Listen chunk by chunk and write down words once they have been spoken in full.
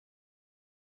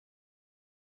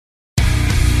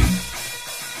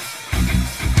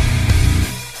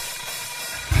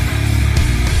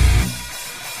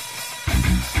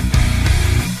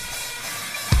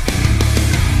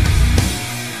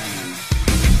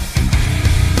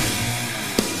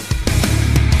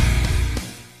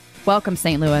Welcome,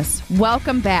 St. Louis.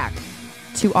 Welcome back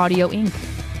to Audio Inc.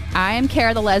 I am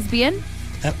Kara the lesbian.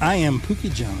 And I am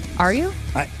Pookie Jones. Are you?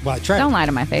 I tried. Don't lie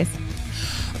to my face.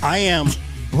 I am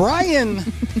Brian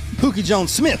Pookie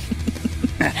Jones Smith.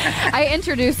 I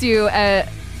introduce you. I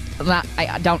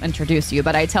don't introduce you,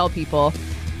 but I tell people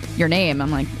your name.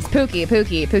 I'm like, it's Pookie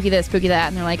this, Pookie that.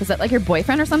 And they're like, is that like your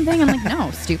boyfriend or something? I'm like,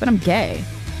 no, stupid. I'm gay.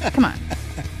 Come on.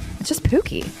 It's just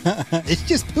Pookie. It's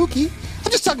just Pookie.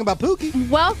 I'm just talking about Pookie.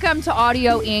 Welcome to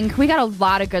Audio Inc. We got a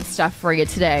lot of good stuff for you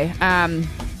today.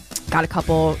 Got a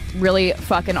couple really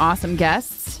fucking awesome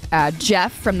guests.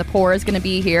 Jeff from The Pour is going to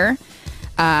be here.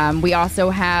 We also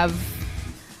have,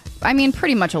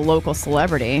 pretty much a local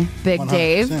celebrity. Big 100%.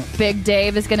 Dave. Big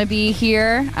Dave is going to be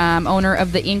here, owner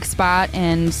of the Ink Spot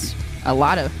and a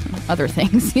lot of other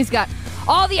things. He's got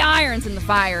all the irons in the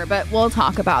fire, but we'll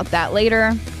talk about that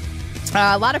later.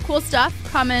 A lot of cool stuff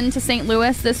coming to St.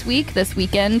 Louis this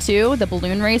weekend too. The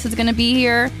balloon race is going to be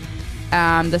here.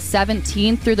 The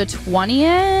 17th through the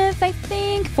 20th, I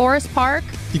think. Forest Park.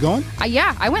 You going?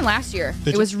 Yeah, I went last year.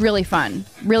 Did it was really fun.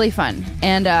 Really fun.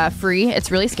 And free.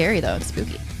 It's really scary, though. It's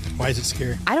spooky. Why is it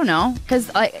scary? I don't know. Because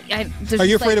Are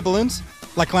you afraid of balloons?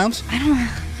 Like clowns?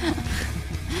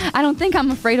 I don't think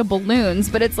I'm afraid of balloons,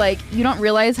 but it's like you don't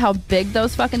realize how big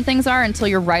those fucking things are until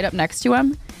you're right up next to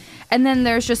them. And then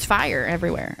there's just fire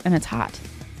everywhere, and it's hot.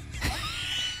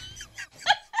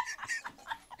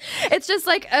 It's just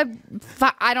like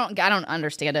I don't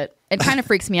understand it. It kind of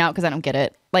freaks me out because I don't get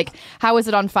it. Like, how is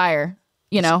it on fire?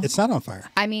 You know, it's not on fire.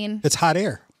 It's hot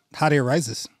air. Hot air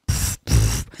rises.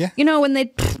 Yeah. You know, when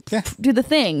they do the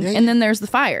thing, and then there's the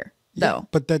fire, though. Yeah,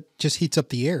 but that just heats up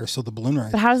the air, so the balloon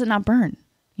rises. But how does it not burn?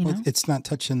 You know, it's not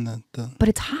touching the. But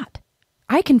it's hot.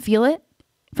 I can feel it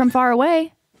from far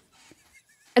away.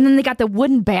 And then they got the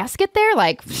wooden basket there,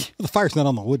 like the fire's not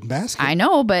on the wooden basket. I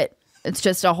know, but it's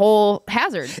just a whole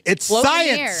hazard. It's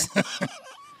science.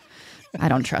 I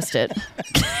don't trust it.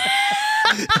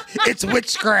 It's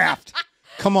witchcraft.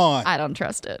 Come on. I don't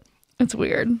trust it. It's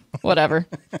weird. Whatever.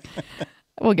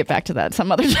 We'll get back to that some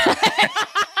other time.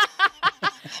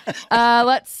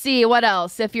 Let's see. What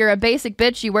else? If you're a basic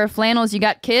bitch, you wear flannels, you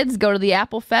got kids, go to the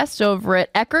Apple Fest over at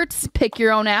Eckert's. Pick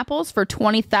your own apples for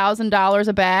 $20,000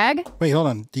 a bag. Wait, hold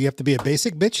on. Do you have to be a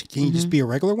basic bitch? Can you just be a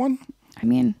regular one?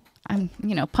 I'm,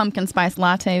 pumpkin spice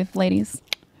latte, ladies.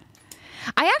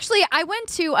 I went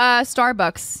to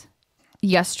Starbucks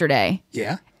yesterday.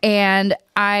 Yeah. And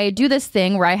I do this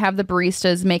thing where I have the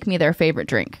baristas make me their favorite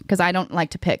drink because I don't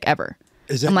like to pick ever.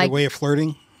 Is that your way of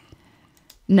flirting?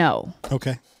 No.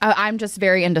 Okay. I'm just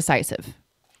very indecisive.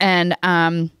 And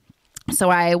so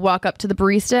I walk up to the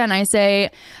barista and I say,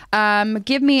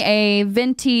 give me a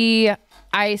venti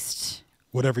iced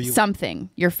whatever you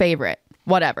something, your favorite,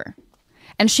 whatever.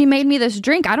 And she made me this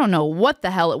drink. I don't know what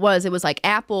the hell it was. It was like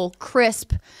apple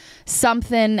crisp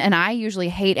something. And I usually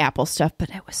hate apple stuff, but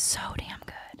it was so damn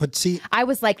good. But see, I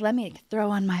was like, let me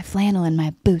throw on my flannel and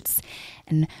my boots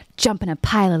and jump in a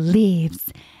pile of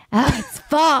leaves. Oh, it's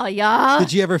fall, y'all.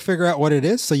 Did you ever figure out what it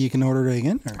is so you can order it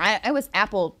again? It was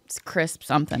apple crisp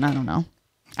something. I don't know.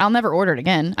 I'll never order it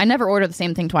again. I never order the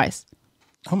same thing twice.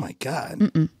 Oh, my God.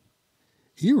 Mm-mm.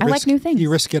 I like new things. You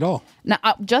risk it all. No,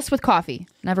 just with coffee,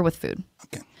 never with food.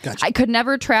 Okay, gotcha. I could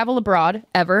never travel abroad,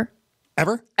 ever.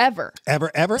 Ever? Ever.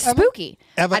 Ever, ever, ever? Spooky.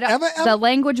 Ever. The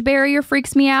language barrier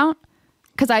freaks me out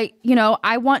because I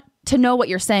want to know what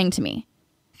you're saying to me.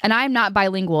 And I'm not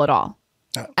bilingual at all.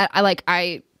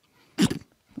 Oh.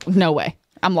 No way.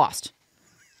 I'm lost.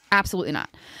 Absolutely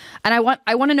not. And I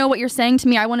want to know what you're saying to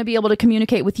me. I want to be able to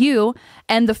communicate with you.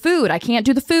 And the food, I can't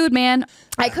do the food, man.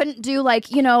 I couldn't do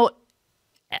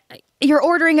you're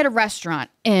ordering at a restaurant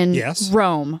in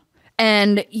Rome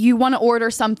and you want to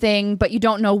order something, but you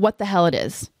don't know what the hell it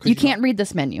is. You can't read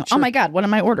this menu. Sure. Oh my God, what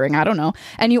am I ordering? I don't know.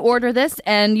 And you order this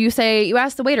and you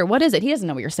ask the waiter, what is it? He doesn't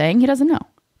know what you're saying. He doesn't know.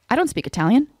 I don't speak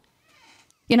Italian.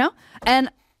 And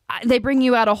they bring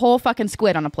you out a whole fucking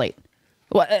squid on a plate.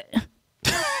 What?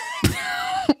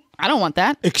 I don't want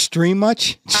that. Extreme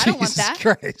much? I don't want that.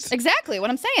 Christ. Exactly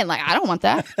what I'm saying. Like, I don't want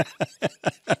that.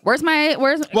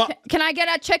 Can I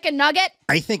get a chicken nugget?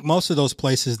 I think most of those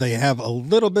places, they have a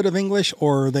little bit of English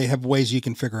or they have ways you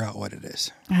can figure out what it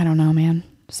is. I don't know, man.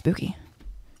 Spooky.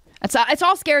 It's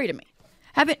all scary to me.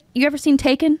 Haven't you ever seen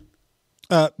Taken?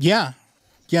 Yeah,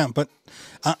 but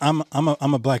I'm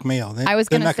a black male. I was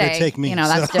going to say, they're not going to take me.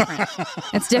 That's different.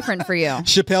 It's different for you.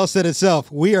 Chappelle said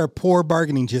itself. We are poor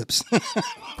bargaining chips.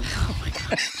 Oh my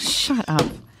God! Shut up!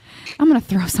 I'm going to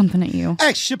throw something at you.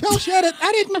 Hey, Chappelle said it.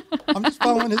 I didn't. I'm just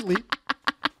following his lead.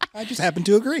 I just happen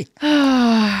to agree.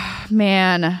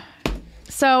 Man.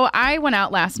 So I went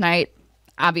out last night.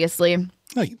 Obviously.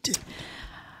 No, you did.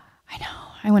 I know.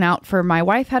 I went out for my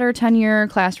wife had her 10-year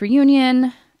class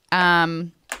reunion.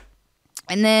 And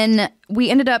then we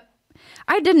ended up,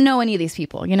 I didn't know any of these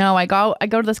people. You know, I go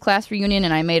to this class reunion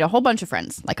and I made a whole bunch of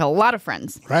friends, like a lot of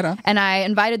friends. Right on. And I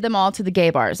invited them all to the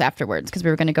gay bars afterwards because we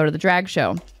were going to go to the drag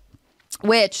show,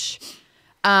 which,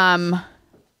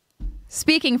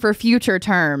 speaking for future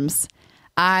terms,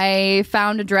 I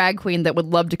found a drag queen that would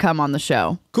love to come on the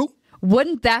show. Cool.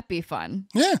 Wouldn't that be fun?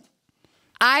 Yeah.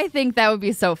 I think that would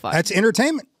be so fun. That's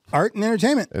entertainment. Art and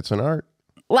entertainment. It's an art.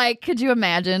 Like, could you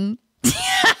imagine?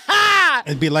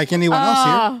 It'd be like anyone else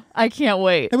here. I can't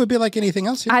wait. It would be like anything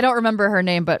else here. I don't remember her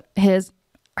name, but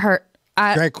her.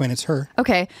 Drag queen, it's her.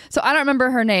 Okay, so I don't remember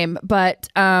her name, but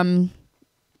no.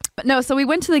 So we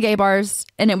went to the gay bars,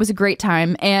 and it was a great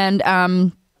time. And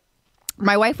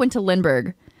my wife went to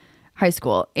Lindbergh High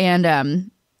School, and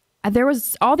there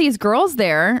was all these girls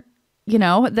there, you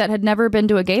know, that had never been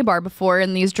to a gay bar before,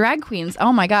 and these drag queens.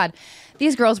 Oh my God,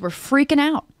 these girls were freaking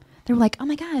out. They were like, "Oh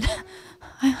my God."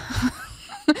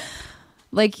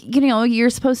 Like, you know, you're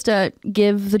supposed to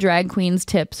give the drag queens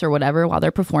tips or whatever while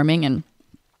they're performing. And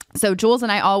so Jules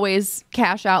and I always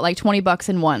cash out like $20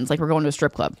 in ones, like we're going to a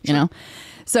strip club, you know?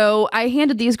 So I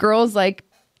handed these girls like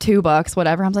 $2,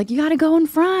 whatever. I was like, you got to go in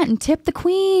front and tip the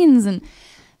queens. And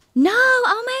no,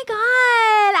 oh my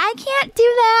God, I can't do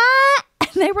that.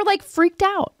 And they were like freaked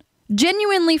out,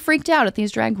 genuinely freaked out at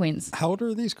these drag queens. How old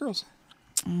are these girls?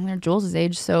 They're Jules'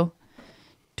 age, so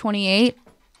 28.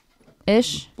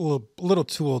 Ish. A little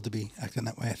too old to be acting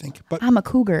that way, I think. But I'm a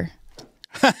cougar.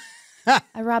 I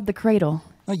robbed the cradle.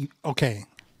 oh, okay.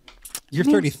 You're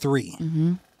 33.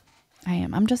 Mm-hmm. I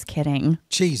am. I'm just kidding.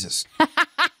 Jesus.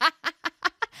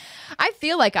 I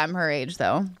feel like I'm her age,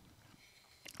 though.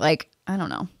 Like, I don't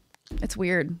know. It's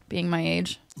weird being my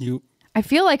age. I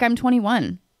feel like I'm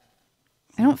 21.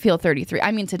 I don't feel 33.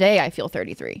 I mean, today I feel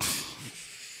 33.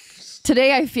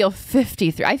 Today I feel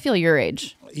 53. I feel your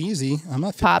age. Easy. I'm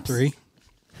not 53.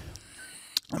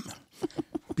 I'll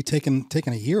be taking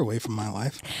a year away from my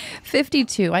life.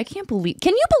 52. I can't believe.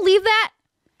 Can you believe that?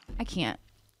 I can't.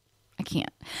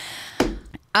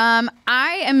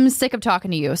 I am sick of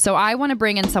talking to you, so I want to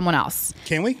bring in someone else.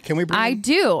 Can we? Can we bring I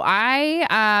do. I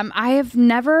have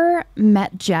never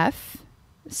met Jeff,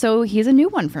 so he's a new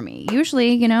one for me.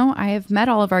 Usually, you know, I have met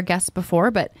all of our guests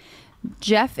before, but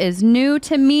Jeff is new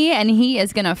to me, and he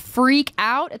is going to freak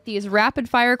out at these rapid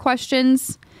fire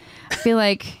questions. I feel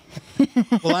like...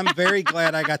 Well, I'm very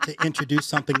glad I got to introduce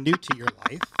something new to your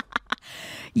life.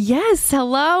 Yes.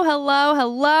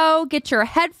 Hello. Get your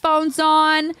headphones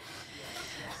on.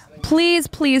 Please,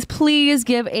 please, please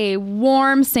give a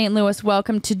warm St. Louis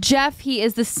welcome to Jeff. He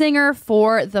is the singer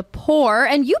for The Poor,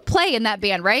 and you play in that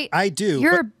band, right? I do.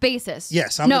 You're a bassist.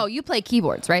 Yes. You play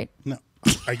keyboards, right? No.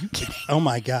 Are you kidding? Oh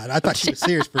my God. I thought she was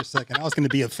serious for a second. I was going to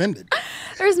be offended.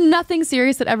 There's nothing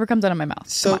serious that ever comes out of my mouth.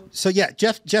 So yeah,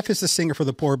 Jeff is the singer for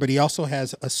The Poor, but he also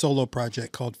has a solo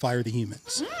project called Fire the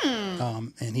Humans.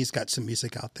 And he's got some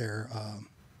music out there.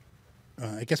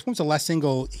 I guess when was the last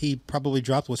single he probably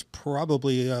dropped was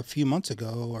probably a few months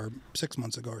ago or 6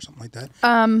 months ago or something like that.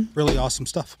 Really awesome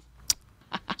stuff.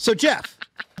 So Jeff,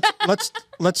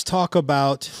 let's talk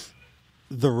about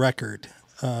the record.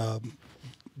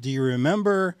 Do you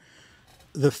remember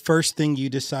the first thing you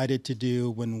decided to do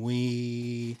when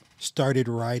we started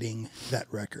writing that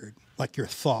record? Like your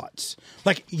thoughts?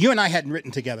 Like you and I hadn't written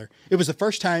together. It was the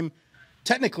first time,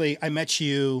 technically, I met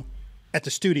you at the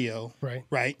studio.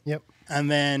 Right? Yep. And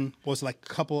then was like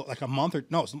a month or,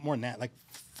 no, it was more than that, like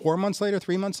 4 months later,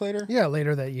 3 months later? Yeah,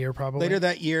 later that year, probably. Later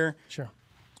that year. Sure.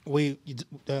 I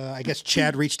guess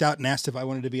Chad reached out and asked if I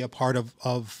wanted to be a part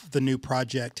of the new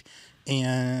project.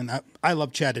 And I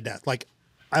love Chad to death. Like,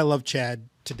 I love Chad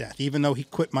to death. Even though he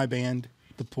quit my band,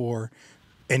 The Poor,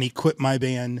 and he quit my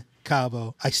band,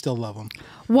 Cabo, I still love him.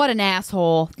 What an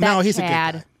asshole. He's a good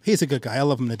guy. He's a good guy. I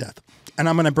love him to death. And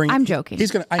I'm going to bring... I'm joking.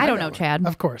 He's going. I don't know Chad.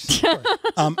 Of course.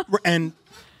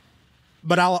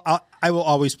 But I will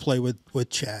always play with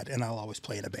Chad, and I'll always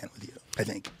play in a band with you. I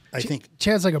think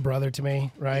Chad's like a brother to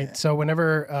me, right? Yeah. So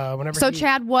whenever. So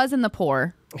Chad was in The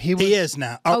Poor. He is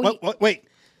now. Wait.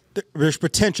 There's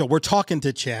potential. We're talking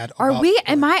to Chad. Are we?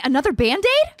 Am I another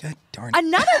Band-Aid? God darn it.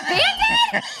 Another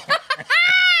Band-Aid?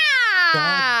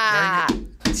 God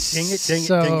dang it. Dang it.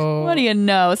 What do you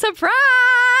know? Surprise!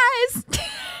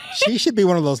 She should be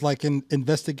one of those like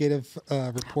investigative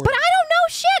reporters. But I don't know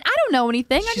shit. I don't don't know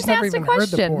anything. I She's just never asked a even heard the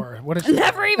question. pour. What is she?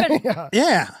 Never even.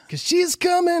 Yeah. Because she's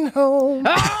coming home.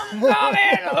 I'm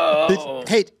coming home.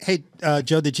 Hey,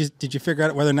 Joe, did you figure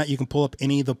out whether or not you can pull up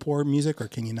any of the Pour music, or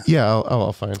can you not? Yeah,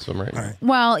 I'll find some right now.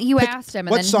 Well, you asked him,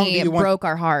 and what then song he do you want- broke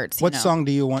our hearts. What you know. song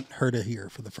do you want her to hear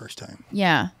for the first time?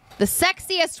 Yeah. The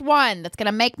sexiest one that's going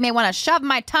to make me want to shove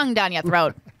my tongue down your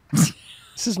throat.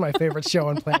 This is my favorite show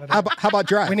on planet Earth. How about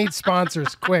Drive? We need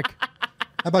sponsors, quick.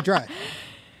 How about Drive?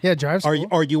 Yeah, Drive's cool.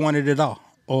 Or you wanted it all?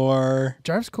 Or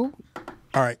Drive's cool.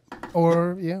 all right.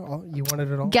 Or, yeah, you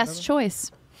wanted it all. Guest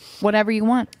choice. Whatever you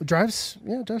want. Drive's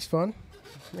fun.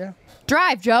 Yeah.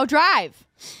 Drive, Joe, drive.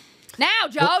 Now,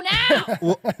 Joe,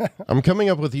 now. I'm coming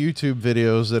up with YouTube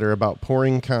videos that are about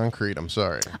pouring concrete. I'm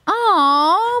sorry.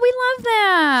 Oh, we love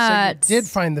that. So you did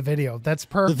find the video. That's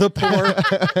perfect. The Pour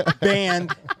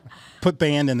band. Put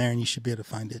band in there, and you should be able to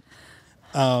find it.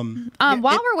 While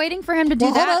we're waiting for him to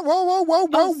do that.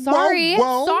 Whoa, Sorry.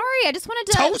 whoa. Sorry. I just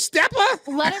wanted Toe to stepper.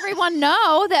 let everyone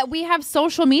know that we have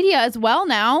social media as well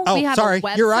now. Oh, we have sorry. a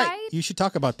website. You're right. You should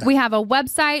talk about that. We have a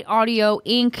website, Audio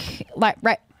Inc.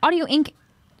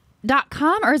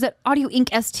 audioinc.com, or is it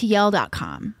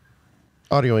audioincstl.com?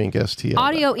 Audio Inc. STL.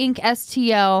 Audio Inc.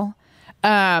 STL.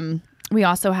 We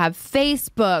also have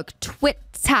Facebook,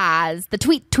 Twitters, the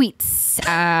tweets,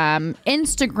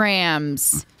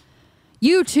 Instagrams,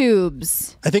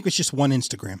 YouTubes. I think it's just one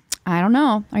Instagram. I don't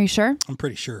know. Are you sure? I'm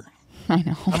pretty sure. I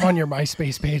know. I'm on your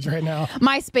MySpace page right now.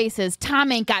 MySpace is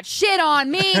Tom ain't got shit on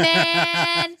me,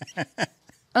 man.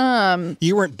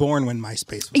 You weren't born when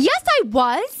MySpace was. Yes, I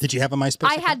was. Did you have a MySpace?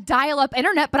 I had dial-up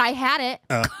internet, but I had it.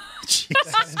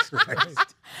 Jesus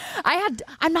Christ.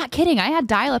 I'm not kidding. I had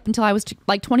dial-up until I was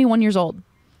like 21 years old.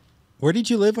 Where did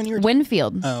you live when you were?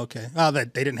 Winfield. Oh, okay. Oh, they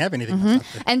didn't have anything else out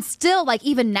there. And still, like,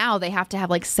 even now, they have to have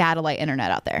like satellite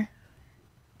internet out there.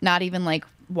 Not even like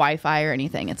Wi-Fi or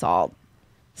anything. It's all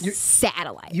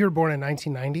satellite. You were born in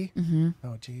 1990? Mm-hmm.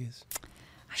 Oh, jeez.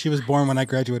 She was born when I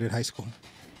graduated high school.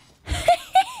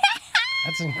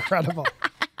 That's incredible.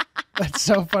 That's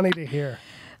so funny to hear.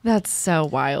 That's so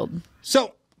wild.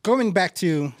 So, going back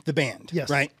to the band, Yes.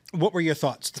 right? What were your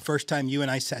thoughts the first time you and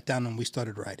I sat down and we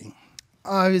started writing?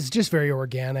 It was just very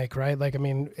organic, right? Like, I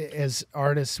mean, as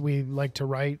artists, we like to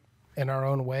write in our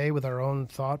own way with our own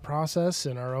thought process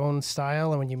and our own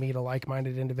style. And when you meet a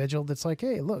like-minded individual that's like,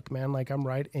 hey, look, man, like I'm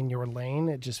right in your lane,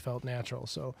 it just felt natural.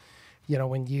 So, you know,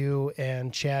 when you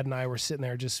and Chad and I were sitting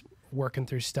there just working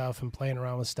through stuff and playing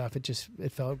around with stuff, it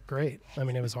felt great. I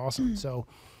mean, it was awesome. So,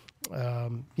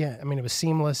 yeah, I mean, it was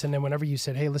seamless. And then whenever you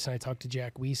said, hey, listen, I talked to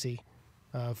Jack Weesey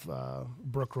of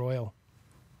Brook Royal,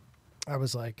 I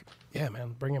was like, yeah,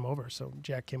 man, bring him over. So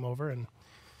Jack came over and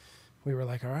we were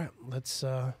like, all right, let's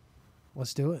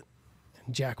do it.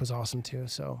 And Jack was awesome too.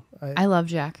 So I love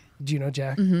Jack. do you know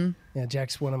Jack? Mm-hmm. Yeah,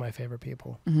 Jack's one of my favorite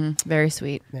people. Mm-hmm. Very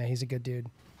sweet. Yeah, he's a good dude.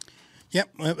 Yep.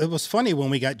 It was funny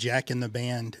when we got Jack in the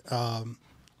band.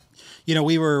 You know,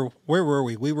 where were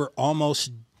we?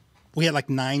 We had like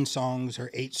 9 songs or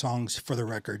 8 songs for the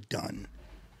record done.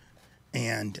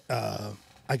 And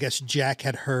I guess Jack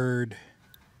had heard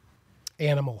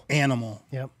Animal. Yep.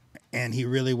 Yep. And he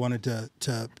really wanted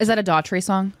to Is that a Daughtry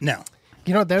song? no.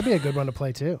 You know, that'd be a good one to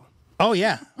play too. Oh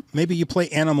yeah. Maybe you play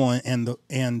Animal and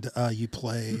you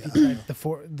play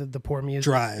The poor music.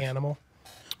 Drive. Animal.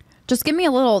 Just give me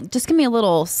a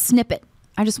little snippet.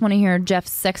 I just want to hear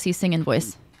Jeff's sexy singing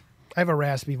voice. I have a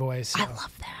raspy voice. So. I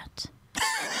love that.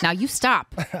 Now you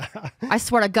stop. I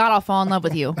swear to God, I'll fall in love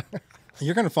with you.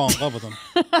 You're gonna fall in love with him.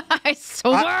 I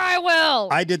swear I will.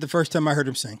 I did the first time I heard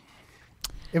him sing.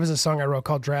 It was a song I wrote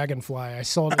called Dragonfly. I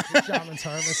sold it to Shaman's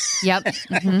Harvest. Yep.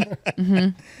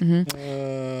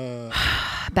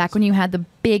 Back when you had the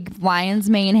big lion's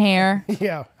mane hair.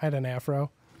 Yeah, I had an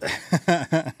afro.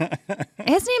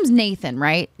 His name's Nathan,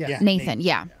 right? Yeah. Nathan,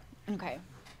 yeah. Okay.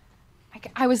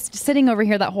 I was sitting over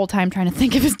here that whole time trying to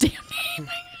think of his damn name.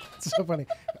 It's so funny.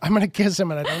 I'm going to kiss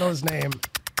him and I don't know his name.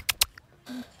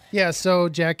 Yeah, so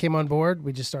Jack came on board.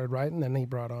 We just started writing. Then he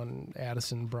brought on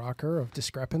Addison Brocker of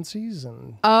Discrepancies.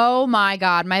 And Oh my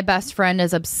God. My best friend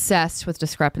is obsessed with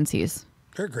Discrepancies.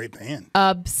 They're a great band.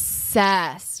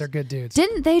 Obsessed. they're good dudes.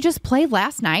 Didn't they just play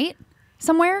last night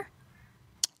somewhere?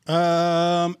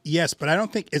 Yes, but I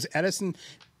don't think is Addison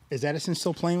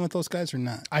still playing with those guys or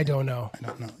not? I don't know. I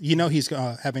don't know. You know he's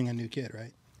having a new kid,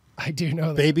 right? I do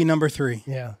know that. Baby number 3.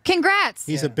 Yeah. Congrats.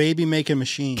 He's a baby making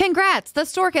machine. Congrats. The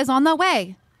stork is on the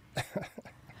way.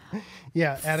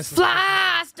 Yeah, Addison.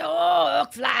 Fly,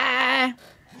 stork, fly.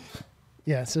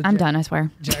 Yeah, so I'm done, I swear.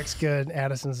 Jack's good.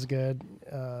 Addison's good.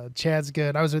 Chad's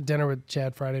good. I was at dinner with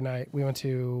Chad Friday night. We went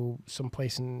to some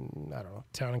place in, I don't know,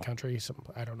 Town and Country.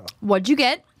 I don't know. What'd you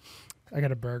get? I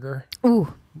got a burger.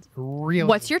 Ooh. Really?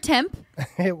 What's your temp?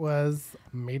 It was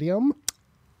medium.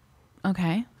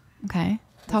 Okay.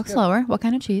 Talk slower. What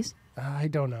kind of cheese? I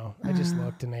don't know. I just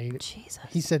looked and ate it. Jesus.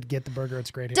 He said, "Get the burger. It's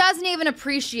great here." Doesn't even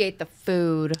appreciate the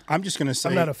food. I'm just gonna say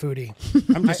I'm not a foodie.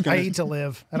 I'm just I gonna. eat to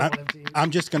live. I don't live to eat.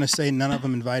 I'm just gonna say none of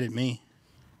them invited me.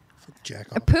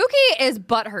 Jack off. Pookie is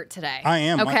butthurt today. I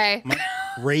am. Okay.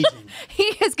 Raging. He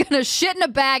is going to shit in a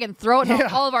bag and throw it in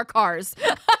all of our cars.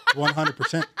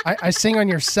 100%. I sing on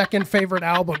your second favorite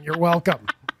album. You're welcome.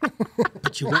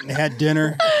 But you went and had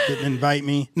dinner. Didn't invite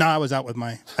me. No, I was out with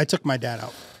I took my dad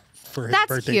out for his That's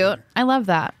birthday. cute. Dinner. I love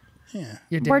that. Yeah.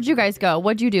 Where'd you guys go?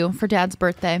 What'd you do for Dad's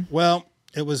birthday? Well,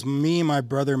 it was me, my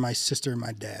brother, my sister, and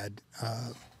my dad.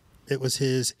 It was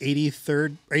his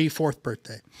 84th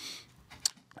birthday.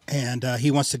 And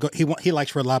he wants to go. He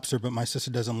likes Red Lobster, but my sister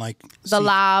doesn't like The seafood.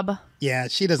 Lob. Yeah,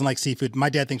 she doesn't like seafood. My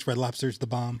dad thinks Red Lobster's the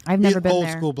bomb. I've never He's been old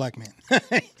there. school black man.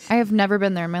 I have never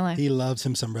been there in my life. He loves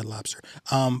him some Red Lobster.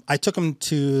 I took him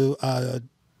to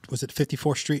was it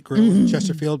 54th Street Grill in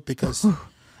Chesterfield because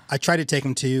I tried to take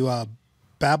him to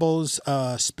Babel's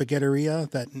Spaghetteria,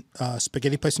 that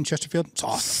spaghetti place in Chesterfield. It's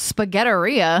awesome.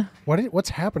 Spaghetteria. What's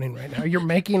happening right now? You're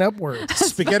making up words.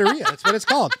 Spaghetteria. That's what it's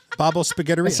called. Babel's It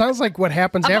Spaghetteria. sounds like what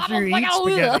happens after you eat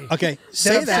spaghetti. Okay, That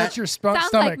say upsets that. your Sounds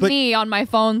stomach. like me on my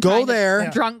phone. Go trying to there.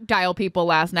 Drunk dial people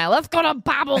last night. Let's go to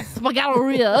Babel's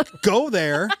Spaghetteria. Go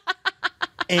there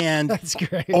and That's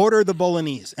great. order the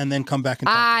bolognese and then come back and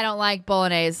talk. I don't like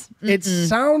bolognese. It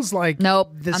sounds like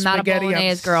Nope, the I'm not a spaghetti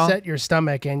bolognese girl. upset your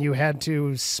stomach and you had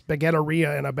to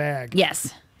spaghetteria in a bag.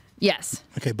 Yes.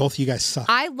 Okay, both of you guys suck.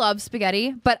 I love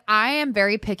spaghetti, but I am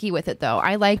very picky with it though.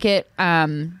 I like it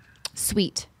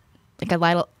sweet. Like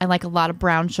I like a lot of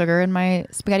brown sugar in my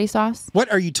spaghetti sauce.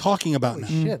 What are you talking about now?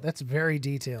 Shit, that's very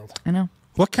detailed. I know.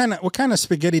 What kind of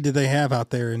spaghetti do they have out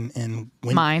there in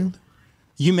Winfield? Mine.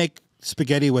 You make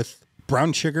spaghetti with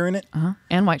brown sugar in it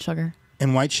And white sugar.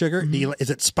 and white sugar. Is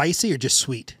it spicy or just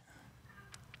sweet?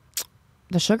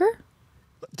 The sugar?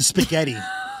 The spaghetti.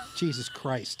 Jesus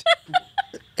Christ!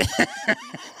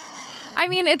 I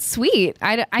mean, it's sweet.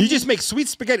 You just make sweet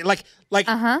spaghetti, like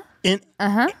in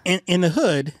the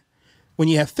hood. When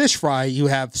you have fish fry, you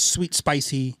have sweet,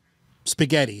 spicy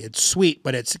spaghetti. It's sweet,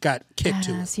 but it's got kick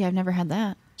to it. See, I've never had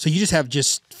that. So you just have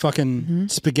just fucking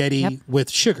spaghetti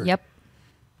with sugar. Yep.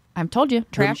 I've told you,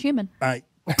 trash human.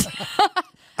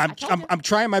 I'm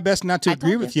trying my best not to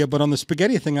agree with you, but on the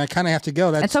spaghetti thing, I kind of have to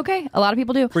go. That's It's okay. A lot of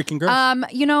people do. freaking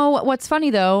gross. You know what's funny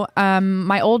though?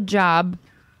 My old job,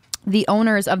 the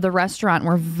owners of the restaurant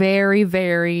were very,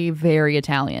 very, very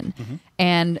Italian,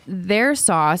 and their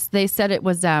sauce. They said it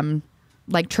was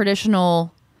like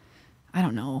traditional. I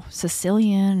don't know,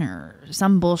 Sicilian or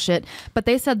some bullshit. But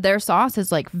they said their sauce is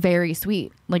like very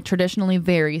sweet, like traditionally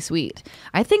very sweet.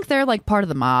 I think they're like part of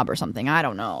the mob or something. I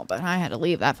don't know, but I had to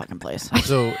leave that fucking place.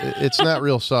 So it's not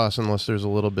real sauce unless there's a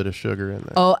little bit of sugar in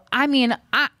there. Oh, I mean,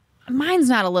 mine's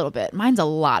not a little bit. Mine's a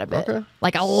lot of it. Okay.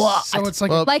 Like a lot. So it's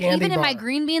like a Like candy even in my bar.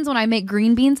 green beans, when I make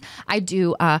green beans, I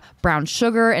do brown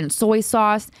sugar and soy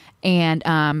sauce and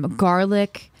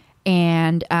garlic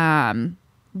and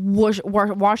washer,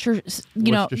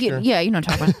 you know, Worcestershire? yeah, you know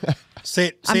what I'm talking about. say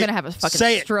it. I'm say gonna it, have a fucking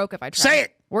say it, stroke if I try. Say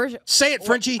it. Where's Say it,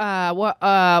 Frenchie. what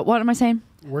am I saying?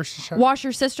 Worcestershire. Wash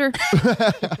your sister.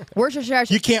 Worcestershire.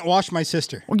 You can't wash my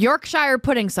sister. Yorkshire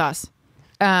pudding sauce.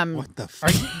 What the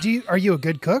fuck? Are you a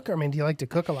good cook? I mean, do you like to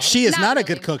cook a lot? She is Not not a really.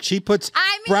 good cook. She puts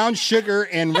I mean- brown sugar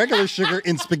and regular sugar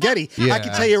in spaghetti. I Yeah.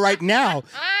 can tell you right now,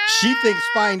 she thinks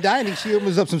fine dining. She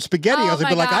opens up some spaghetti. Oh I was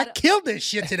my like, I God. killed this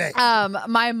shit today.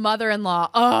 My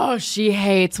mother-in-law, she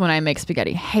hates when I make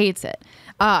spaghetti. Hates it.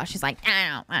 She's like,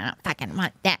 I don't fucking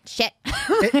want that shit. I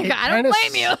don't kinda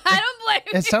blame you. I don't blame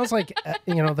you. It sounds like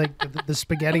the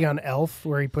spaghetti on Elf,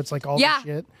 where he puts like all Yeah. the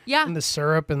shit, Yeah. and the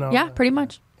syrup and all. Yeah, the- pretty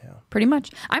much. Pretty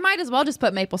much. I might as well just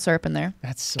put maple syrup in there.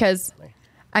 That's so because, funny.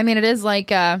 I mean, it is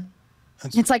like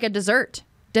it's like a dessert,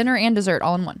 dinner and dessert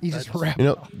all in one. You just wrap. You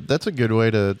know, that's a good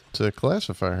way to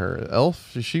classify her.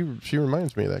 Elf, she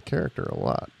reminds me of that character a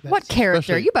lot. What character?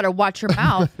 especially- You better watch your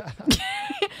mouth.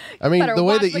 I mean, better the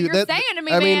way watch that what you you're that saying to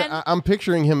me, I mean, man. I'm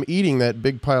picturing him eating that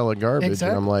big pile of garbage,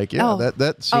 and I'm like, yeah, Oh.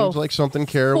 that seems like something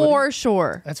Kara would For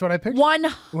sure. That's what I pictured.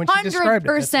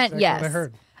 100% yes. What I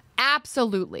heard.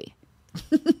 Absolutely.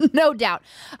 No doubt.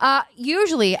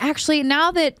 Usually, actually,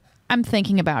 now that I'm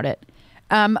thinking about it,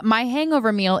 my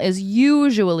hangover meal is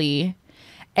usually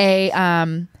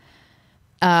a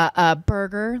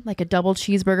burger, like a double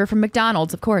cheeseburger from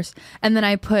McDonald's, of course. And then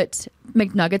I put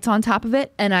McNuggets on top of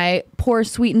it, and I pour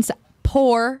sweet and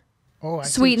Oh, I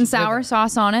see sweet what and you did sour there.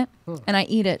 sauce on it, and I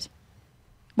eat it.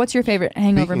 What's your favorite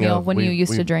hangover Speaking meal of, when you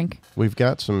used to we've- drink? We've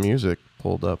got some music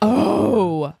pulled up.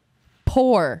 Oh,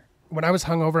 poor. When I was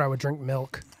hungover, I would drink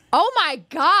milk. Oh my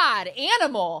God,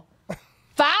 animal.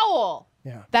 Foul.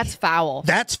 Yeah. That's foul.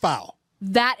 That's foul.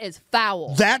 That is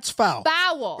foul. That's foul.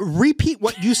 Foul. Repeat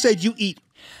what you said you eat.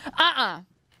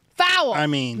 Foul. I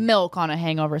mean, milk on a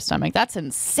hangover stomach. That's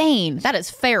insane. That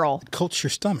is feral. coats your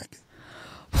stomach.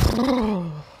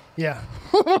 Yeah.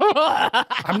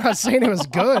 I'm not saying it was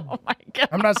good. Oh my God.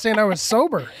 I'm not saying I was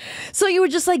sober. So you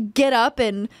would just like get up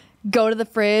and go to the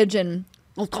fridge and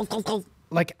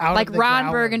Like out like of the Ron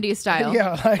gallon. Burgundy style.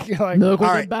 Yeah, like Milk was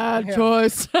All a right. bad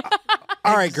choice.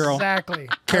 All right, girl. exactly.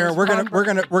 Kara, we're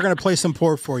gonna play some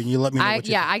pour for you. And you let me know what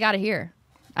you think. I gotta hear.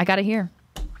 I gotta hear.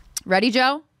 Ready,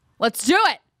 Joe? Let's do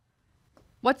it.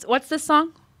 What's this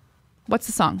song? What's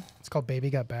the song? It's called Baby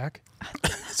Got Back.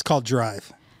 It's called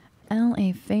Drive.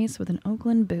 L.A. face with an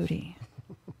Oakland booty.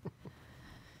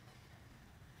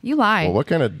 You lie. Well, what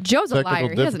kind of Joe's a technical liar.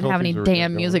 He doesn't have any difficulties are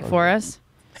damn going music on for here? us.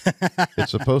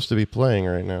 It's supposed to be playing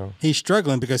right now. He's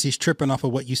struggling because he's tripping off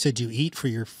of what you said you eat for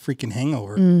your freaking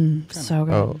hangover. So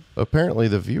good. Oh, apparently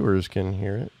the viewers can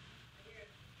hear it.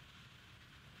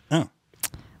 Oh.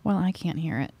 Well, I can't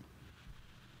hear it.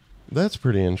 That's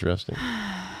pretty interesting. Do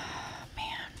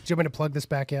you want me to plug this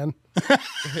back in?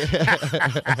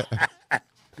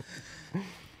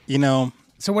 You know,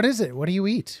 So what is it? What do you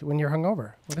eat when you're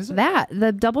hungover? What is it?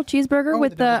 The double cheeseburger Oh,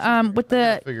 with the double cheeseburger. with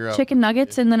the figure out- chicken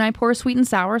nuggets, and then I pour sweet and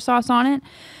sour sauce on it.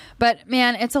 But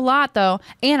man, it's a lot though,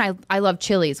 and I love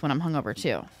chilies when I'm hungover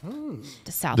too. The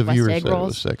The Southwest viewers egg said it was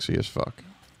rolls, sexy as fuck.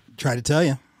 try to tell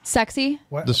you. sexy.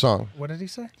 What, The song. What did he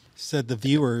say? Said the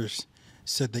viewers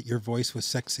said that your voice was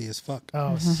sexy as fuck.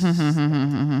 Oh,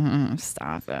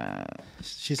 Stop it.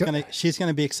 She's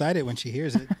gonna be excited when she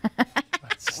hears it.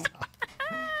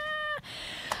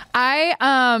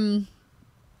 I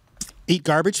Eat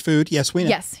garbage food. Yes, we know.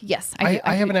 yes. I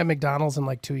haven't had McDonald's in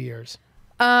like 2 years.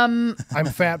 I'm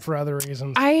fat for other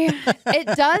reasons.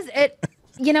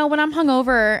 You know, when I'm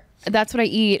hungover, that's what I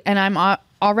eat, and I'm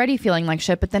already feeling like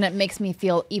shit. But then it makes me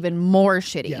feel even more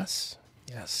shitty. Yes.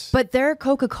 But their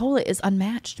Coca-Cola is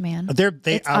unmatched, man. I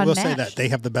will say that unmatched. they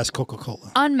have the best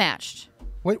Coca-Cola. Unmatched.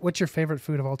 What's your favorite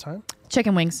food of all time?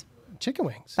 Chicken wings, Chicken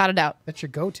wings. without a doubt. That's your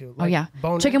go-to. Oh yeah,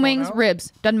 Bone in, chicken bone wings, out?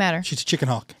 ribs, doesn't matter. She's a chicken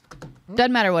hawk.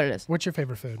 Doesn't matter what it is. What's your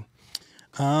favorite food?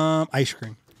 Ice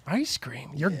cream. Ice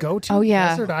cream. Your go-to. Oh, yeah.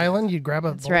 Desert Island. You'd grab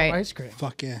a bowl right. of ice cream.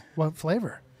 Fuck yeah. What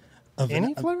flavor? Of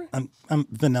Any flavor? I'm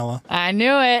vanilla. I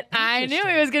knew it. I knew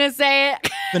he was gonna say it.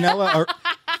 Vanilla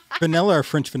or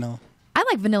French vanilla. I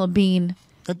like vanilla bean.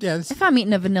 Yeah. If I'm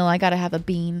eating a vanilla, I gotta have a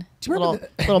bean. Do you remember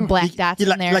Little black dots You in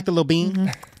like, there. you like the little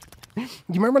bean? You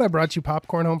remember when I brought you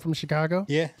popcorn home from Chicago?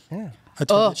 Yeah. Yeah. I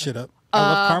tore that shit up. I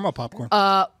love caramel popcorn.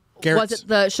 Garrett's. Was it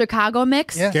the Chicago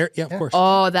mix? Yeah. Garrett? Yeah, of course.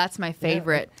 Oh, that's my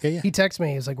favorite. Yeah. He texted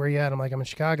me. He's like, "Where you at?" I'm like, "I'm in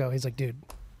Chicago." He's like, "Dude,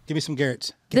 Give me some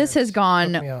Garrett's. This has hook me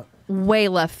gone up." way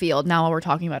left field. Now all we're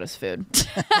talking about is food.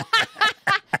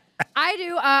 I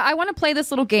do. I want to play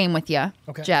this little game with you,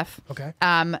 Okay. Jeff. Okay.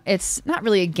 It's not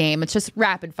really a game. It's just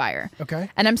rapid fire. Okay.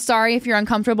 And I'm sorry if you're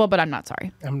uncomfortable, but I'm not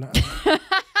sorry. I'm not.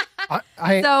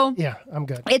 So- yeah, I'm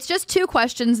good. It's just 2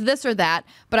 questions, this or that,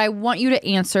 but I want you to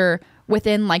answer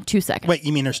within like 2 seconds. Wait,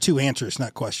 you mean there's 2 answers,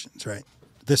 not questions, right?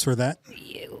 This or that?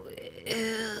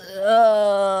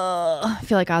 I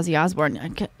feel like Ozzy Osbourne.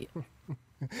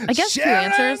 I guess 2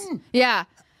 answers. Yeah.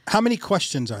 How many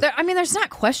questions are there? There's not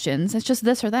questions. It's just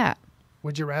this or that.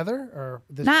 Would you rather or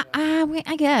this? Not.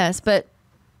 I guess, but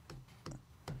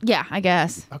yeah, I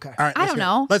guess. Okay. All right, I don't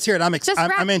know. Let's hear it. I'm Just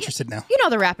I'm interested now. You know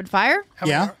the rapid fire.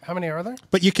 How many are there?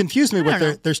 But you confused me with don't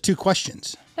know. there's 2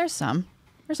 questions. There's some.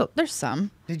 There's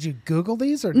some. Did you Google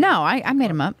these or No, I made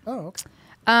them up. Oh, okay.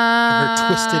 Her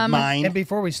twisted mind. And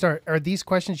before we start, are these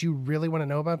questions you really want to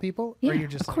know about people? Yeah, or you're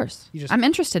just of course. You just I'm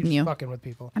interested in you. Fucking with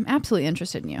people. I'm absolutely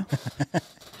interested in you.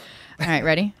 All right,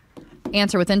 ready?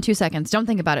 Answer within 2 seconds. Don't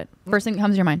think about it. First thing that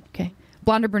comes to your mind. Okay.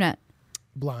 Blonde or brunette?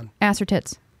 Blonde Ass or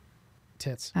tits?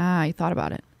 tits. Ah, you thought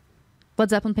about it. Led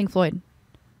Zeppelin, Pink Floyd?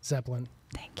 Zeppelin.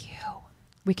 Thank you.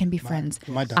 We can be friends.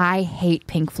 my dog. I hate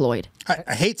Pink Floyd.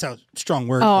 I hate's a strong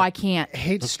word. Oh, but I can't.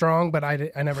 Hate strong, but I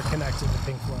never connected with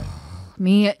Pink Floyd.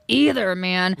 Me either,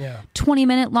 man. Yeah.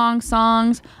 20-minute long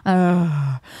songs.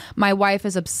 My wife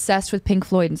is obsessed with Pink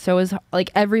Floyd, and so is like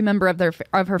every member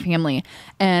of her family.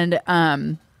 And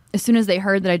as soon as they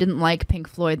heard that I didn't like Pink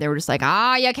Floyd, they were just like,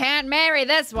 you can't marry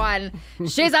this one.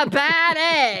 She's a bad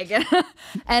egg.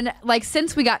 And like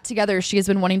since we got together, she has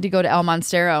been wanting to go to El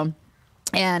Monstero.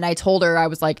 And I told her, I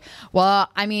was like, well,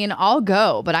 I'll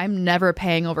go, but I'm never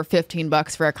paying over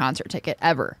 $15 for a concert ticket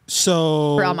ever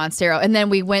So for El Monstero. And then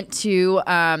we went to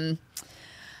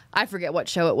I forget what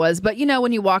show it was, but you know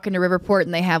when you walk into Riverport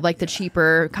and they have like the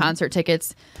cheaper concert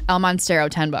tickets, El Monstero,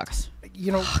 $10.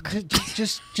 You know,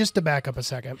 just to back up a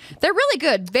second. They're really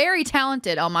good. Very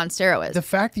talented, El Monstero is. The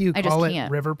fact that you I just call it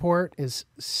can't. Riverport is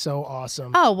so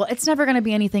awesome. Oh, well, it's never going to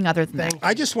be anything other than that.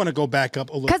 I just want to go back up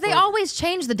a little. Because they always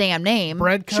change the damn name.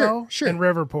 Bread Co. Sure. and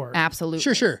Riverport.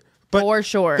 Absolutely. Sure. But For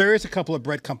sure. there is a couple of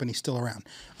bread companies still around.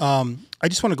 I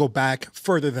just want to go back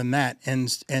further than that,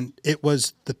 and it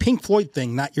was the Pink Floyd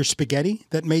thing, not your spaghetti,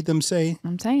 that made them say.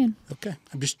 I'm saying. Okay,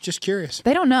 I'm just curious.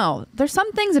 They don't know. There's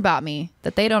some things about me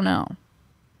that they don't know.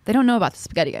 They don't know about the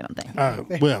spaghetti, I don't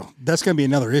think. Well, that's going to be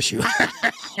another issue.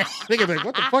 They're gonna be like,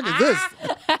 what the fuck is this?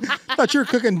 I thought you were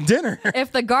cooking dinner.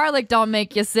 If the garlic don't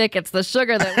make you sick, it's the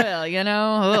sugar that will, you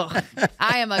know? Ugh.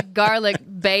 I am a garlic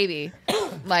baby.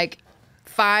 Like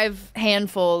 5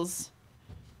 handfuls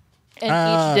in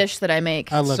each dish that I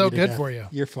make. I love So you to good death. for you.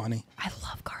 You're funny. I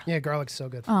love garlic. Yeah, garlic's so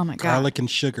good. Oh my God. Garlic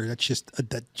and sugar. That's just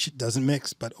that shit doesn't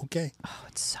mix, but okay. Oh,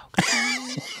 it's so good.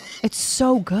 It's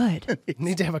so good. You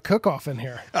need to have a cook-off in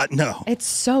here. No. It's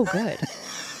so good.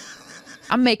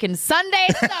 I'm making Sunday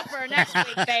supper next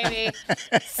week, baby.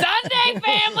 Sunday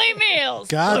family meals.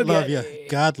 God love you.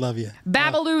 God love you.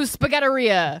 Babaloo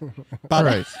Spaghetteria. All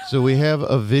right, so we have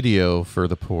a video for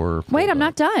the poor. Wait, I'm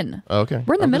not done. Okay.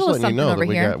 We're in the I'm middle just of letting you something know over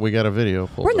that here. We got a video.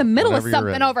 pulled We're in the up middle of whenever you're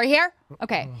something ready. over here.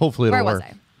 Okay. Hopefully it'll Where was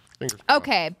work. I? Fingers crossed.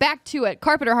 Okay, back to it.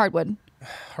 Carpet or hardwood?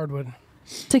 Hardwood,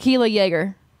 Tequila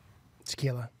Jaeger.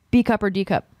 tequila, B cup or D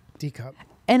cup? D-cup.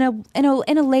 In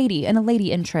a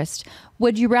lady interest,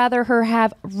 would you rather her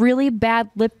have really bad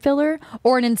lip filler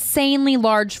or an insanely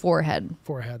large forehead?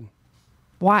 Forehead.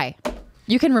 Why?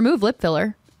 You can remove lip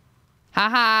filler. Ha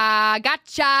ha!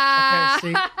 Gotcha.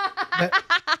 Okay,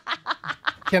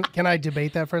 see, can I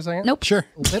debate that for a second? Nope. Sure.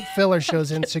 Lip filler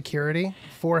shows insecurity.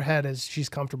 Forehead is she's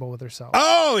comfortable with herself.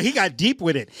 Oh, he got deep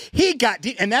with it. He got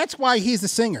deep, and that's why he's the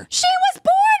singer. She was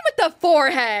born with the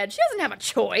forehead. She doesn't have a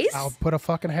choice. I'll put a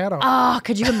fucking hat on. Oh,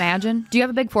 could you imagine? Do you have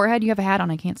a big forehead? You have a hat on.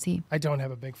 I can't see. I don't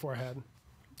have a big forehead.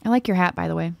 I like your hat, by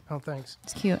the way. Oh, thanks.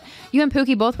 It's cute. You and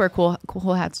Pookie both wear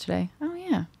cool hats today. Oh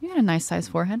yeah, you got a nice size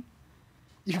forehead.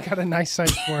 You got a nice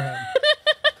sized forehead.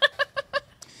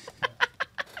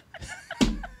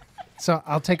 So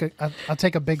I'll take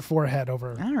a big forehead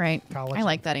over. All right. College. I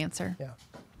like that answer. Yeah,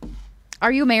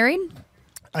 Are you married?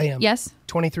 I am. Yes.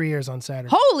 23 years on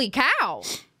Saturday. Holy cow!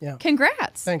 Yeah.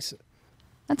 Congrats. Thanks.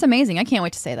 That's amazing. I can't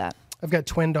wait to say that. I've got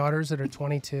twin daughters that are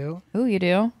 22, Ooh, you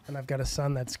do? and I've got a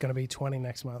son that's going to be 20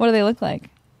 next month. What do they look like?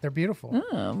 They're beautiful.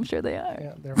 Oh, I'm sure they are.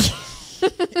 Yeah, they're.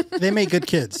 They make good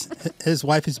kids. His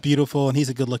wife is beautiful, and he's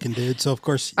a good-looking dude. So of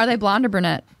course, Are they blonde or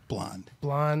brunette? blonde.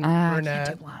 Blonde, I brunette.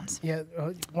 can't do blondes. Yeah,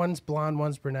 one's blonde,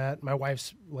 one's brunette. My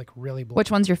wife's like really blonde.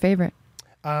 Which one's your favorite?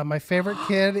 My favorite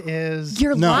kid is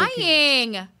You're No.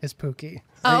 lying. is Pookie.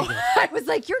 Oh, I was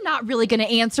like, you're not really going to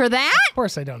answer that. Of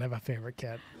course, I don't have a favorite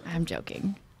kid. I'm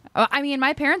joking. I mean,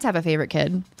 my parents have a favorite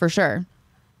kid for sure.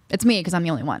 It's me because I'm the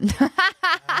only one.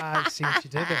 I see what you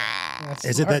did there. That's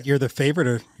Is it smart. that you're the favorite,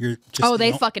 or you're just? Oh,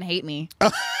 they fucking hate me.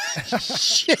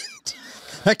 Shit.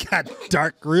 That got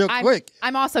dark real quick.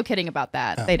 I'm also kidding about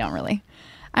that. They don't really.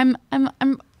 I'm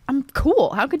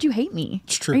cool. How could you hate me?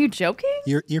 It's true. Are you joking?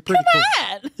 You're pretty cool.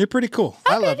 on. You're pretty cool.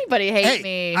 How I could love anybody hate hey,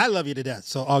 me? I love you to death.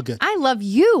 So all good. I love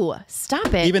you.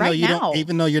 Stop it. Even right though you now. don't.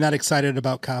 Even though you're not excited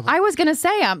about Cava. I was gonna say,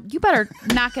 you better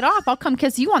knock it off. I'll come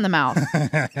kiss you on the mouth.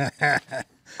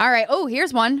 All right. Oh,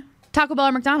 here's one. Taco Bell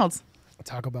or McDonald's?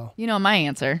 Taco Bell. You know my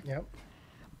answer. Yep.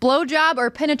 Blowjob or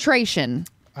penetration?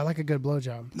 I like a good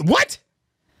blowjob. What?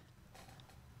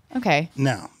 Okay.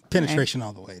 No. Penetration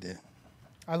all the way, dude.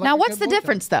 I like Now, a what's the good blowjob.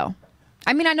 difference, though?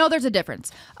 I mean, I know there's a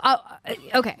difference.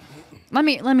 Okay. Let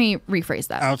me rephrase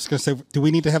that. I was gonna say, do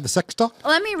we need to have the sex talk?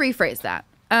 Let me rephrase that.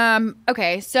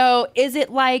 Okay. So, is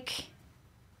it like?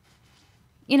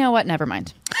 You know what? Never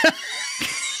mind.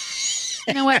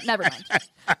 You know what? Never mind.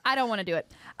 I don't want to do it.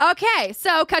 Okay.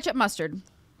 So, ketchup, mustard,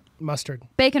 Mustard,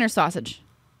 bacon or sausage,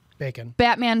 bacon,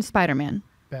 Batman, Spider-Man.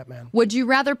 Batman, Would you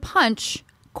rather punch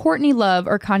Courtney Love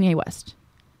or Kanye West?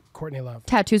 Courtney Love.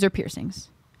 Tattoos or piercings?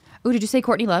 Ooh, did you say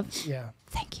Courtney Love? Yeah.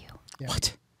 Thank you. Yeah.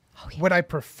 What? Would I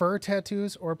prefer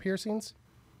tattoos or piercings?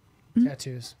 Hmm?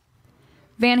 Tattoos.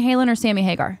 Van Halen or Sammy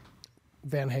Hagar?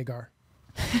 Van Hagar.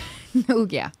 Ooh,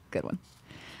 yeah, good one.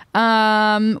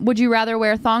 Would you rather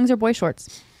wear thongs or boy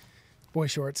shorts? Boy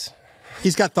shorts.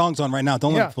 He's got thongs on right now.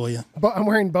 Don't let him fool you. But I'm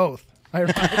wearing both.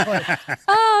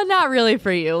 Oh, not really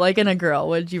for you. Like in a girl,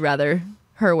 would you rather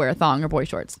her wear a thong or boy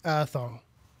shorts? Thong.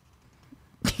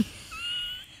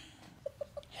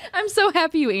 I'm so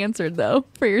happy you answered though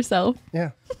for yourself.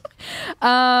 Yeah.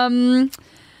 Oh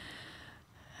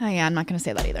yeah, I'm not gonna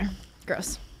say that either.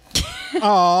 Gross.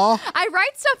 Aw. I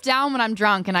write stuff down when I'm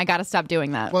drunk, and I got to stop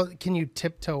doing that. Well, can you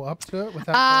tiptoe up to it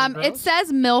without going It gross?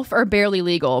 says MILF or barely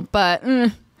legal, but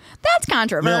that's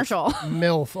controversial.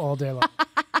 MILF all day long.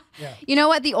 Yeah. You know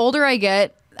what? The older I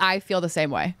get, I feel the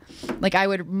same way. Like, I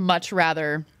would much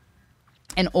rather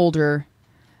an older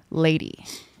lady.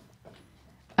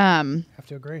 Have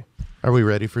to agree. Are we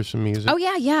ready for some music? Oh,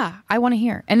 yeah. I want to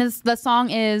hear. And the song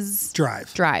is...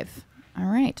 Drive. Drive. All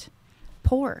right.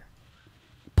 Pour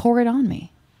it on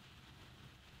me.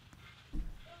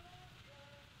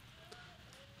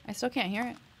 I still can't hear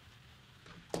it.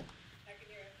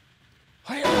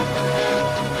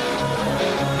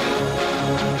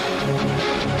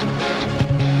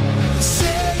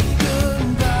 Say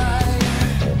goodbye.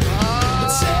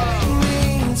 Take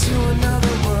me to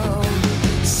another world,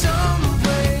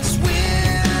 someplace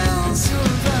we'll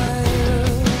survive.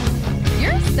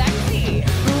 You're sexy.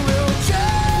 We'll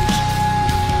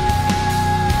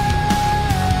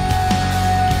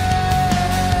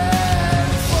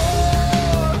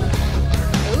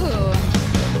Ooh.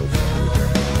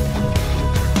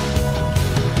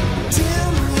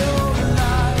 dim your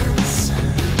lights.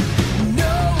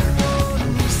 No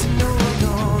one needs to know we're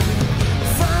gone.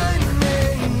 Find me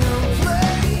a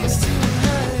place to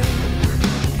hide.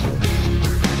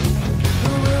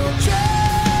 We'll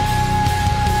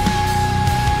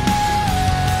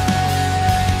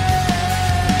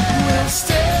We'll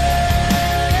stay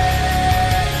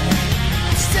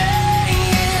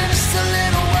in just a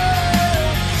little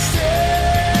while.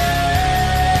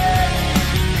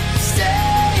 Stay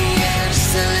in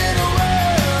just a little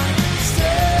while.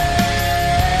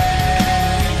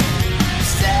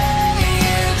 Stay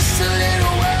in just a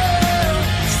little while.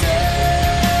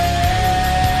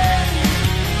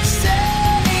 Stay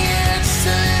in just a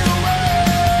little while.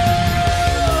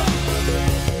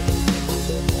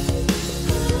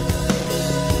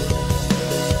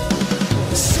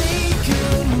 Say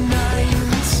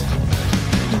goodnight.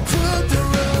 Put the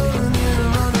road in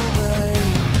and run away.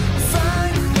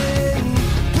 Find me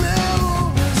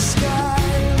bluer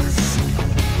skies.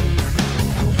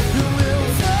 We'll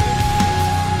fly.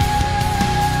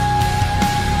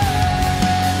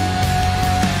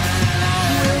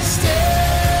 We'll stay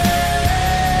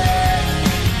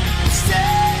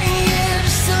in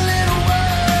just a little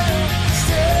while.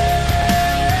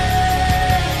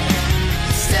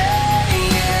 Stay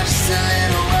in just a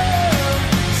little while.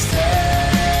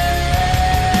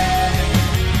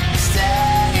 Stay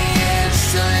in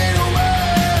just a little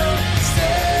while.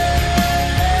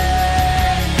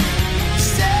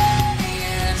 Stay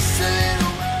in just a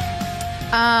little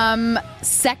while.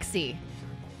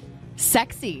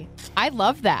 Sexy. I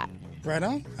love that. Right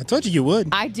on. I told you would.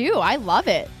 I do. I love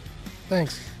it.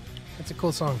 Thanks. It's a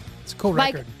cool song. It's a cool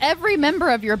Like, record. every member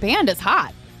of your band is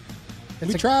hot.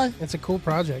 It's We try. It's a cool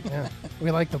project. Yeah. We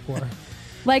like the Pour.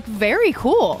 Like, very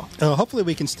cool. Hopefully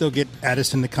we can still get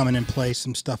Addison to come in and play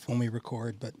some stuff when we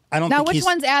record, but I don't Now, think which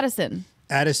one's Addison?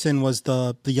 Addison was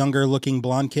the younger looking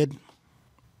blonde kid.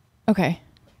 Okay.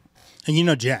 And you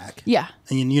know Jack. Yeah.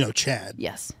 And you know Chad.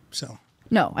 Yes. So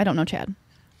No, I don't know Chad.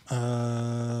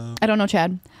 I don't know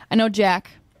Chad. I know Jack.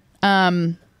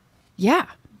 Yeah.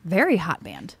 Very hot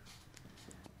band.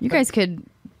 You guys could,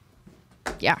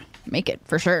 make it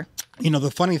for sure. you know,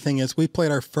 the funny thing is we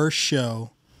played our first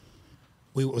show.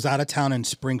 We was out of town in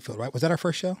Springfield, right? Was that our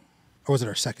first show? Or was it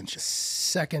our second show?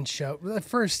 Second show. The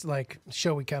first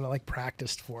show we kind of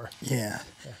practiced for. Yeah.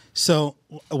 So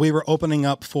we were opening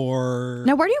up for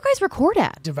Now, where do you guys record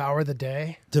at? Devour the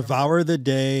Day. Devour the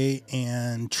Day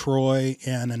and Troy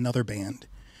and another band.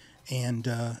 And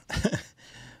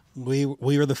we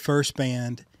were the first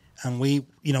band, and we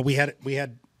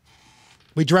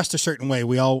dressed a certain way.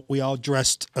 We all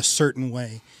dressed a certain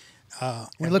way.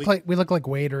 We look like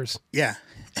waiters. Yeah.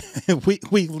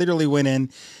 we literally went in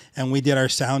and we did our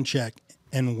sound check,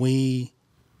 and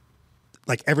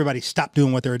everybody stopped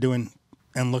doing what they were doing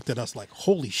and looked at us like,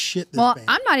 holy shit, this Well, band.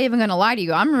 I'm not even going to lie to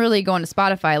you. I'm really going to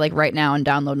Spotify right now and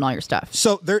downloading all your stuff.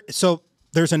 So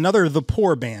there's another The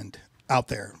Poor band out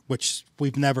there, which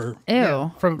we've never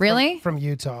Ew. Really? From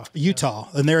Utah. Utah,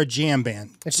 and they're a jam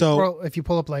band. If you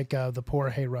pull up The Poor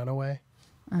Hey Runaway,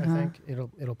 I think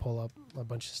it'll pull up a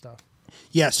bunch of stuff.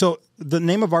 Yeah, so the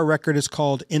name of our record is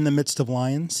called In the Midst of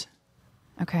Lions.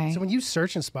 Okay. So when you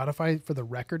search in Spotify for the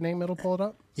record name, it'll pull it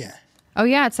up. Yeah. Oh,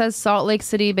 yeah. It says Salt Lake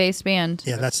City based band.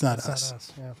 Yeah, that's not It's us. not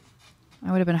us. Yeah.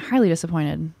 I would have been highly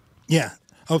disappointed. Yeah.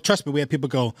 Oh, trust me, we had people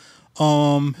go,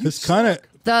 it's kind of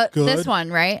good. This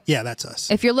one, right? Yeah, that's us.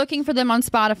 If you're looking for them on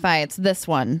Spotify, it's this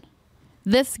one.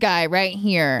 This guy right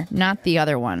here, not the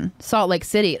other one. Salt Lake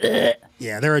City. Ugh.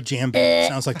 Yeah, they're a jam band.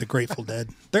 Sounds like the Grateful Dead.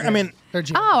 I mean, They're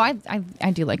Oh,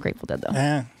 I do like Grateful Dead though.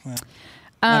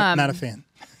 not a fan.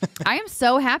 I am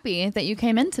so happy that you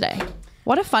came in today.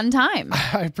 What a fun time.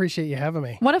 I appreciate you having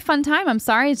me. What a fun time. I'm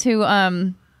sorry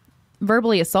to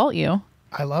verbally assault you.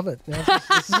 I love it. This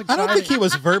is I don't think he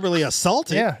was verbally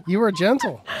assaulted. Yeah, you were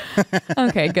gentle.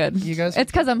 Okay, good. You guys-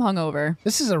 It's because I'm hungover.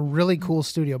 This is a really cool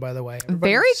studio, by the way.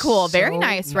 Very Everybody's cool. Very so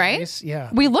nice, right?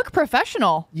 Yeah. We look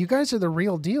professional. You guys are the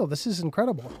real deal. This is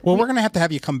incredible. Well, we're going to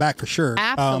have you come back for sure.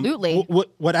 Absolutely.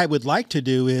 What I would like to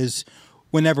do is,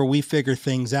 whenever we figure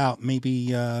things out,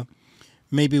 maybe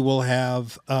we'll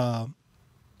have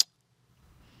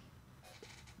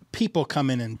people come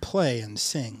in and play and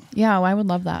sing. Yeah, well, I would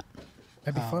love that.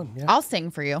 That'd be fun. Yeah. I'll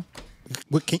sing for you.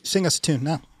 Sing us a tune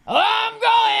now. I'm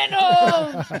going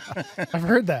home. I've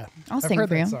heard that. I'll I've sing heard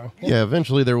for that you. song. Yeah,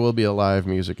 eventually there will be a live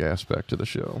music aspect to the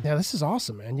show. Yeah, this is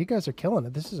awesome, man. You guys are killing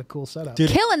it. This is a cool setup.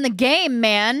 Dude. Killing the game,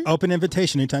 man. Open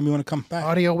invitation anytime you want to come back.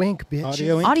 Audio Inc., bitch.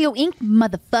 Audio Inc. Audio Inc.,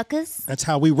 motherfuckers. That's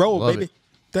how we roll, Love baby. it.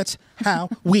 That's how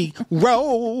we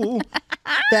roll.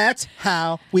 That's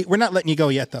how we're not letting you go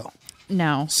yet, though.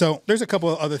 No. So there's a couple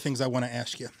of other things I want to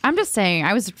ask you. I'm just saying.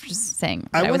 I was just saying.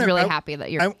 I I was wanna- really I- happy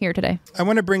that you're here today. I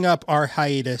want to bring up our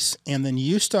hiatus, and then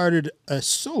you started a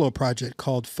solo project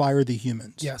called Fire the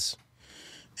Humans. Yes.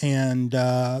 And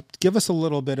give us a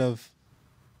little bit of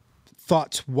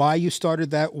thoughts why you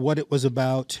started that, what it was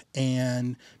about,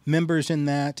 and members in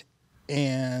that,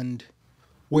 and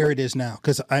where it is now.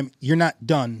 Because you're not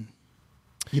done.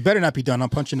 You better not be done. I'm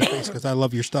punching the face because I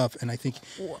love your stuff, and I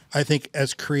think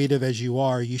as creative as you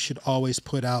are, you should always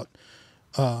put out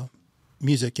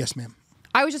music. Yes, ma'am.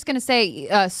 I was just gonna say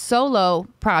solo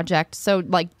project. So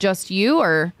like just you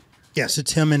or Yes,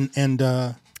 it's him and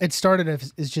It started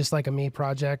as just like a me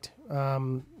project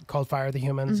called Fire the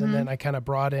Humans, and then I kind of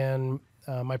brought in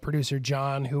my producer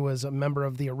John, who was a member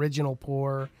of the original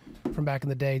Poor from back in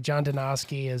the day. John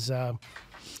Donosky is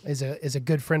a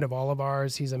good friend of all of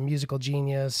ours. He's a musical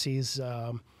genius. He's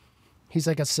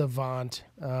like a savant.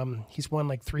 He's won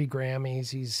like 3 Grammys.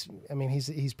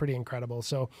 He's pretty incredible.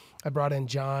 So I brought in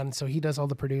John. So he does all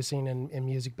the producing and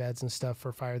music beds and stuff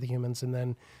for Fire the Humans. And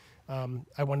then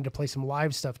I wanted to play some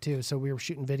live stuff too. So we were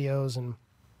shooting videos, and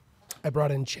I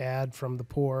brought in Chad from The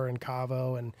Poor and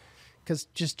Cavo, and because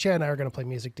just Chad and I are going to play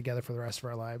music together for the rest of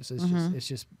our lives. It's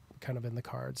just kind of in the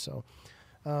cards. So.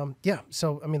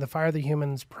 So I mean, the Fire the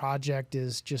Humans project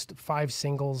is just 5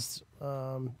 singles,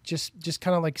 just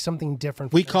kind of like something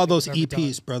different. we from call those anything I've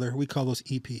ever EPs, brother. We call those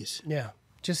EPs. done. Yeah,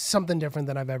 just something different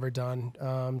than I've ever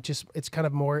done. Just it's kind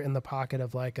of more in the pocket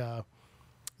of like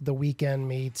The Weeknd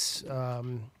meets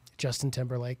Justin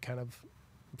Timberlake kind of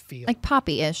feel, like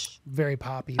poppy-ish. very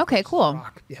poppy. Okay, cool.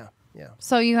 Rock. Yeah.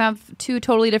 So you have 2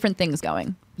 totally different things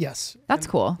going. Yes. That's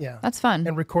cool. Yeah. That's fun.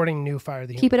 And recording new Fire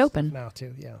the Humans. Keep it open. now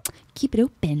too. Yeah. Keep it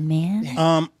open, man.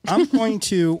 I'm going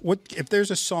to if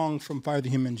there's a song from Fire the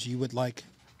Humans you would like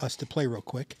us to play real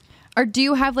quick. Or do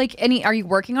you have like any? Are you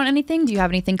working on anything? Do you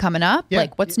have anything coming up? Yeah.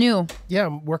 Like what's new? Yeah,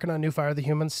 I'm working on new Fire the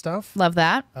Humans stuff. Love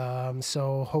that.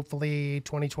 So hopefully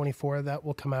 2024 that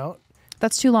will come out.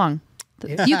 That's too long.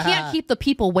 You can't keep the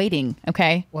people waiting.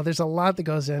 Okay. Well, there's a lot that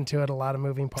goes into it, a lot of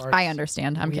moving parts. I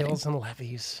understand. I'm kidding. Wheels and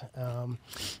levees,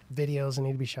 videos that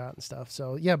need to be shot and stuff.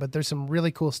 So yeah, but there's some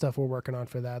really cool stuff we're working on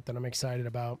for that I'm excited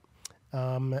about.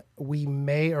 We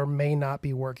may or may not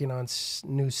be working on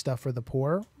new stuff for The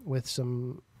Poor with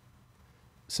some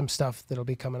stuff that'll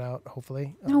be coming out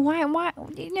hopefully. No, why?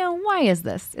 Why is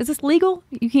this? Is this legal?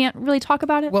 You can't really talk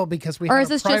about it. Well, because we or had is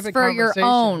a this just private for your conversation.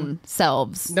 own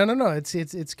selves? No.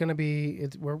 It's gonna be.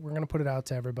 We're gonna put it out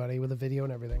to everybody with a video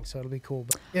and everything, so it'll be cool.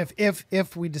 But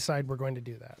if we decide we're going to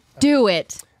do that, Do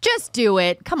it. Just do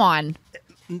it. Come on.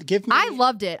 Give me I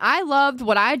loved it. I loved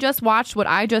what I just watched. What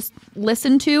I just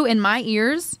listened to in my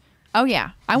ears. Oh yeah,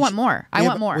 I want more. I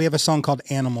want more. We have a song called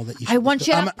Animal that you should I want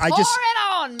you to pour I just it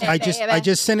on me, I baby.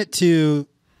 just sent it to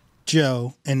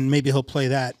Joe, and maybe he'll play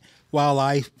that while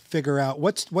I figure out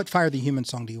what Fire the Human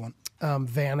song do you want?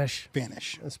 Vanish.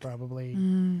 Vanish. That's probably.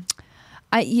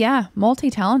 Yeah,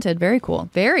 multi-talented. Very cool.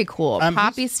 Very cool.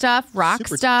 Poppy stuff, rock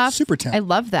stuff. super talented. I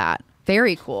love that.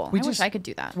 Very cool. I wish just- I could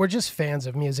do that. We're just fans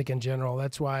of music in general.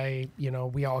 That's why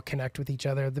we all connect with each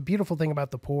other. The beautiful thing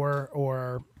about The Poor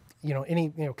or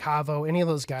Cavo, any of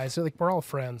those guys, they're like we're all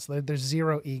friends. There's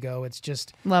zero ego. It's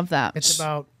just Love that. it's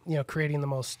about creating the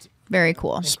most. Very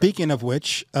cool. Speaking of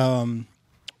which, I'm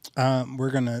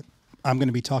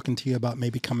gonna be talking to you about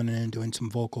maybe coming in and doing some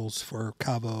vocals for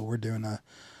Cavo. We're doing a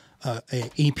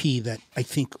EP that I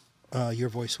think your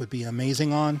voice would be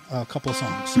amazing on. A couple of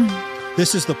songs.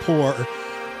 This is The Poor.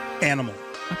 Animal.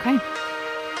 Okay.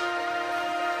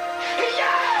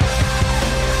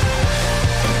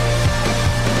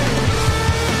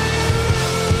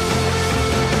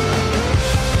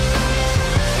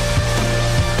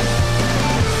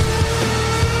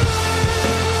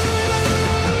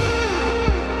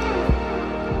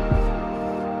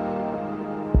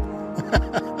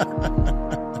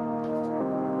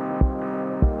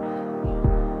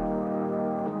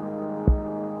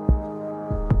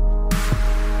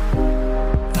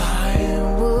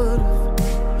 I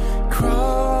would've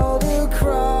crawled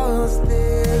across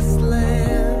this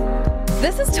land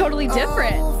This is totally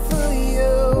different. all for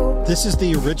you. This is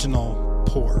the original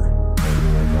Pour.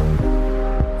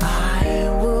 I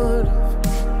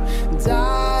would've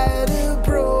died a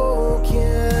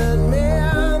broken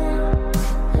man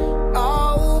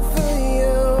all for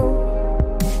you.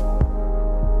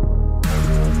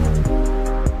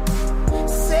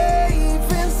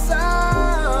 Safe and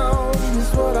sound is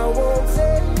what I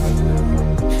wanted.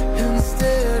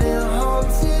 Instead, it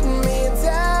haunted me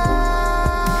down.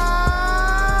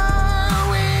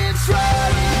 We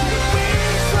tried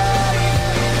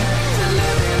to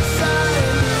live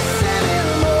inside this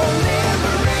animal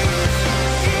memories.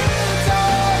 It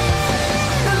dies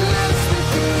unless we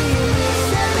feel this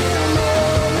animal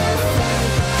inside.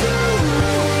 Do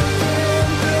we can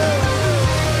do?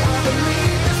 I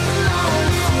believe this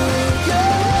belongs to you.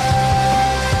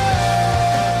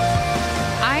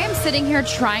 I am sitting here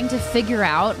trying to figure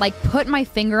out, like, put my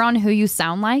finger on who you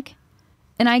sound like,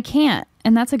 and I can't.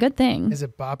 And that's a good thing. Is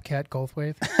it Bobcat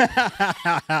Goldthwait?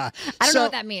 I don't know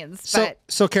what that means, but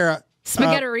So Kara,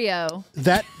 Spaghetti-Rio.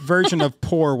 that version of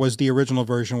Pour was the original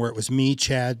version where it was me,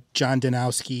 Chad, John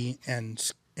Danowski,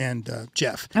 and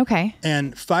Jeff. Okay.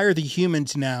 And Fire the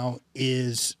Humans now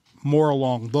is more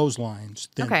along those lines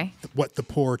than Okay. what the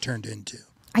Pour turned into.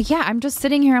 Yeah, I'm just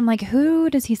sitting here. I'm like, who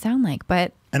does he sound like?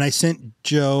 But And I sent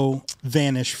Joe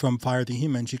Vanish from Fire the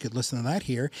Humans. You could listen to that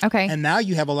here. Okay. And now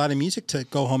you have a lot of music to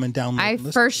go home and download. I and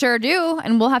listen. for sure do.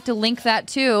 And we'll have to link that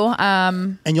too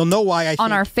And you'll know why I on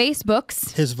think our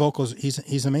Facebooks. his vocals.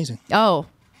 He's amazing. Oh,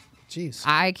 Jeez.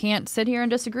 I can't sit here and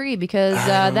disagree because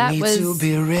I don't that need was. to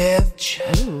be rich.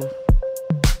 Ooh.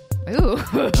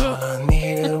 All I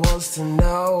needed was to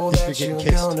know that you're you're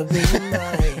getting gonna be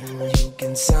mine. You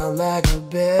can sound like a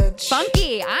bitch.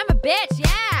 Funky. I'm a bitch.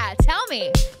 Yeah. Tell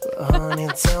me. Honey,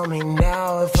 tell me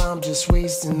now if I'm just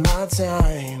wasting my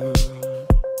time.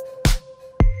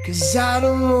 'Cause I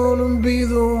don't wanna be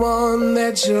the one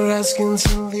that you're asking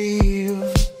to leave.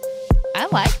 I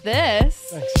like this.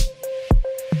 Thanks.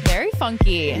 Very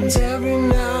funky. And every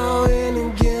now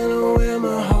and again I wear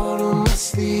my heart on my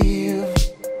sleeve.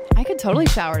 I could totally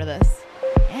shower to this.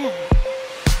 Yeah.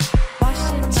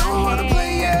 Washing Don't wanna my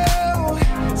hair. play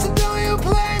you, so don't you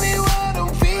play me. What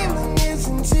I'm feeling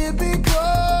isn't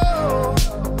typical.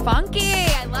 Funky.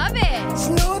 I love it. There's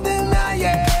no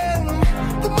denying.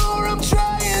 The more I'm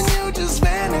trying, you just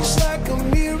vanish like a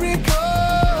miracle.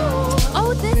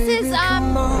 Oh, this is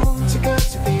Come on, you got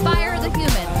to be Fire the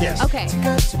Human. Yes. Okay. You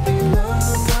got to be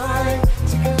loved by.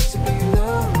 You got to be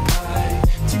loved by.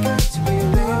 You got to be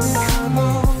loved by. Come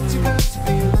on, you got to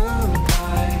be loved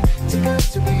by. You got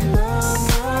to be loved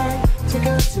by. You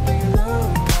got to be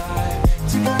loved by.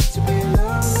 You got to be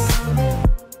loved by.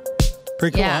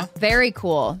 Pretty cool, Yeah. huh? Very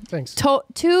cool. Thanks.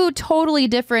 Two totally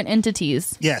different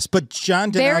entities. Yes, but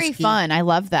John Danowski. Very fun. I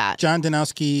love that. John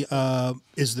Danowski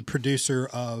is the producer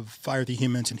of Fire the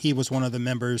Humans, and he was one of the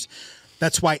members.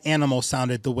 That's why Animal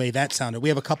sounded the way that sounded. We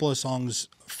have a couple of songs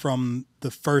from the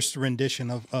first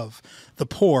rendition of The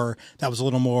Pour that was a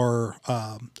little more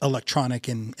electronic,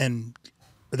 and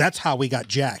that's how we got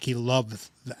Jack. He loved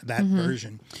that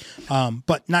version.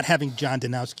 But not having John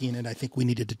Danowski in it, I think we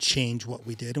needed to change what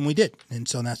we did, and we did. And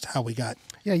so that's how we got.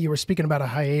 Yeah, you were speaking about a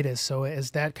hiatus. So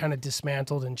as that kind of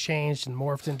dismantled and changed and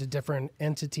morphed into different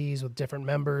entities with different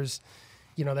members,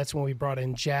 you know, that's when we brought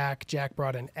in Jack. Jack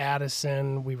brought in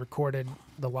Addison. We recorded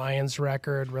the Lions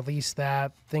record, released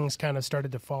that. Things kind of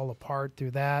started to fall apart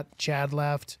through that. Chad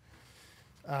left.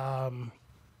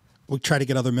 We tried to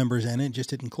get other members in, it just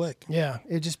didn't click. Yeah,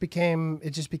 it just became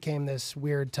this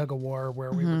weird tug of war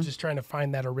where we were just trying to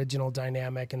find that original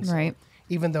dynamic. And so Right.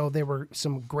 even though there were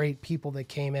some great people that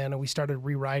came in and we started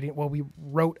rewriting, well, we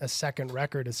wrote a second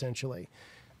record essentially,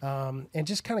 and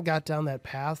just kind of got down that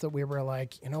path that we were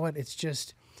like, you know what, it's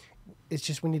just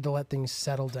we need to let things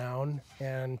settle down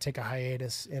and take a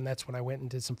hiatus. And that's when I went and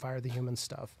did some Fire the Human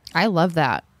stuff. I love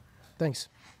that. Thanks.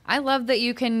 I love that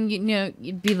you can, you know,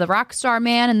 you'd be the rock star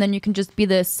man and then you can just be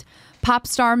this pop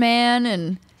star man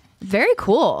and Very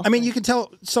cool. I mean, you can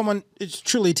tell someone is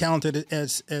truly talented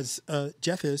as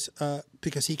Jeff is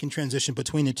because he can transition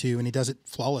between the two, and he does it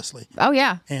flawlessly. Oh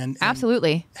yeah, And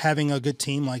absolutely. having a good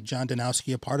team like John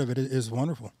Danowski, a part of it, is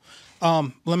wonderful.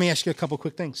 Let me ask you a couple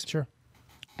quick things. Sure.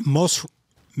 Most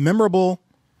memorable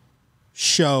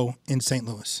show in St.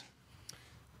 Louis?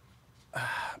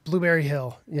 Blueberry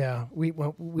Hill. Yeah. We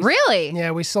Really?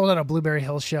 Yeah, we sold out a Blueberry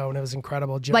Hill show, and it was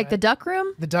incredible. Like the Duck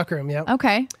Room? The Duck Room, yeah.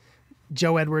 Okay.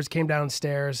 Joe Edwards came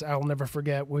downstairs. I'll never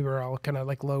forget. We were all kind of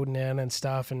like loading in and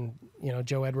stuff, and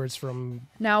Joe Edwards from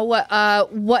Now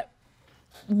what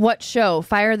show?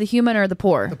 Fire the Human or the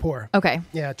Poor? The Poor. Okay.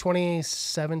 Yeah,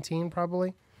 2017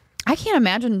 probably. I can't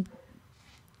imagine.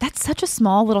 That's such a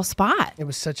small little spot. It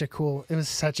was such a cool.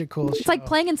 It's like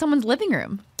playing in someone's living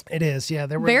room. It is. Yeah,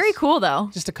 there were Very cool though.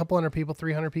 Just a couple hundred people,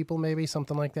 300 people, maybe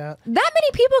something like that. That many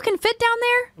people can fit down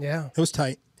there? Yeah, It was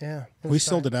tight. yeah. We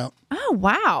sold it out. Oh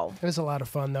wow. It was a lot of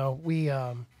fun though. We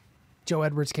Joe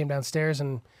Edwards came downstairs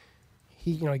and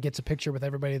he gets a picture with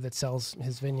everybody that sells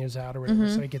his venues out or whatever.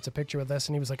 So he gets a picture with us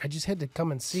and he was like, I just had to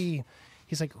come and see.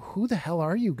 He's like, who the hell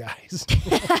are you guys?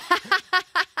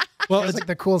 Well, It was like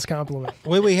the coolest compliment.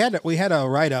 we had a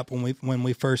write up when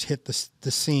we first hit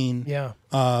the scene. Yeah.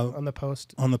 On the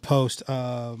post. On the post,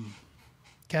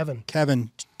 Kevin.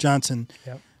 Johnson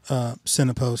Yep. sent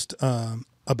a post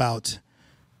about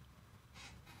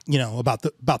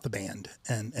the band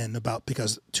and about,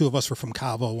 because two of us were from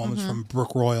Cavo, one was from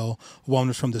Brook Royal, one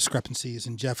was from Discrepancies,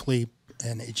 and Jeff Lee,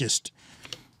 and it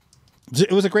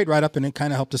was a great write up, and it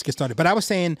kind of helped us get started. But I was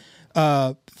saying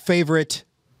favorite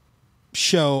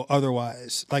show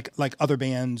otherwise, like other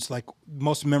bands, like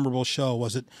most memorable show,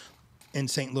 was it in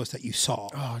St. Louis that you saw?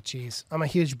 Oh, geez. I'm a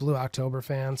huge Blue October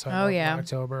fan. So I love Blue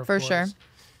October, of For course. sure.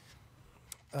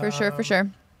 For sure.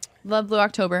 Love Blue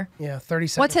October. Yeah, 30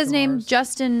 seconds. What's his to name? Mars.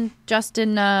 Justin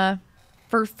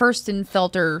for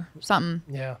Furstenfeld or something.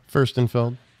 Yeah.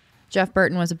 Furstenfeld. Jeff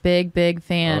Burton was a big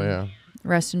fan. Oh yeah.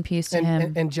 Rest in peace to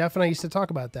him. And Jeff and I used to talk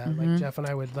about that. Like Jeff and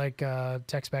I would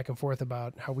text back and forth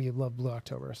about how we love Blue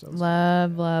October. So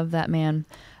Love that man.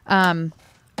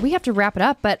 We have to wrap it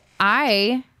up, but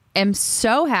I am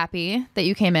so happy that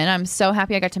you came in. I'm so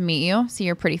happy I got to meet you, see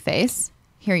your pretty face,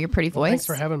 hear your pretty voice. Thanks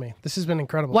for having me. This has been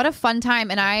incredible. What a fun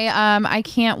time. And I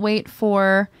can't wait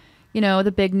for,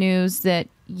 the big news that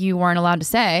you weren't allowed to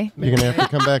say. You're gonna have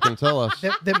to come back and tell us.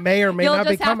 that may or may You'll not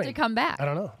be just have coming. to come back. I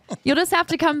don't know. You'll just have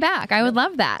to come back. I would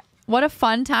love that. What a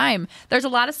fun time. There's a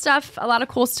lot of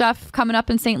cool stuff coming up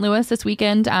in St. Louis this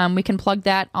weekend. We can plug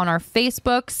that on our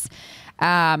Facebooks.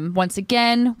 Once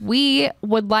again, we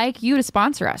would like you to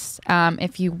sponsor us.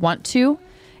 If you want to,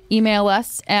 email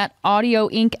us at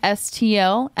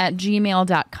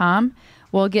audioinkstl@gmail.com.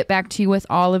 We'll get back to you with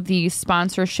all of the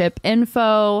sponsorship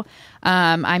info.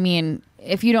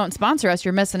 If you don't sponsor us,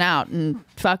 you're missing out, and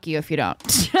fuck you if you don't.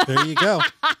 There you go.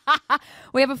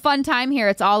 We have a fun time here.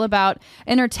 It's all about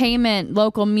entertainment,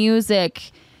 local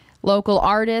music, local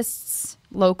artists,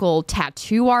 local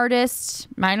tattoo artists.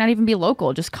 Might not even be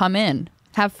local. Just come in.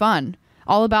 Have fun.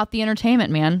 All about the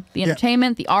entertainment, man. The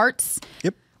entertainment, the arts.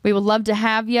 Yep. We would love to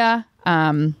have you.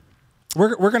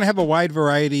 We're going to have a wide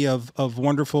variety of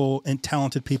wonderful and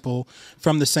talented people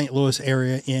from the St. Louis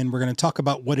area, and we're going to talk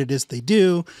about what it is they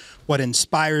do, what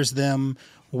inspires them,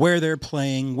 where they're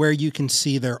playing, where you can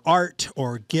see their art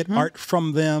or get art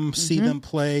from them, see them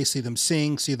play, see them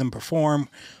sing, see them perform,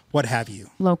 what have you.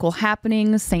 Local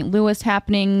happenings, St. Louis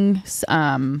happenings,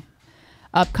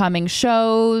 upcoming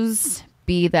shows,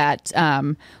 be that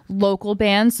local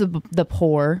bands, the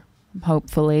Poor,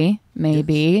 hopefully,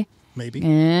 maybe. Yes. Maybe.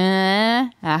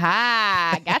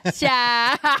 Aha,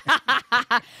 gotcha.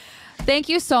 Thank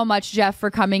you so much, Jeff,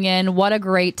 for coming in. What a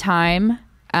great time.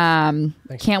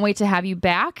 Can't wait to have you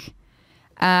back.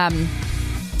 We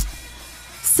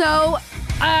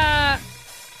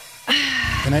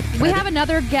have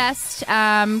another guest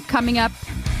coming up.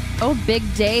 Oh, Big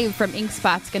Dave from Ink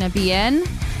Spot's going to be in.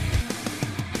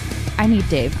 I need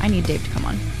Dave to come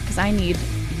on because I need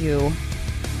you,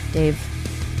 Dave.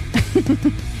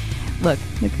 Look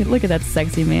at that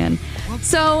sexy man.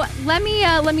 So let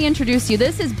me introduce you.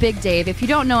 This is Big Dave. If you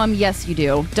don't know him, yes you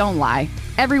do. Don't lie.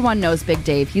 Everyone knows Big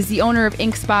Dave. He's the owner of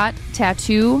Ink Spot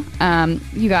Tattoo.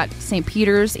 You got St.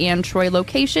 Peter's and Troy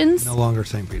locations. No longer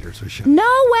St. Peter's.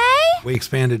 No way. We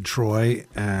expanded Troy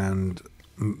and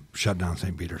shut down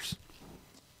St. Peter's.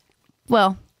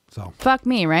 Well, So fuck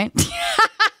me, right?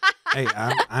 hey,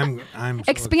 I'm so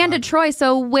Expanded excited. Troy.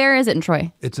 So where is it in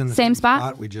Troy? It's in the same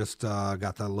spot. We just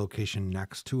got the location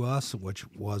next to us, which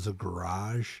was a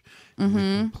garage. And we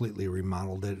completely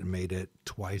remodeled it and made it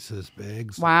twice as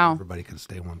big. So Wow. everybody could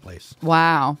stay in one place.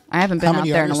 Wow, I haven't been How out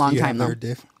many there in a artists long do you time have though. there,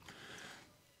 Dave?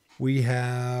 We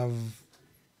have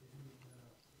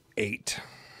 8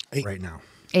 right now.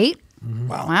 8?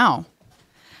 Wow. Wow.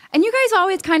 And you guys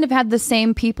always kind of had the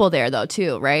same people there, though,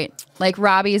 too, right? Like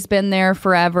Robbie's been there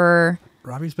forever.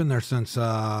 Robbie's been there since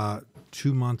 2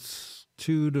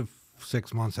 to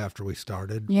 6 months after we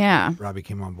started. Yeah. Robbie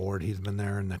came on board. He's been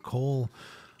there. And Nicole,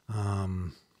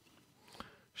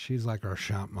 she's like our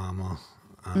shop mama.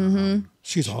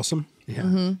 She's awesome.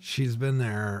 Yeah. She's been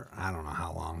there, I don't know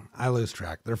how long. I lose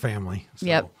track. They're family. So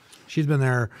Yep. She's been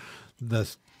there the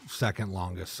second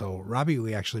longest. So Robbie,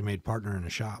 we actually made partner in the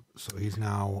shop. So he's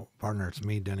now partner. It's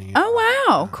me, Denny. Oh,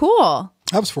 wow. Cool.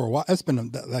 That was for a while. That's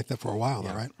been like that for a while,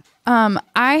 though, right?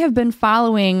 I have been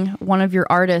following one of your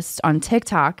artists on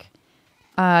TikTok,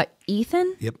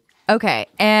 Ethan. Yep. Okay.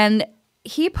 And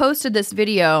he posted this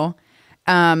video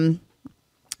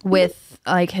with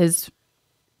like his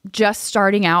just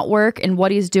starting out work and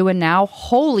what he's doing now.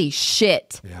 Holy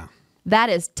shit. Yeah. That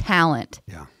is talent.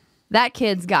 Yeah. That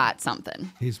kid's got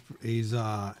something. He's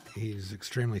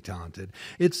extremely talented.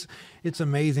 It's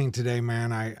amazing today,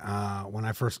 man. When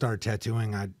I first started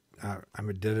tattooing, I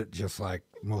did it just like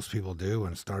most people do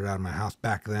and started out in my house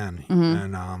back then.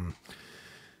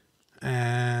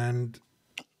 And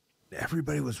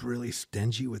everybody was really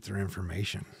stingy with their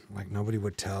information. Like nobody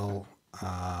would tell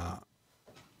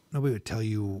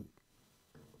you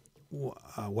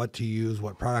what to use,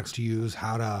 what products to use,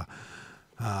 how to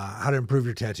improve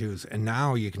your tattoos. And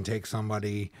now you can take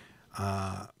somebody,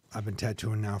 I've been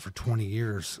tattooing now for 20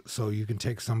 years. So you can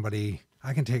take somebody,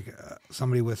 I can take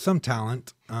somebody with some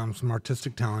talent, some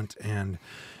artistic talent, and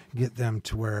get them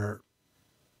to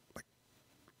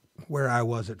where I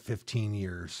was at 15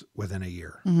 years within a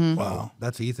year. Wow.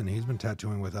 That's Ethan. He's been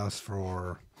tattooing with us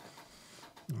for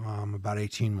about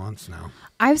 18 months now.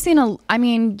 I've seen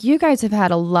you guys have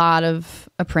had a lot of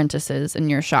apprentices in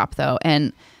your shop though.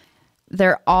 And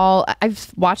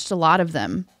I've watched a lot of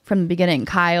them from the beginning.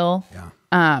 Kyle. Yeah.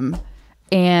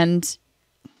 And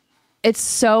it's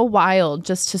so wild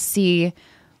just to see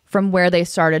from where they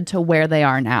started to where they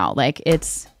are now. Like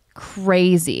it's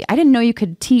crazy. I didn't know you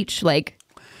could teach like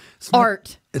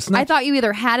art. I thought you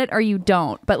either had it or you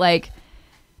don't, but like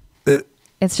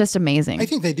it's just amazing. I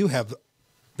think they do have.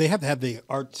 They have to have the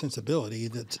art sensibility,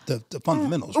 the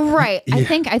fundamentals. Right. Yeah.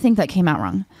 I think that came out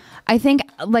wrong. I think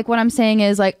like what I'm saying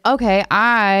is like, okay,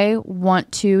 I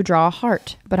want to draw a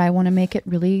heart, but I want to make it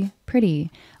really pretty.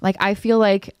 Like I feel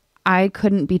like I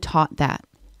couldn't be taught that.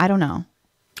 I don't know.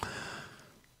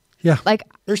 Yeah. Like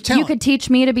There's talent. you could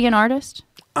teach me to be an artist?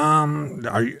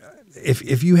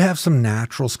 If you have some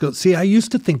natural skills, see, I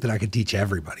used to think that I could teach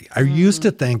everybody. I used to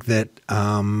think that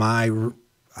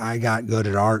I got good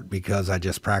at art because I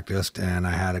just practiced and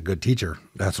I had a good teacher.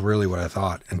 That's really what I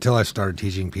thought until I started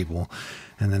teaching people.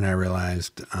 And then I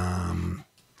realized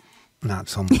not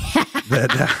so much.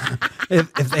 That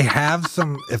if they have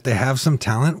some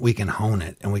talent, we can hone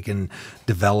it and we can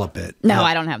develop it. No,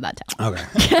 I don't have that talent.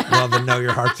 Okay. Well, then no,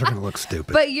 your hearts are going to look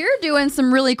stupid. But you're doing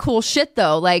some really cool shit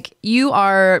though. Like you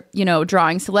are,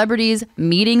 drawing celebrities,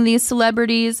 meeting these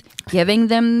celebrities, giving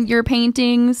them your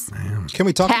paintings. Can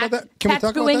we talk about that? Can we talk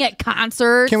about tattooing that? at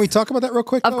concerts. Can we talk about that real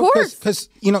quick? Of course. Because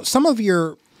some of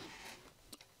your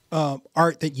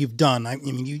art that you've done, I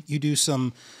mean, you do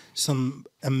some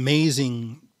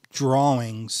amazing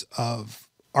drawings of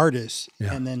artists,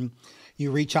 Yeah. and then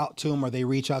you reach out to them, or they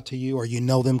reach out to you, or you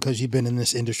know them because you've been in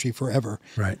this industry forever.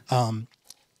 Right.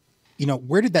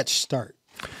 Where did that start?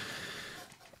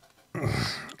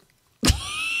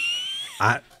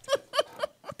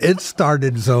 It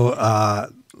started so.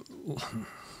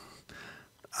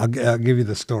 I'll give you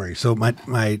the story. So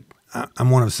I'm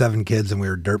one of 7 kids, and we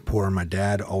were dirt poor. My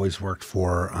dad always worked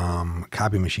for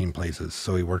copy machine places.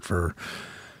 So he worked for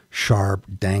Sharp,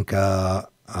 Danka,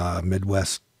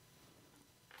 Midwest,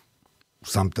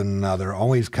 something other,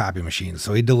 always copy machines.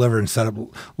 So he delivered and set up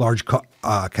large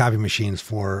copy machines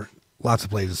for lots of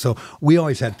places. So we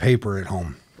always had paper at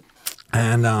home.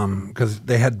 And because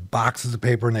they had boxes of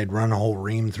paper and they'd run a whole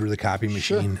ream through the copy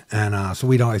machine. Sure. And so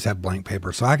we'd always have blank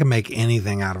paper. So I can make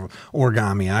anything out of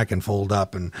origami. I can fold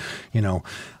up and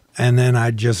then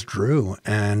I just drew.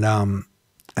 And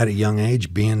at a young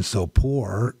age, being so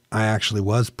poor, I actually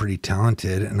was pretty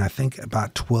talented. And I think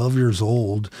about 12 years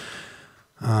old,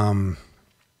 I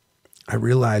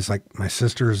realized like my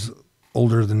sister's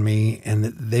older than me, and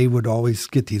they would always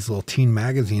get these little teen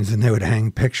magazines, and they would hang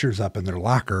pictures up in their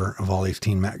locker of all these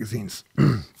teen magazines.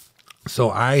 So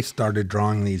I started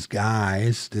drawing these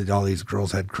guys that all these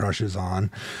girls had crushes on,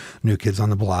 New Kids on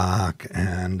the Block,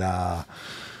 and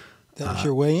That was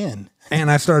your way in. And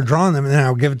I started drawing them, and then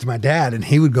I would give it to my dad, and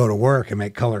he would go to work and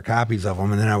make color copies of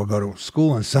them, and then I would go to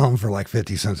school and sell them for like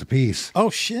 50 cents a piece. Oh,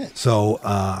 shit. So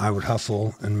I would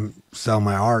hustle and sell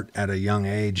my art at a young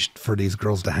age for these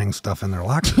girls to hang stuff in their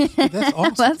lockers. That's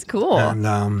awesome. That's cool.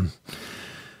 And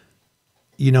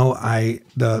you know,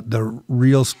 the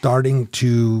real starting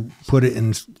to put it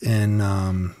in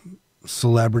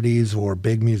celebrities or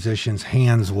big musicians'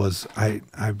 hands was I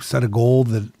set a goal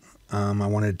that I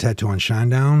wanted a tattoo on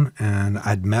Shinedown, and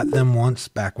I'd met them once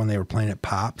back when they were playing at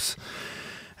Pops,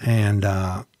 and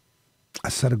I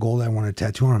set a goal that I wanted a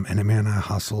tattoo on them, and man, I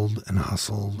hustled and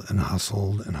hustled and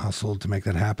hustled and hustled to make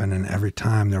that happen, and every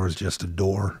time there was just a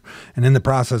door, and in the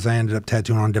process, I ended up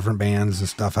tattooing on different bands and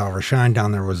stuff. However,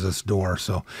 Shinedown, there was this door,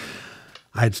 so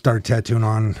I had started tattooing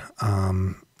on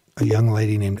a young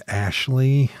lady named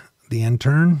Ashley, the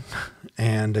intern,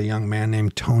 and a young man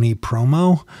named Tony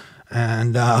Promo.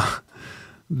 And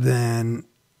then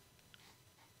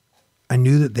I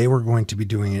knew that they were going to be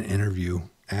doing an interview.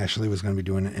 Ashley was going to be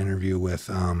doing an interview with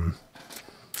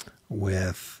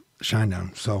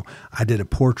Shinedown. So I did a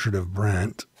portrait of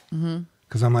Brent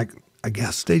because I'm like, I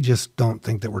guess they just don't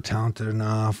think that we're talented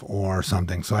enough or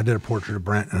something. So I did a portrait of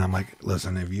Brent, and I'm like,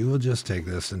 listen, if you will just take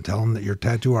this and tell him that your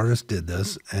tattoo artist did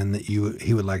this and that he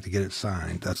would like to get it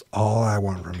signed, that's all I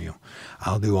want from you.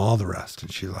 I'll do all the rest.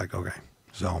 And she's like, okay.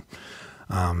 So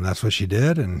that's what she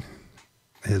did, and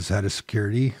his head of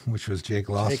security, which was Jake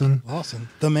Lawson. Jake Lawson.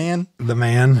 The man. The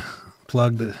man.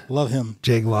 Plugged Love him.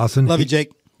 Jake Lawson. Love you,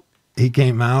 Jake. He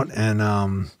came out,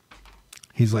 and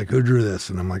he's like, who drew this?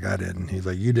 And I'm like, I did. And he's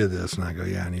like, you did this? And I go,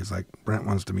 yeah. And he's like, Brent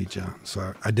wants to meet you.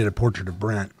 So I did a portrait of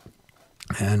Brent,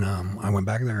 and I went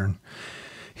back there, and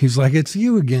he's like, it's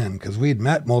you again, because we had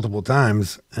met multiple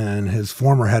times, and his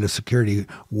former head of security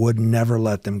would never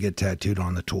let them get tattooed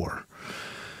on the tour.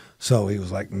 So he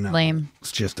was like, no, Lame.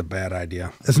 It's just a bad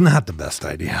idea. It's not the best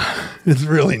idea. It's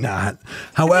really not.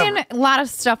 However, I mean, a lot of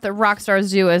stuff that rock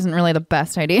stars do isn't really the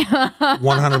best idea.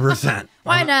 100%.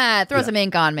 Why not? Throw some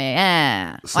ink on me.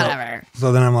 Whatever.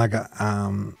 So then I'm like,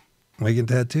 we can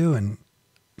tattoo, and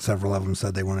several of them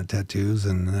said they wanted tattoos,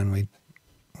 and then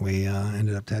we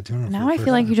ended up tattooing them. Now I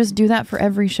feel like you just do that for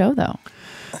every show, though.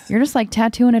 You're just like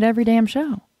tattooing at every damn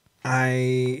show.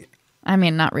 I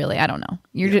mean, not really. I don't know.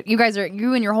 You guys are,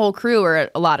 you and your whole crew are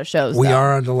at a lot of shows. We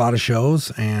are at a lot of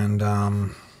shows,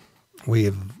 and we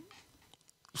have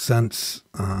since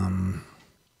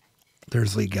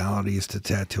there's legalities to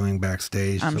tattooing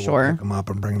backstage. I'm so sure. We'll pick them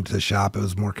up and bring them to the shop. It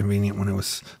was more convenient when it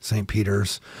was St.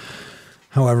 Peter's.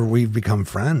 However, we've become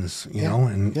friends, you know,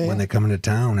 and when they come into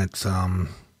town, it's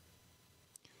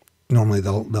normally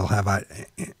they'll have. I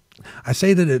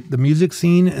say that the music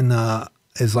scene and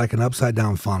is like an upside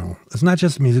down funnel. It's not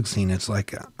just the music scene. It's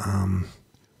like, I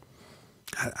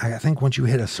think once you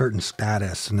hit a certain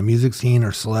status in the music scene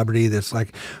or celebrity, that's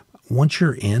like, once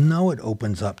you're in though, it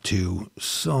opens up to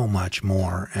so much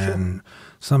more. And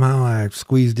somehow I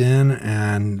squeezed in,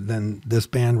 and then this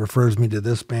band refers me to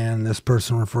this band. This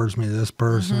person refers me to this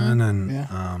person. And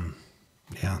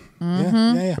yeah.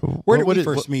 Where did we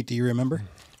first meet? Do you remember?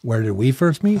 Where did we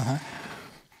first meet?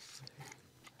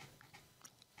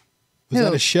 Was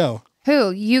that a show?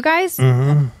 Who? You guys?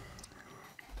 I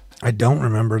don't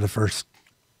remember the first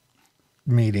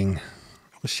meeting.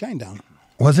 It was Shinedown.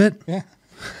 Was it? Yeah.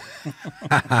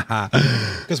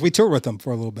 Because we toured with them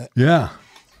for a little bit. Yeah.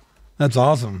 That's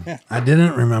awesome. Yeah. I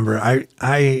didn't remember. I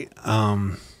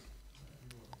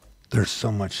there's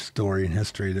so much story and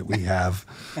history that we have.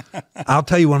 I'll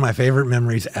tell you one of my favorite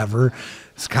memories ever.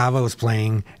 Scava was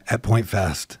playing at Point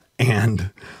Fest,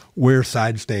 and we're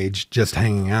side stage just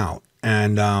hanging out.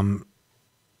 And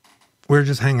we were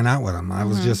just hanging out with him. I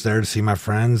was just there to see my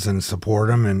friends and support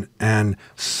them. And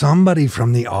somebody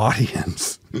from the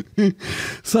audience,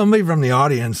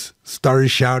 started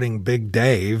shouting Big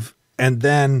Dave. And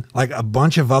then like a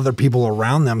bunch of other people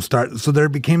around them so there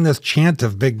became this chant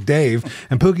of Big Dave.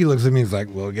 And Pookie looks at me and he's like,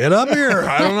 well, get up here.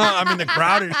 I don't know. I mean, the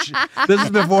crowd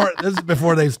this is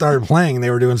before they started playing. They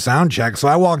were doing sound check. So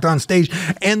I walked on stage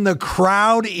and the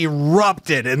crowd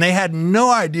erupted, and they had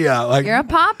no idea. Like, You're a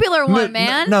popular one,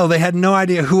 man. No, they had no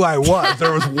idea who I was.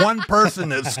 There was one person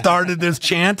that started this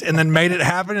chant and then made it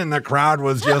happen. And the crowd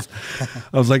was just,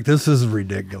 I was like, this is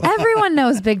ridiculous. Everyone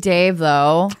knows Big Dave,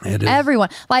 though. It is. Everyone.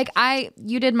 Like,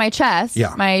 you did my chest,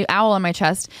 my owl on my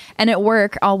chest, and at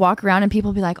work, I'll walk around and people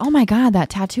will be like, oh my God, that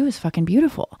tattoo is fucking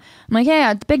beautiful. I'm like,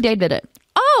 yeah, Big Dave did it.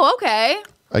 Oh, okay.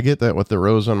 I get that with the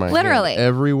rose on my Literally. hand.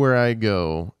 Everywhere I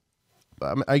go,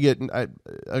 I get a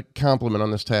compliment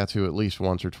on this tattoo at least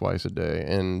once or twice a day.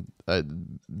 And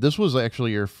this was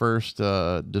actually your first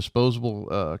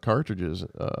disposable cartridges.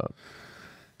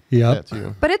 Yep.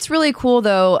 tattoo. But it's really cool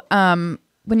though,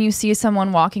 when you see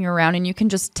someone walking around and you can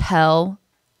just tell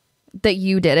that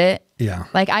you did it. Yeah.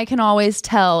 Like I can always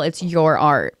tell it's your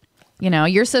art. You know,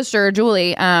 your sister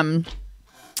Julie,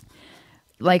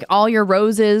 like all your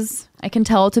roses, I can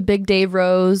tell it's a Big Dave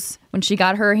rose when she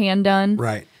got her hand done.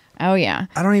 Right. Oh yeah.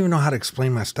 I don't even know how to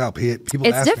explain my style. People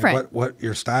It's ask different. me what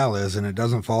your style is, and it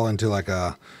doesn't fall into like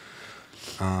a.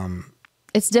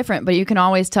 It's different, but you can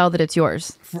always tell that it's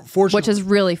yours, Fortunately, which is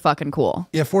really fucking cool.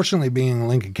 yeah. Fortunately, being in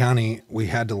Lincoln County, I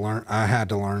had to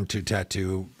learn to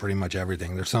tattoo pretty much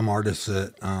everything. There's some artists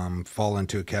that fall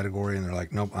into a category, and they're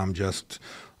like, nope, I'm just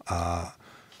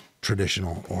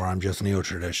traditional, or I'm just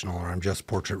neo-traditional, or I'm just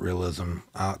portrait realism.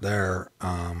 Out there,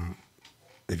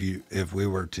 if we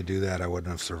were to do that, I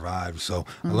wouldn't have survived. So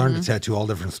I learned to tattoo all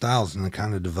different styles, and then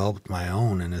kind of developed my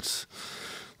own. And it's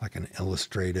like an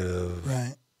illustrative.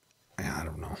 Right. I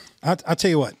don't know. I'll tell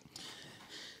you what.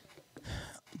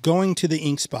 Going to the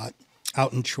Ink Spot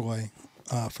out in Troy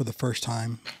for the first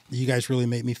time, you guys really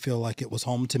made me feel like it was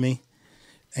home to me.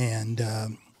 And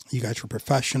you guys were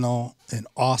professional and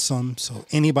awesome. So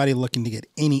anybody looking to get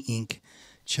any ink,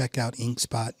 check out Ink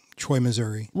Spot, Troy,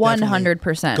 Missouri.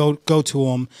 100%. Go to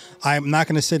them. I'm not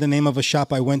going to say the name of a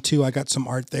shop I went to. I got some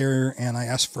art there, and I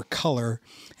asked for color,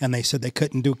 and they said they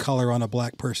couldn't do color on a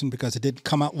black person because it didn't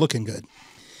come out looking good.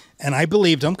 And I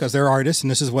believed them because they're artists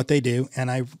and this is what they do. And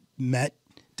I met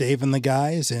Dave and the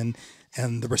guys, and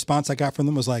the response I got from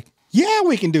them was like, yeah,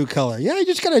 we can do color. Yeah, you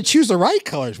just got to choose the right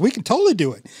colors. We can totally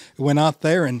do it. We went out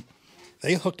there and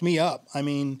they hooked me up. I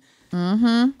mean,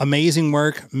 amazing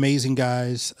work, amazing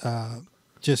guys,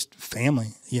 just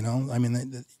family, you know. I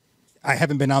mean, I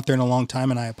haven't been out there in a long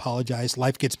time, and I apologize.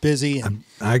 Life gets busy. And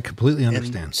I completely and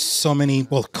understand. so many,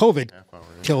 well, COVID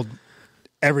killed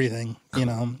everything, you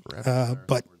know,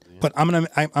 but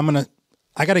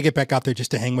I got to get back out there just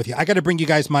to hang with you. I got to bring you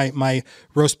guys my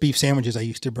roast beef sandwiches I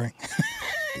used to bring.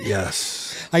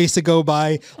 Yes. I used to go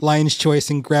by Lion's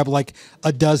Choice and grab like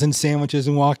a dozen sandwiches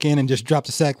and walk in and just drop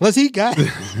the sack. Let's eat, guys.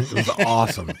 It was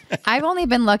awesome. I've only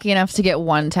been lucky enough to get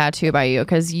one tattoo by you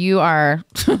because you are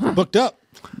Booked up.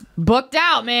 booked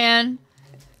out, man.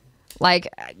 Like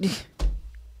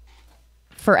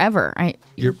forever.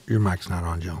 Your mic's not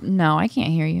on, Joe. No, I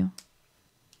can't hear you.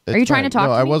 It's Are you trying to talk No,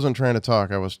 to I me? wasn't trying to talk.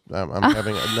 I'm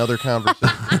having another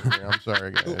conversation. I'm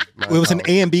sorry, guys. My It was an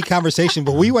apologies. A and B conversation,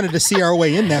 but we wanted to see our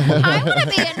way in that one. I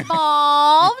want to be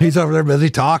involved. He's over there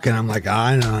busy talking. I'm like,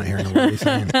 I'm not hearing a word he's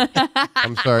saying.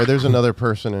 I'm sorry. There's another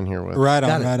person in here with. Right on,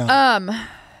 Got it. right on.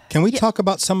 Can we talk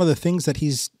about some of the things that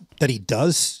he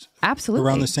does Absolutely.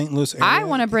 around the St. Louis area? I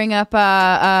want to bring up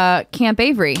Camp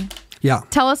Avery. Yeah.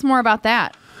 Tell us more about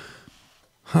that.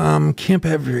 Camp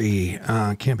Avery.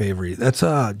 That's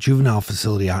a juvenile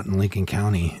facility out in Lincoln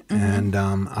County. And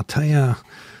I'll tell you,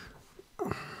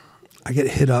 I get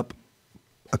hit up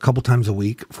a couple times a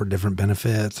week for different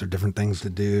benefits or different things to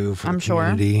do for I'm the sure.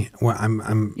 community.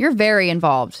 Well, You're very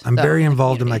involved. I'm though, very the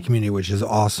involved in my community. community, which is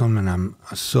awesome, and I'm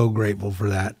so grateful for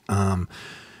that.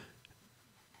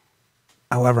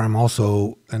 However, I'm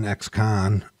also an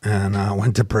ex-con, and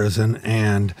went to prison,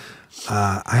 and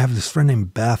I have this friend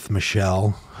named Beth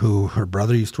Michelle, who her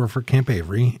brother used to work for Camp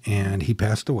Avery, and he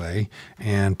passed away,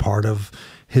 and part of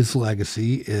his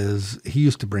legacy is he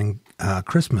used to bring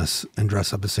Christmas and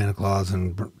dress up as Santa Claus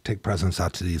and take presents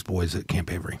out to these boys at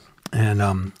Camp Avery.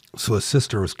 And so his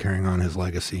sister was carrying on his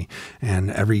legacy.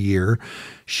 And every year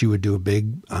she would do a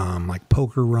big like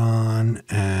poker run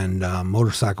and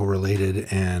motorcycle related.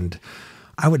 And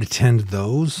I would attend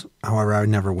those. However, I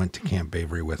never went to Camp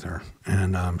Avery with her.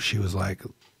 And she was like,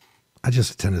 I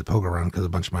just attended the poker run because a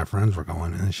bunch of my friends were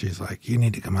going. And she's like, you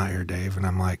need to come out here, Dave. And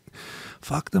I'm like,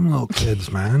 fuck them little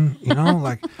kids, man. You know,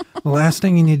 like the last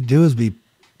thing you need to do is be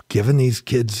giving these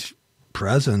kids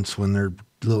presents when they're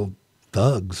little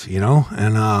thugs, you know?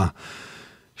 And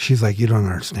she's like, you don't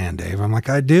understand, Dave. I'm like,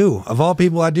 I do. Of all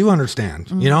people, I do understand.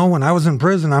 Mm-hmm. You know, when I was in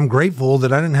prison, I'm grateful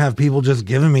that I didn't have people just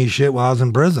giving me shit while I was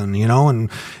in prison, you know?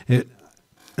 And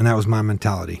that was my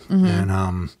mentality. Mm-hmm.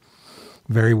 And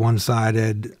very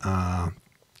one-sided.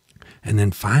 And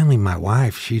then finally my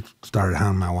wife, she started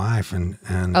hounding my wife. And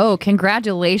Oh,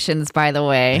 congratulations, by the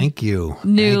way. Thank you.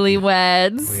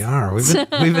 Newlyweds. We are.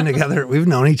 We've been together. We've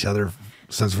known each other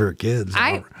since we were kids.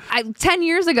 I 10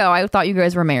 years ago, I thought you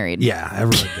guys were married. Yeah,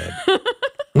 everyone did.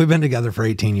 We've been together for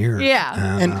 18 years.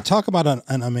 Yeah. And talk about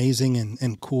an amazing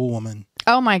and cool woman.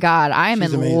 Oh my God, I am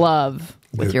She's in amazing. love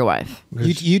with your wife.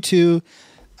 You two,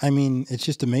 I mean, it's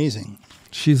just amazing.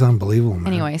 She's unbelievable,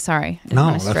 man. Anyway, sorry. I didn't No,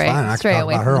 wanna that's stray, fine. I stray can talk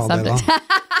away about from her the all day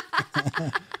subject.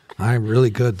 long. I really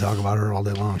could talk about her all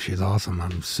day long. She's awesome.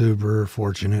 I'm super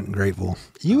fortunate and grateful.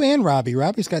 You and Robbie.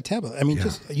 Robbie's got tablet. I mean,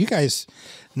 just you guys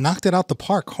knocked it out the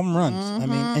park, home runs. I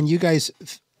mean, and you guys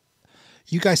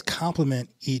complement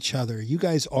each other. You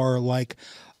guys are like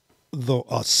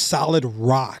a solid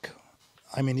rock.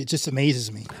 I mean, it just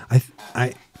amazes me.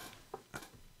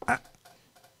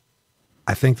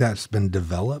 I think that's been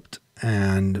developed,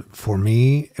 and for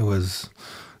me, it was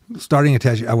starting a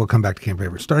tattoo. I will come back to Camp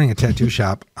Paper. Starting a tattoo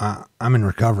shop. I'm in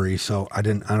recovery, so I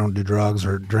don't do drugs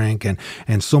or drink,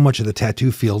 and so much of the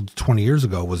tattoo field 20 years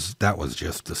ago was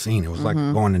just the scene. It was like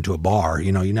going into a bar.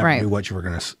 You know, you never knew what you were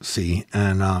going to see,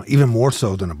 and even more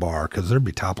so than a bar because there'd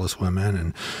be topless women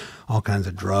and all kinds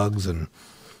of drugs. And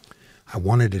I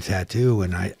wanted a tattoo,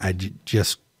 and I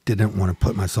just didn't want to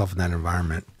put myself in that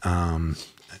environment.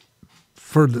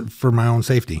 For my own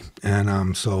safety.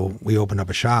 And so we opened up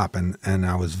a shop, and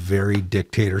I was very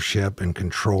dictatorship and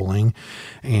controlling.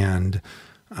 And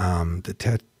the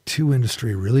tattoo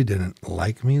industry really didn't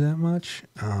like me that much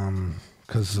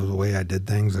because of the way I did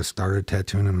things. I started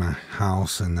tattooing in my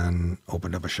house and then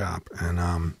opened up a shop.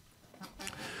 And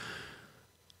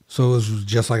so it was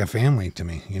just like a family to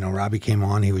me. You know, Robbie came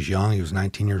on, he was young, he was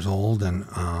 19 years old, and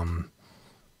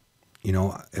you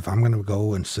know, if I'm going to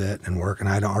go and sit and work, and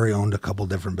I'd already owned a couple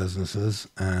different businesses,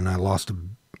 and I lost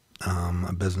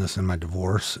a business in my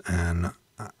divorce, and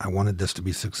I wanted this to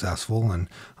be successful. And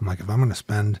I'm like, if I'm going to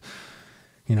spend,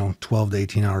 12 to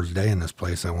 18 hours a day in this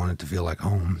place, I want it to feel like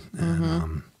home.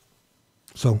 And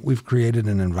so we've created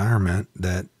an environment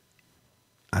that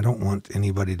I don't want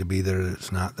anybody to be there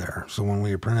that's not there. So when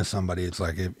we apprentice somebody, it's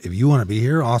like, if you want to be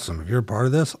here, awesome. If you're a part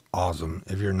of this, awesome.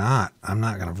 If you're not, I'm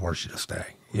not going to force you to stay,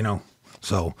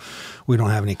 So we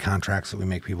don't have any contracts that we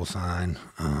make people sign.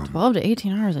 12 to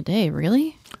 18 hours a day,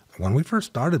 really? When we first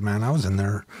started, man, I was in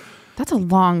there. That's a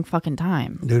long fucking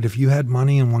time. Dude, if you had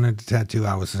money and wanted to tattoo,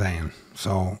 I was staying.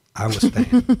 So I was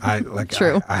staying.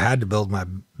 True. I had to build my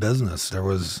business. I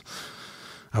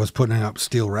was putting up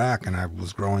steel rack, and I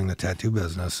was growing the tattoo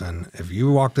business. And if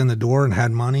you walked in the door and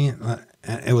had money,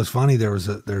 it was funny. There's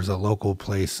a local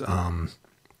place,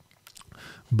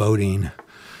 boating.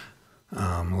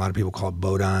 A lot of people call it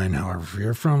Bodine. However, if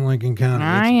you're from Lincoln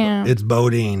County, it's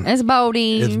boating. It's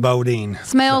boating. It's boating.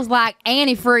 Smells like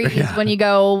antifreeze when you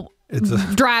go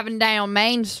driving down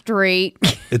Main Street.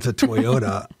 It's a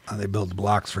Toyota. They build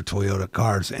blocks for Toyota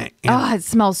cars. And it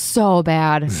smells so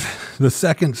bad. The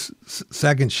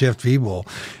second shift people,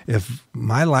 if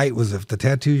the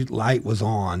tattoo light was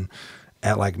on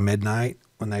at like midnight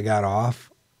when they got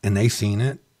off and they seen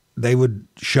it, they would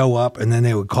show up, and then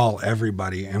they would call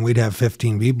everybody, and we'd have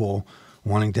 15 people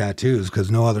wanting tattoos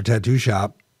because no other tattoo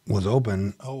shop was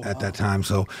open at that time.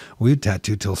 So we'd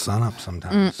tattoo till sunup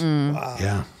sometimes. Wow.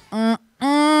 Yeah.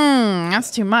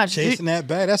 That's too much. Chasing that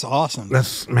bag, that's awesome.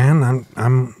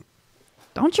 I'm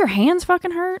Don't your hands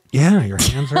fucking hurt? Yeah, your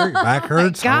hands hurt, your back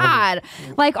hurts. God,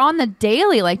 like on the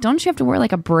daily, like don't you have to wear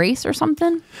like a brace or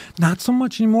something? Not so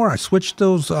much anymore. I switched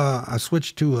those. I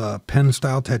switched to a pen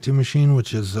style tattoo machine,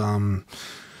 which is like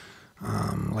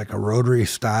a rotary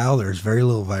style. There's very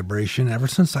little vibration. Ever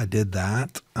since I did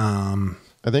that, I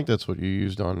think that's what you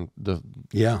used on the.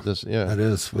 That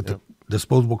is with the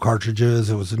disposable cartridges.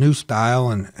 It was a new style,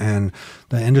 and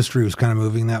the industry was kind of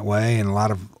moving that way, and a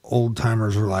lot of old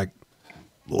timers were like,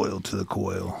 loyal to the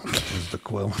coil. Is the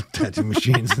coil tattoo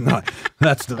machines? No,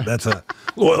 that's a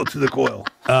loyal to the coil.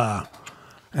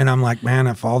 And I'm like, man,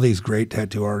 if all these great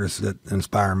tattoo artists that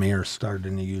inspire me are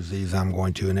starting to use these, I'm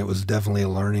going to. And it was definitely a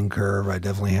learning curve. I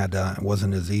definitely had to. It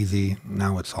wasn't as easy.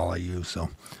 Now it's all I use. So,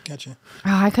 gotcha.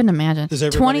 Oh, I couldn't imagine.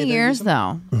 20 years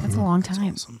though. That's a long time.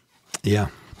 That's awesome. Yeah.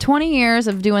 20 years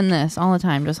of doing this all the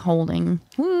time, just holding.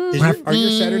 Are your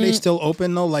Saturdays still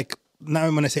open though? Like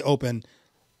now, when I say open,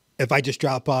 if I just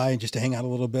drop by just to hang out a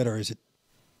little bit, or is it?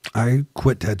 I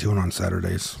quit tattooing on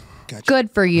Saturdays. Gotcha.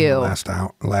 Good for you. As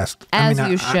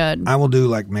you should. I will do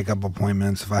like makeup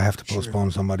appointments if I have to postpone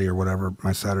somebody or whatever.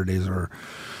 My Saturdays are.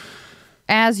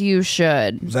 As you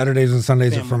should. Saturdays and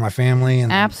Sundays are for my family.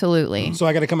 And absolutely. So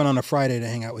I got to come in on a Friday to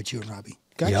hang out with you and Robbie.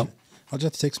 Gotcha. Yep. I'll just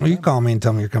have to take some. Well, you time. call me and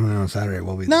tell me you're coming in on Saturday.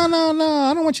 We'll be No. there.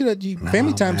 I don't want you to.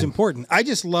 Family time's man. important. I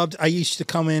used to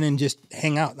come in and just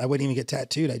hang out. I wouldn't even get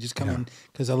tattooed. I just come in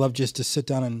because I love just to sit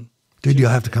down and. Dude, you'll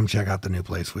have to come check out the new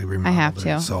place we remodeled. I have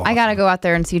to. It's so I got to awesome. go out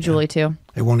there and see Julie too.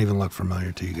 It won't even look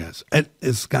familiar to you guys.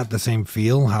 It's got the same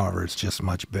feel. However, it's just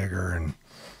much bigger. And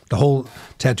the whole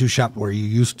tattoo shop where you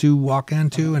used to walk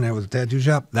into and it was a tattoo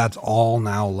shop, that's all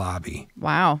now lobby.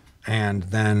 Wow. And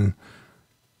then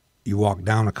you walk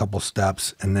down a couple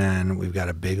steps and then we've got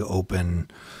a big open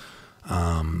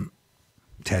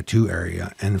tattoo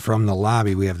area, and from the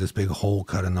lobby we have this big hole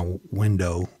cut in the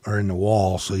window or in the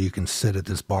wall, so you can sit at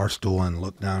this bar stool and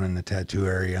look down in the tattoo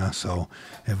area. So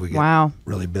if we get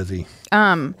really busy,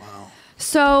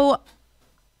 So,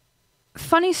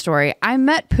 funny story. I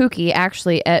met Pookie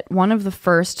actually at one of the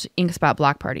first Ink Spot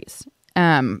block parties.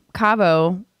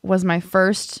 Cavo was my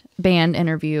first band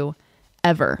interview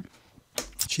ever.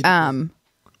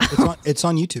 It's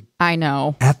on YouTube. I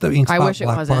know. at the Ink I Spot wish it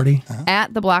block wasn't. party.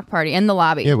 At the block party in the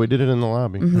lobby. Yeah, we did it in the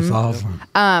lobby. Mm-hmm. That's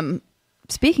awesome.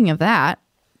 Speaking of that,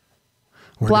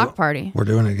 We're block party. We're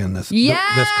doing it again this coming year.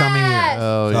 Yes!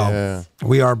 Oh, So, yeah.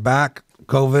 we are back.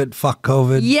 COVID, fuck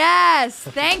COVID. Yes,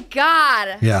 thank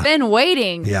God. Yeah. Been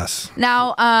waiting. Yes.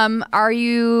 Now, are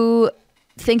you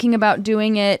thinking about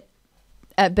doing it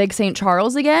at Big St.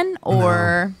 Charles again,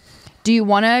 or do you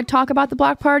want to talk about the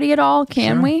block party at all?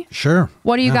 Can we? Sure.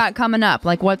 What do you got coming up?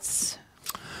 Like, what's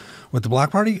With the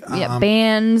block party?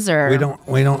 bands or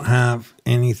We don't have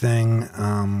anything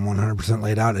 100%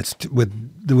 laid out. It's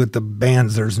with the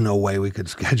bands. There's no way we could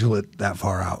schedule it that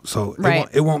far out. So Right.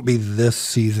 it won't be this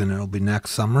season. It'll be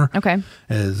next summer. Okay.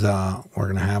 We're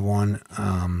gonna have one.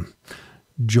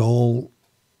 Joel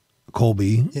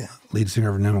Colby, lead singer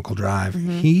of Inimical Drive.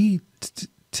 Mm-hmm. He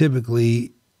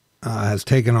typically has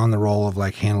taken on the role of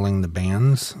like handling the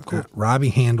bands. Robbie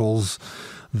handles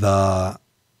the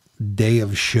day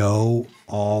of show,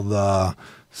 all the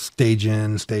stage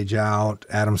in, stage out.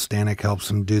 Adam Stanek helps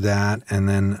him do that. And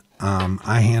then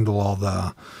I handle all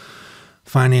the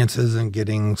finances and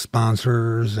getting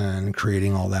sponsors and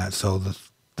creating all that. So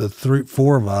the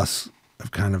four of us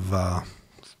have kind of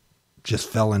just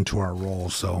fell into our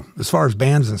roles. So as far as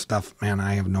bands and stuff, man,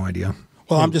 I have no idea.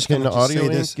 Well, I'm just Can going to Audio say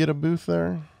Inc. this. get a booth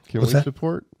there? Can What's we that?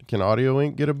 support? Can Audio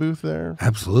Inc. get a booth there?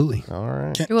 Absolutely. All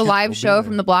right. do a live show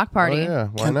from the block party? Oh, yeah.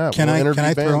 Why Can- not? Can We'll I interview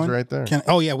throw bands in? right there.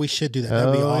 Oh yeah, we should do that.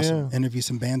 That'd be Oh, awesome. yeah. Interview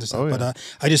some bands and stuff. Oh, yeah. But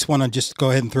I just want to just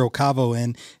go ahead and throw Cavo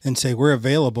in and say we're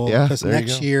available Yeah, because there you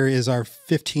next go. year is our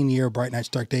 15-year Bright Nights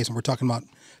Dark Days, and we're talking about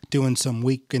doing some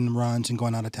weekend runs and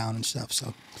going out of town and stuff. So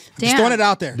I'm just Damn. throwing it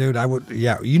out there. Dude, I would,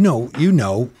 yeah, you know.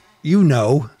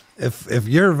 If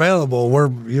you're available,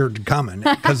 you're coming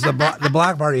because the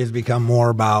block party has become more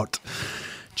about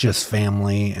just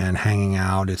family and hanging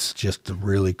out. It's just a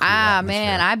really cool atmosphere.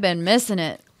 Man, I've been missing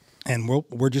it. And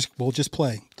we'll just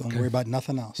play. Don't worry about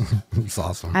nothing else. It's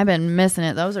awesome. I've been missing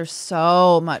it. Those are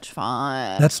so much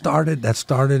fun. That started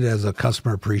as a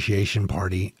customer appreciation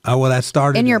party. Oh well, that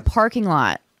started In your parking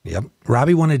lot. Yep.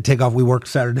 Robbie wanted to take off. We worked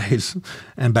Saturdays,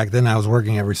 and back then I was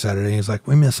working every Saturday. He's like,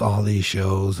 we miss all these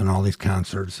shows and all these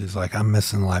concerts. He's like, I'm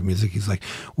missing live music. He's like,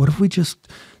 what if we just,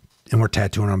 and we're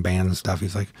tattooing on bands and stuff.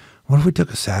 He's like, what if we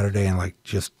took a Saturday and like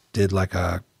just did like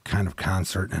a kind of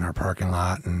concert in our parking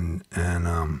lot and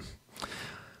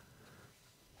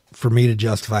for me to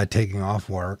justify taking off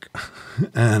work,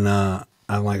 and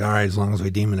I'm like, all right, as long as we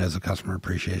deem it as a customer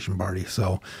appreciation party.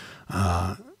 So.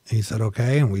 He said,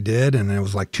 okay, and we did, and it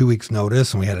was like 2 weeks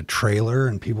notice, and we had a trailer,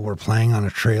 and people were playing on a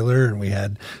trailer, and we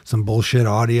had some bullshit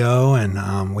audio,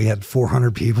 and we had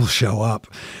 400 people show up.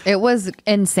 It was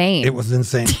insane. It was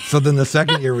insane. So then the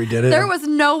second year we did it. There was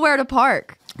nowhere to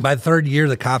park. By the third year,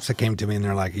 the cops that came to me, and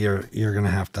they're like, you're going to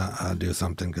have to do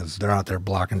something, because they're out there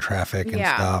blocking traffic and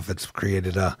Yeah. stuff. It's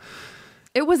created a...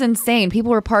 It was insane.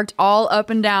 People were parked all up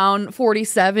and down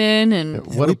 47 and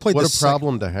What we a, played what the a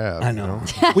problem to have. I know.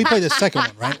 We played the second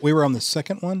one, right? We were on the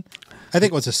second one. I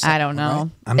think it was the second I don't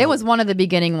know. one, It was one of the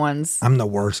beginning ones. I'm the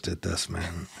worst at this,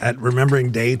 man. At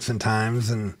remembering dates and times,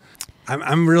 and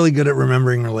I'm really good at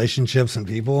remembering relationships and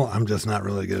people. I'm just not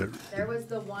really good at... There was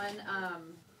the one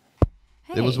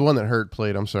It was one that Hurt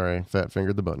played. I'm sorry. Fat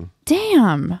fingered the button.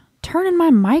 Damn. Turning my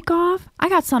mic off? I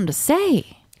got something to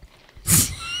say.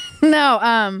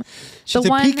 No, She's the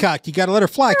a one peacock. You got to let her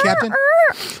fly, Captain.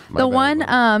 the one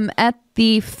at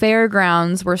the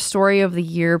fairgrounds where Story of the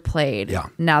Year played. Yeah.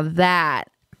 Now that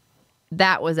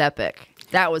was epic.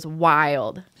 That was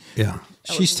wild. Yeah.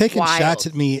 She's taking wild. shots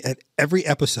at me at every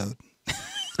episode.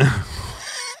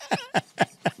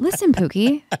 Listen,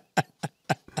 Pookie.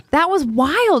 That was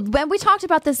wild. When we talked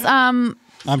about this I'm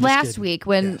just last kidding. week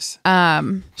when Yes.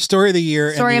 Story of the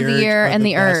Year Story and of the the Year Urge are and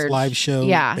the the best Urge. live show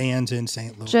Yeah. bands in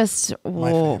St. Louis. just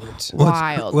favorites.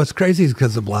 wild. What's crazy is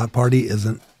because the block party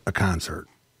isn't a concert.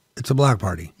 It's a block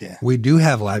party. Yeah. We do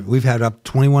have live. We've had up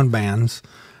 21 bands,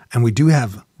 and we do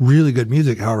have really good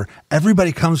music. However,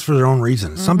 everybody comes for their own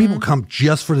reasons. Some people come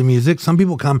just for the music. Some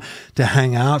people come to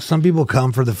hang out. Some people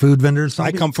come for the food vendors.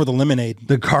 I come for the lemonade.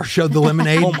 The car show, the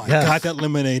lemonade. Oh my God, that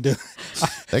lemonade.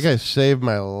 That guy saved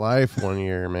my life one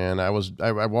year, man. I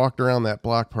walked around that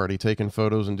block party taking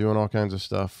photos and doing all kinds of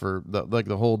stuff for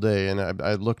the whole day, and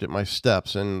I looked at my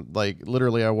steps, and like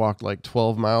literally I walked like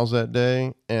 12 miles that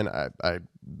day, and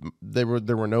there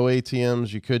were no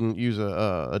ATMs. You couldn't use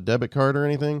a debit card or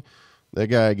anything. That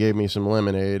guy gave me some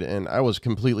lemonade, and I was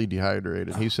completely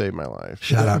dehydrated. He saved my life.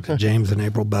 Shout out to James and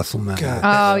April Besselman.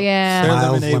 Oh, yeah. Their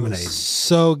Miles lemonade lemonade. was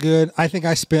so good. I think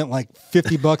I spent like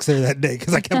 $50 there that day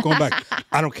because I kept going back.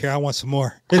 I don't care. I want some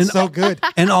more. It's so good.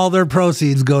 And all their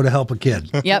proceeds go to help a kid.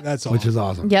 Yep. That's all. Which is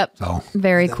awesome. Yep. So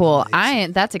Very cool.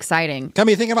 That's exciting. Got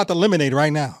me thinking about the lemonade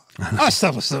right now. Oh,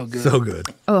 stuff was so good. so good.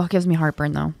 Oh, it gives me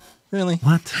heartburn, though. Really?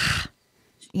 What?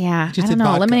 Yeah. Just I don't did know.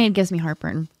 vodka. Lemonade gives me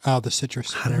heartburn. Oh, the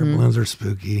citrus. Hot air balloons are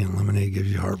spooky, and lemonade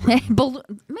gives you heartburn. Man,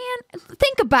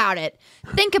 think about it.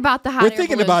 Think about the hot We're air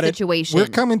thinking balloon about situation. it. We're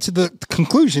coming to the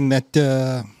conclusion that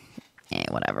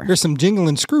Whatever. there's some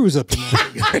jingling screws up in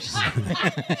there.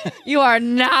 You are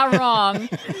not wrong.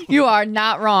 You are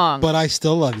not wrong. But I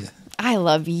still love you. I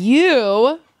love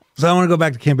you. So I want to go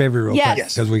back to Camp Avery real Yes. quick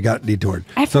because we got detoured.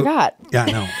 I forgot. Yeah,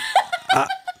 I know.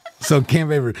 So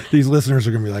Camp Avery, these listeners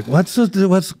are going to be like, what's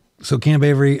so Camp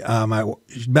Avery,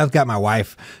 Beth got my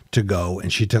wife to go,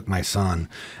 and she took my son.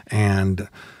 And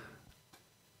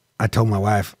I told my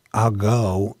wife, I'll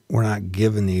go. We're not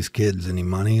giving these kids any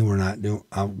money.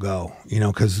 I'll go.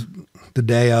 Because the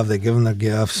day of, they give them their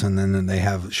gifts, and then they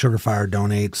have Sugar Fire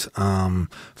donates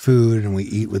food, and we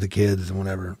eat with the kids and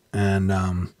whatever.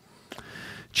 And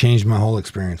changed my whole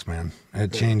experience, man.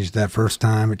 It changed that first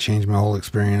time. It changed my whole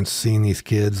experience seeing these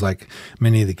kids. Like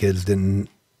many of the kids had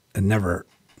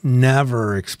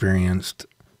never experienced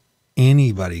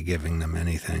anybody giving them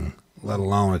anything, let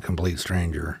alone a complete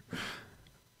stranger.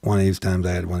 One of these times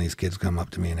I had one of these kids come up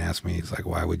to me and ask me, he's like,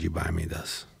 why would you buy me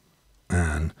this?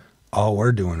 And all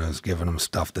we're doing is giving them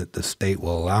stuff that the state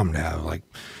will allow them to have, like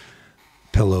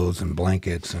pillows and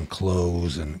blankets and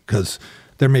clothes, and because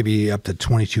there may be up to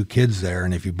 22 kids there,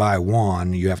 and if you buy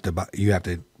one, you have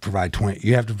to provide 20.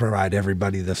 You have to provide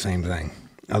everybody the same thing.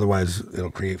 Otherwise,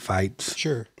 it'll create fights.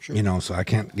 Sure. So I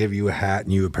can't give you a hat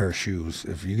and you a pair of shoes.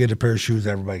 If you get a pair of shoes,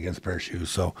 everybody gets a pair of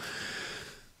shoes. So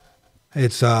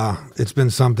it's been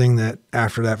something that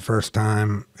after that first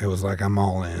time, it was like I'm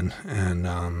all in, and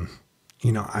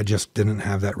I just didn't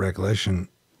have that recollection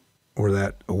or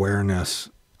that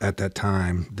awareness at that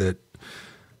time that.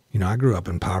 I grew up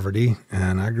in poverty,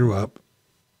 and I grew up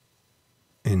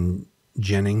in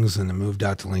Jennings, and I moved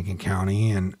out to Lincoln County,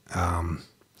 and to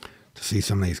see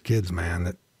some of these kids, man,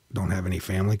 that don't have any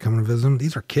family come and visit them.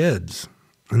 These are kids,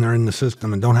 and they're in the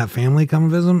system and don't have family come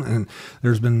and visit them. And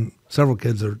there's been several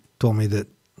kids that told me that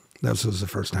this was the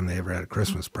first time they ever had a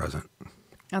Christmas present.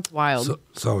 That's wild.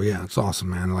 So yeah, it's awesome,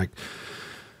 man.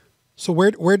 So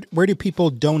where do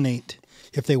people donate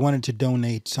if they wanted to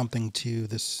donate something to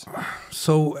this?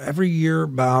 So every year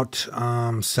about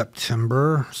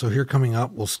September, so here coming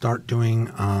up, we'll start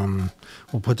doing,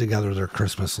 we'll put together their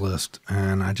Christmas list,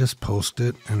 and I just post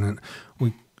it, and then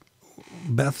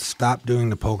Beth stopped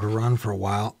doing the poker run for a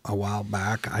while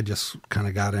back. I just kind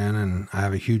of got in, and I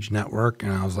have a huge network,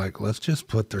 and I was like, let's just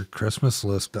put their Christmas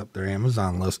list up, their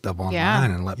Amazon list up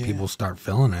online, and let people start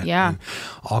filling it. Yeah. And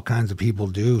all kinds of people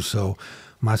do. So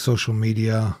my social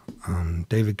media,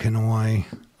 David Canoy,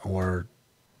 or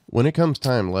When it comes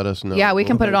time, let us know. Yeah, we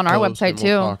can put it on our post website, and too.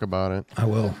 We'll talk about it. I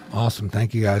will. Awesome.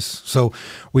 Thank you, guys. So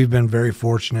we've been very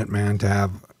fortunate, man, to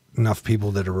have enough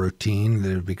people that are routine, that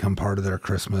have become part of their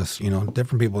Christmas.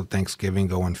 Different people at Thanksgiving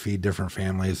go and feed different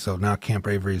families. So now Camp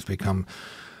Avery has become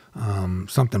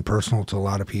something personal to a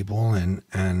lot of people.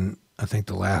 And I think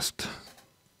the last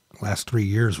 3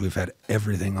 years, we've had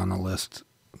everything on the list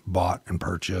bought and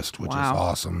purchased, which is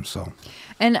awesome. So,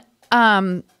 And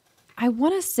I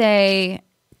want to say,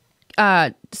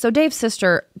 so Dave's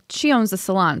sister, she owns the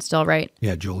salon still, right?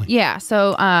 yeah, Julie. Yeah.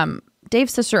 So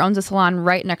Dave's sister owns a salon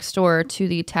right next door to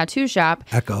the tattoo shop,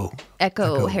 Echo.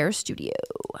 Hair Studio.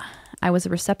 I was a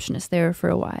receptionist there for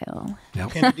a while.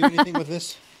 Yep. Can I do anything with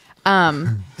this?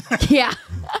 Yeah.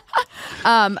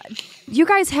 You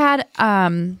guys had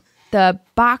the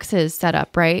boxes set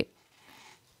up, right?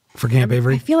 For Camp I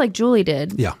Avery? feel like Julie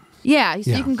did. Yeah. Yeah.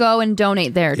 So Yeah. you can go and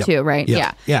donate there Yep. too, right?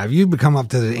 Yeah. Yeah. If you come up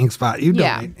to the ink spot, you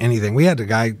Yeah. donate anything. We had a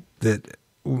guy that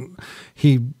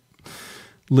he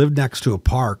lived next to a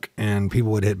park, and people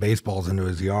would hit baseballs into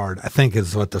his yard, I think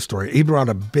is what the story. He brought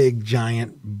a big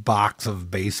giant box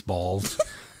of baseballs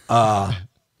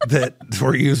that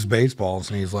were used baseballs.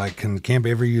 And he's like, can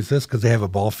they ever use this? Because they have a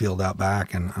ball field out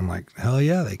back. And I'm like, hell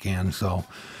yeah, they can. So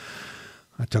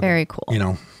I took Very cool. You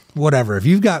know, whatever. If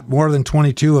you've got more than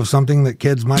 22 of something that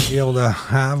kids might be able to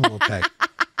have, we'll take.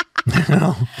 You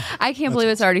know? I can't believe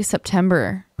it's already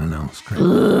September. I know. It's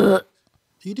crazy.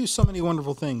 You do so many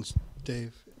wonderful things,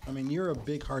 Dave. I mean, you're a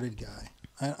big-hearted guy.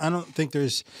 I don't think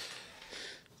there's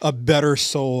a better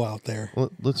soul out there.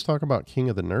 Well, let's talk about King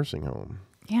of the Nursing Home.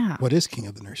 Yeah. What is King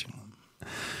of the Nursing Home?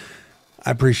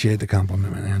 I appreciate the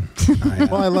compliment, man.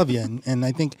 Well, I love you, and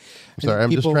I think. I'm sorry,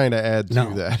 I'm just trying to add to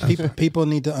that. People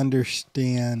need to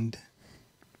understand.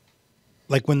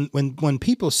 Like when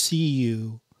people see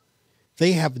you,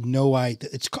 they have no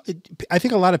idea. I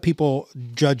think a lot of people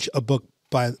judge a book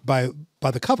by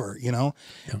the cover, you know,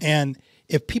 and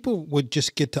if people would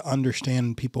just get to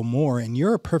understand people more, and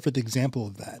you're a perfect example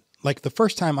of that. Like the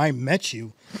first time I met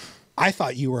you, I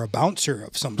thought you were a bouncer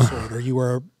of some sort, or you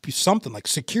were something like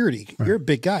security. Right. You're a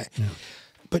big guy,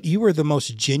 but you were the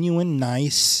most genuine,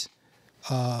 nice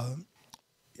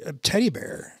teddy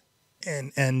bear,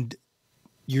 and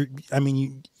you're. I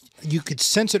mean, you could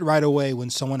sense it right away when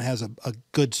someone has a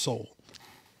good soul,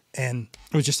 and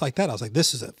it was just like that. I was like,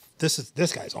 this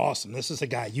guy's awesome. This is a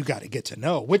guy you got to get to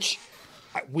know, which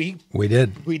we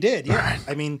did. Yeah, right.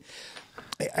 I mean,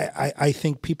 I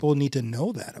think people need to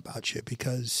know that about you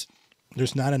because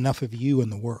there's not enough of you in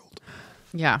the world.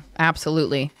 Yeah,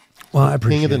 absolutely. Well, I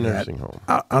appreciate King of the that. Nursing Home.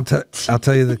 I'll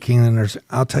tell you the King of the Nursing.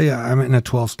 I'll tell you, I'm in a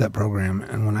 12-step program,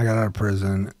 and when I got out of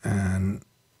prison, and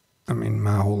I mean,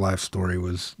 my whole life story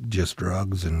was just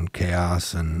drugs and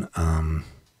chaos, and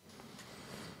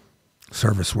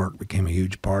service work became a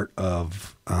huge part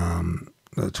of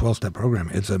the 12-step program.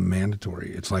 It's a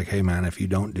mandatory. It's like, hey, man, if you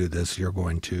don't do this, you're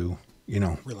going to, you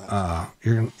know,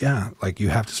 like you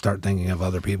have to start thinking of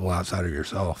other people outside of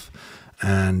yourself.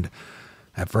 And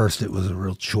at first it was a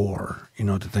real chore, you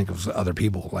know, to think of other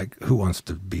people. Like, who wants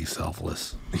to be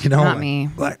selfless? You know, Not me.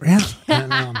 Like, yeah.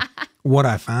 And, what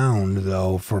I found,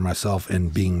 though, for myself in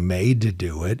being made to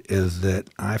do it is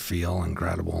that I feel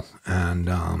incredible.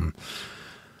 And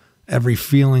every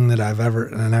feeling that I've ever,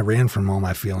 and I ran from all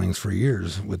my feelings for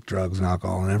years with drugs and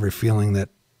alcohol, and every feeling that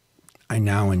I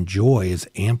now enjoy is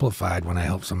amplified when I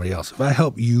help somebody else. If I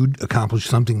help you accomplish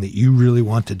something that you really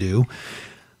want to do,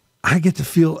 I get to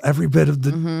feel every bit of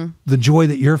the joy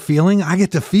that you're feeling. I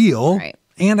get to feel, right.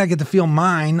 And I get to feel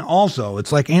mine also.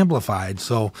 It's like amplified.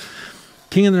 So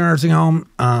King of the Nursing Home,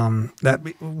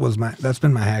 that's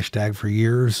been my hashtag for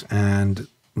years. And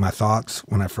my thoughts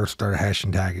when I first started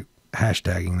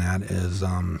hashtagging that is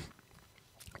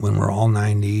when we're all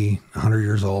 90, 100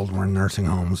 years old, we're in nursing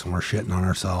homes and we're shitting on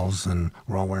ourselves and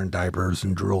we're all wearing diapers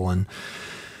and drooling.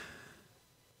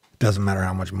 Doesn't matter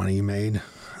how much money you made.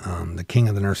 The King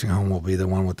of the Nursing Home will be the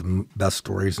one with the best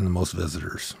stories and the most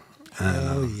visitors.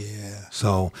 Oh, yeah.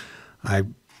 So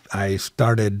I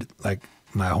started, like,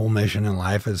 my whole mission in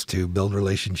life is to build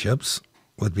relationships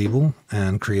with people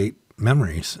and create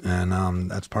memories.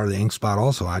 And that's part of the Ink Spot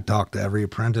also. I talk to every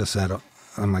apprentice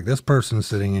I'm like, this person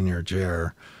sitting in your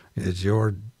chair, it's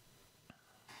your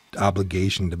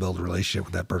obligation to build a relationship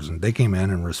with that person. They came in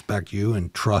and respect you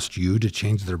and trust you to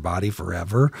change their body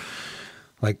forever.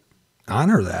 Like,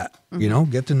 honor that, you know,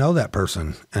 get to know that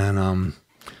person. And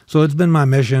so it's been my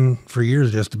mission for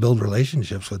years just to build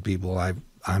relationships with people.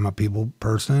 I'm a people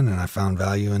person and I found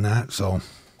value in that. So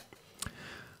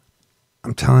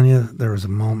I'm telling you, there was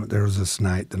this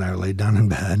night that I laid down in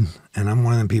bed, and I'm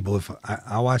one of them people, if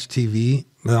I watch TV,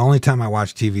 the only time I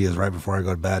watch TV is right before I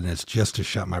go to bed, and it's just to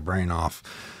shut my brain off.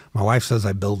 My wife says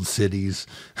I build cities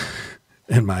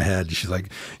in my head. She's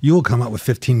like, you will come up with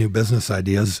 15 new business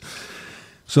ideas.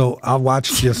 So I'll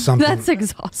watch just something. That's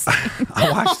exhausting.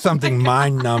 I'll watch something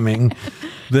mind-numbing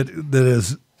that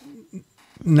is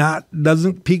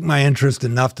doesn't pique my interest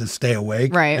enough to stay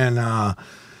awake. Right.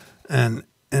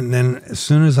 And then as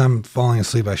soon as I'm falling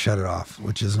asleep, I shut it off,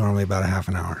 which is normally about a half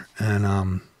an hour.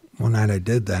 And one night I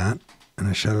did that, and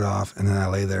I shut it off, and then I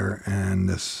lay there, and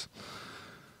this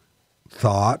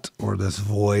thought or this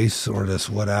voice or this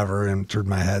whatever entered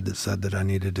my head that said that I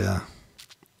needed to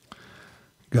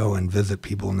go and visit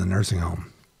people in the nursing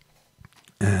home.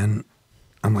 And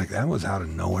I'm like, that was out of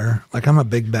nowhere. Like, I'm a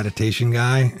big meditation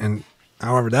guy, and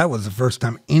however, that was the first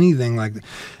time anything like that.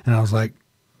 And I was like,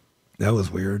 that was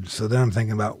weird. So then I'm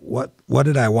thinking about what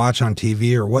did I watch on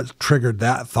TV, or what triggered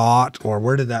that thought, or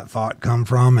where did that thought come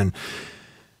from? And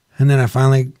then I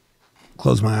finally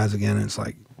closed my eyes again, and it's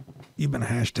like, you've been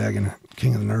hashtagging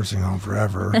King of the Nursing Home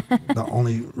forever. The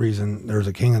only reason there's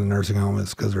a King of the Nursing Home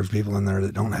is because there's people in there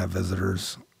that don't have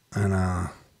visitors. And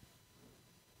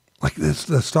like this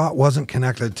thought wasn't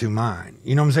connected to mine.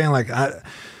 You know what I'm saying? Like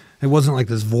it wasn't like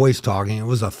this voice talking. It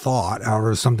was a thought. However,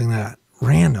 it was something that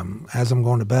random as I'm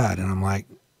going to bed. And I'm like,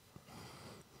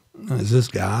 is this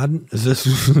God? Is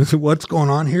this what's going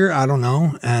on here? I don't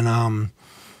know. And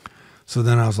so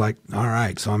then I was like, all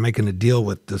right. So I'm making a deal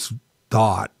with this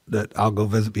thought that I'll go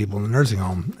visit people in the nursing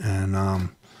home. And then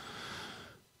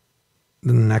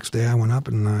the next day I went up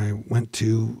and I went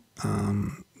to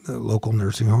the local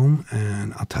nursing home,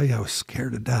 and I'll tell you, I was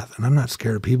scared to death. And I'm not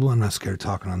scared of people. I'm not scared of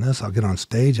talking on this. I'll get on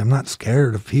stage. I'm not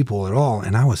scared of people at all.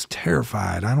 And I was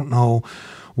terrified. I don't know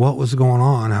what was going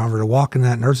on. However, to walk in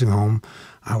that nursing home,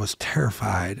 I was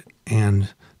terrified.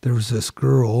 And there was this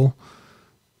girl,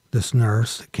 this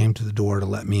nurse, that came to the door to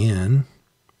let me in.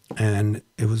 And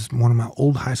it was one of my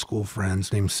old high school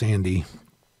friends named Sandy,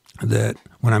 that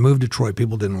when I moved to Troy,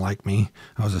 people didn't like me.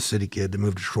 I was a city kid that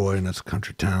moved to Troy, and it's a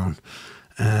country town.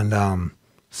 And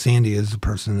Sandy is the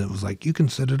person that was like, you can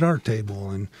sit at our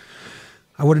table. And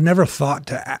I would have never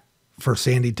thought for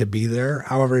Sandy to be there.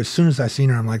 However, as soon as I seen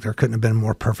her, I'm like, there couldn't have been a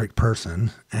more perfect person.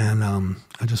 And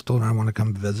I just told her I want to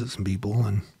come visit some people.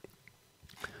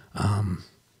 And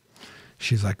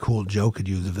she's like, cool, Joe could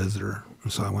use a visitor.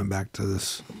 And so I went back to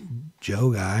this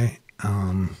Joe guy.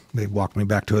 They walked me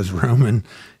back to his room, and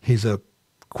he's a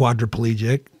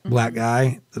quadriplegic black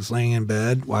guy that's laying in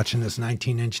bed watching this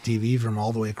 19-inch TV from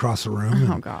all the way across the room.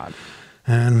 Oh, God.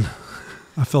 And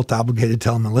I felt obligated to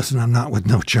tell him, listen, I'm not with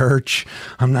no church.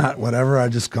 I'm not whatever. I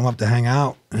just come up to hang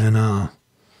out. And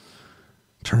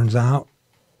turns out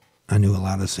I knew a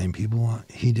lot of the same people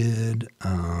he did.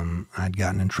 I'd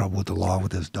gotten in trouble with the law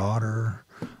with his daughter.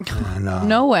 And,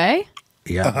 No way.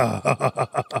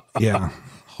 yeah. Yeah.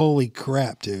 Holy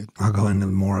crap, dude. I'll go into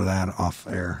more of that off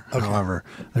air. Okay. However,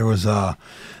 there was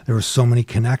so many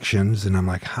connections, and I'm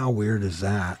like, how weird is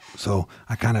that? So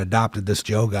I kind of adopted this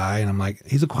Joe guy, and I'm like,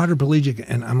 he's a quadriplegic,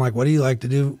 and I'm like, what do you like to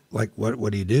do? Like,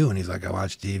 what do you do? And he's like, I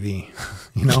watch TV,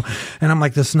 you know? And I'm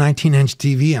like, this 19-inch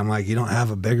TV. I'm like, you don't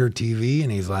have a bigger TV?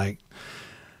 And he's like,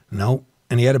 nope.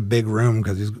 And he had a big room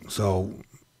so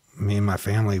me and my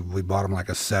family, we bought him like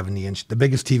a 70-inch, the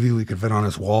biggest TV we could fit on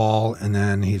his wall. And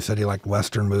then he said he liked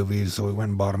Western movies, so we went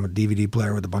and bought him a DVD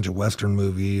player with a bunch of Western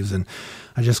movies. And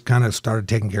I just kind of started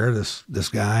taking care of this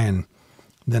guy. And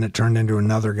then it turned into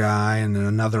another guy, and then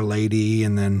another lady.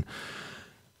 And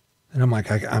I'm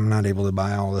like, I'm not able to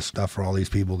buy all this stuff for all these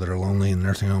people that are lonely in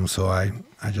nursing homes. So I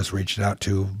just reached out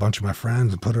to a bunch of my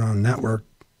friends and put it on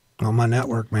my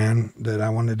network, man, that I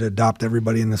wanted to adopt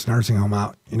everybody in this nursing home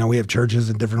out. You know, we have churches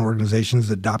and different organizations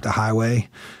that adopt a highway,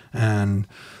 and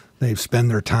they spend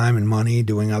their time and money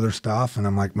doing other stuff. And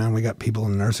I'm like, man, we got people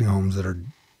in nursing homes that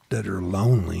are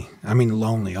lonely. I mean,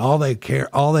 lonely. All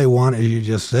they want is you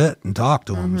just sit and talk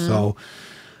to them. Mm-hmm. So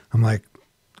I'm like,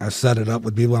 I set it up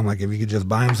with people. I'm like, if you could just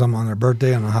buy them something on their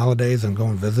birthday, on the holidays, and go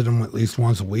and visit them at least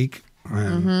once a week.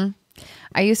 And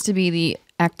I used to be the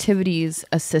activities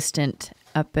assistant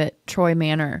up at Troy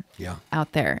Manor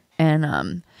out there.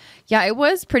 And it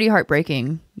was pretty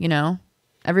heartbreaking, you know.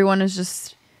 Everyone is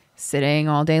just sitting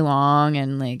all day long,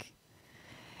 and like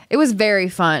it was very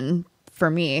fun for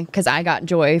me because I got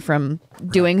joy from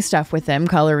doing stuff with them,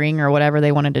 coloring or whatever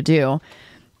they wanted to do.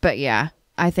 But yeah,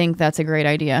 I think that's a great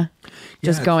idea.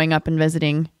 Just going up and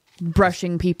visiting,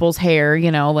 brushing people's hair,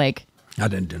 you know, like I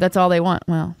didn't do that's all they want.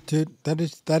 Well, dude, that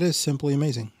is simply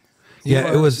amazing.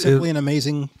 It was simply an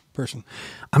amazing person.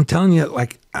 I'm telling you,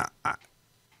 like,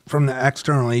 from the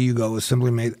externally, you go, was simply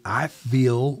made. I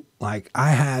feel like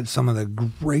I had some of the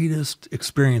greatest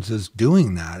experiences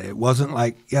doing that. It wasn't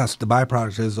like, yes, the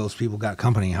byproduct is those people got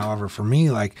company. However, for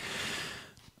me, like,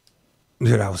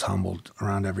 dude, I was humbled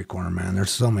around every corner, man.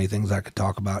 There's so many things I could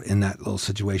talk about in that little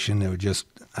situation.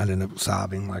 I'd end up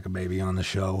sobbing like a baby on the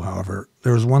show. However,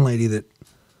 there was one lady that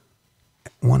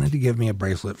wanted to give me a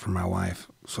bracelet for my wife.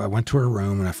 So I went to her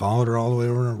room, and I followed her all the way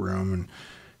over to her room, and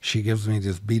she gives me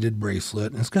this beaded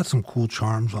bracelet, and it's got some cool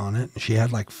charms on it. And she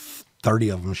had like 30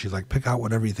 of them. She's like, pick out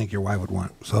whatever you think your wife would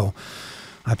want. So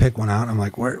I picked one out. And I'm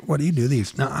like, what do you do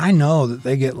these? Now, I know that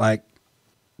they get like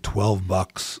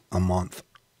 $12 a month.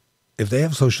 If they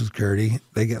have Social Security,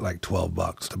 they get like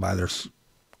 $12 to buy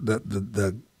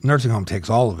the nursing home takes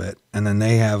all of it, and then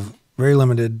they have very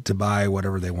limited to buy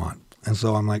whatever they want. And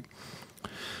so I'm like,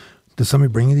 does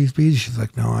somebody bring you these beads? She's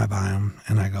like, no, I buy them.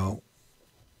 And I go,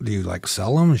 do you like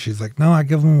sell them? And she's like, no, I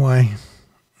give them away.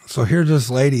 So here's this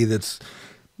lady that's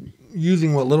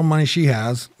using what little money she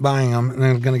has, buying them, and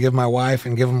then going to give my wife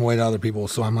and give them away to other people.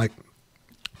 So I'm like,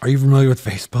 are you familiar with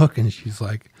Facebook? And she's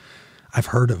like, I've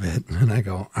heard of it. And I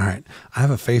go, all right, I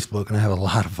have a Facebook and I have a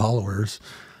lot of followers.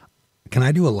 Can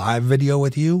I do a live video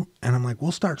with you? And I'm like,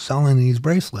 we'll start selling these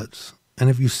bracelets. And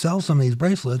if you sell some of these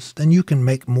bracelets, then you can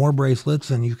make more bracelets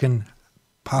and you can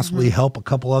possibly help a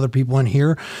couple other people in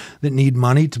here that need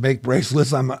money to make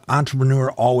bracelets. I'm an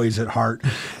entrepreneur always at heart.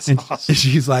 And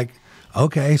she's like,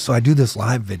 okay, so I do this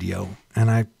live video and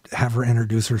I have her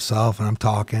introduce herself and I'm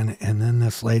talking. And then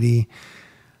this lady,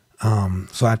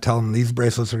 so I tell them these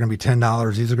bracelets are going to be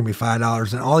 $10. These are going to be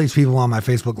 $5. And all these people on my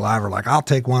Facebook Live are like, I'll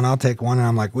take one. I'll take one. And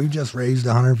I'm like, we've just raised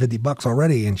 $150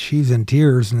 already. And she's in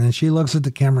tears. And then she looks at the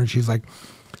camera and she's like,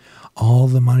 all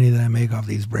the money that I make off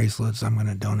these bracelets, I'm going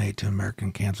to donate to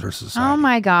American Cancer Society. Oh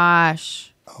my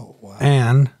gosh. Oh, wow.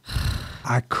 And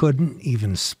I couldn't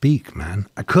even speak, man.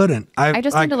 I couldn't. I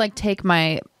just need to like take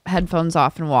my headphones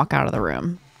off and walk out of the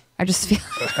room. I just feel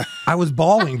I was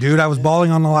bawling, dude. I was bawling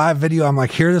on the live video. I'm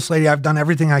like, here, this lady, I've done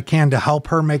everything I can to help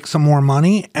her make some more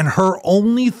money. And her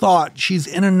only thought, she's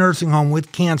in a nursing home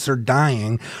with cancer,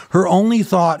 dying. Her only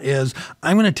thought is,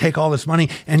 I'm going to take all this money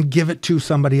and give it to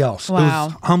somebody else. Wow. It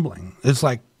was humbling. It's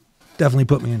like, definitely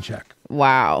put me in check.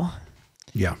 wow.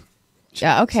 Yeah.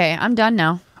 Yeah, okay, I'm done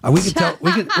now. We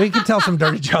could tell some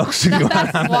dirty jokes if you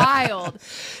want. That's wild.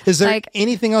 Is there Like-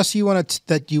 anything else you want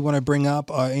to bring up?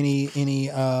 Any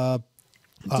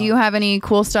Do you have any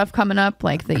cool stuff coming up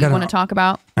like that you got want to an- talk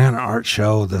about? I had an art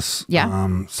show. This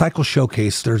Yeah. Cycle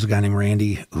Showcase. There's a guy named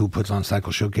Randy who puts on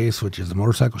Cycle Showcase, which is a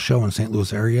motorcycle show in St.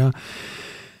 Louis area.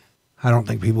 I don't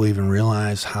think people even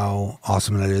realize how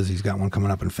awesome that is. He's got one coming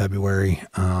up in February,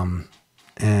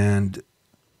 and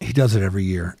he does it every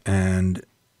year. And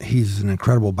he's an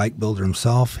incredible bike builder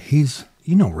himself.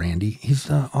 You know Randy. He's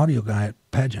the audio guy at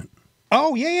Pageant.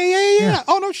 Oh, yeah.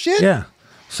 Oh, no shit. Yeah.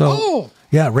 So, Oh.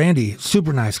 yeah, Randy,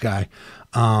 super nice guy.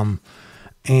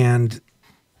 And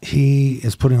he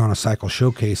is putting on a cycle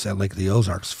showcase at Lake of the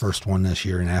Ozarks, first one this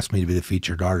year, and asked me to be the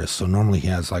featured artist. So normally he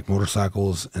has like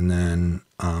motorcycles and then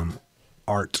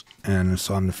art. And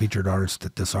so I'm the featured artist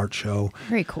at this art show,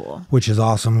 Very cool. which is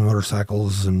awesome.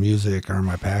 Motorcycles and music are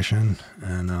my passion.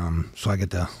 And so I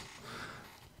get to,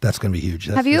 that's going to be huge.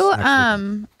 That's Have you this next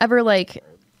weekend. ever like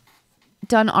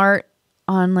done art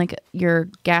on like your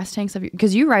gas tanks?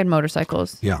 Because you ride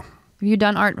motorcycles. Yeah. Have you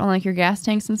done art on like your gas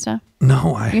tanks and stuff?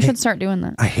 No, You should start doing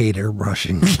that. I hate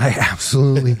airbrushing. I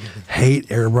absolutely hate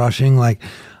airbrushing. Like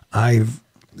I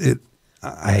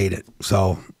hate it.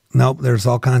 So nope, there's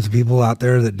all kinds of people out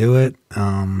there that do it.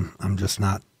 I'm just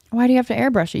not. Why do you have to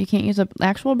airbrush it? You can't use an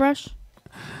actual brush?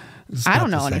 It's I not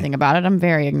don't the know same. anything about it. I'm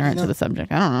very ignorant to the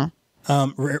subject. I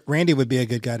don't know. Randy would be a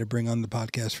good guy to bring on the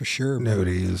podcast for sure. No,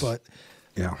 he is. But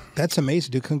Yeah. that's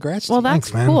amazing, dude. Congrats. Well, to you. that's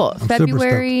Thanks, man. cool. I'm super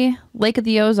February, Lake of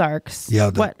the Ozarks. Yeah,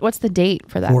 What's the date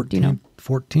for that? Do you know?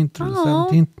 14th through the Oh,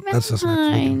 17th. That's this next weekend.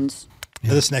 Valentine's.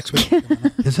 This next week.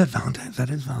 Is that Valentine's? That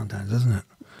is Valentine's, isn't it?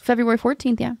 February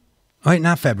 14th, yeah. Oh, wait,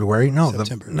 not February. No,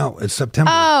 September. no, it's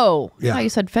September. Oh, Yeah. I thought you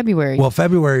said February. Well,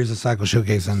 February is a cycle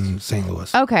showcase in St.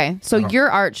 Louis. Okay, so your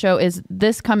art show is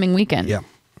this coming weekend. Yeah.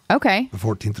 Okay. The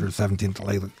 14th through the 17th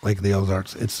at Lake of the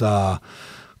Ozarks. It's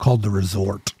called The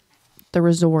Resort. The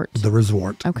resort. The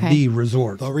Resort. Okay. The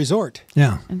Resort. The resort.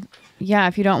 Yeah. Yeah,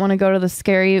 if you don't want to go to the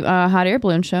scary hot air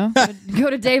balloon show, go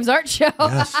to Dave's art show.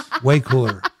 Yes. Way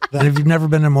cooler. And if you've never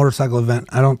been to a motorcycle event,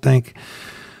 I don't think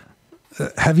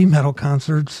heavy metal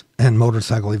concerts and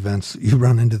motorcycle events, you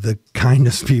run into the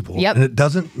kindest people. Yep. And it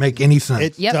doesn't make any sense.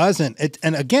 It Yep. doesn't.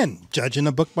 And again, judging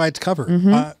a book by its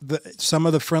cover, some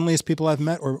of the friendliest people I've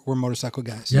met were motorcycle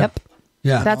guys. Yeah. Yep.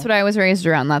 Yeah. That's what I was raised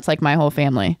around. That's like my whole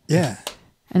family. Yeah.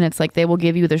 And it's like they will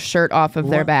give you the shirt off of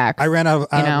their back. I ran out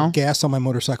you know? of gas on my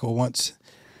motorcycle once,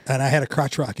 and I had a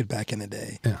crotch rocket back in the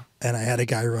day. Yeah. And I had a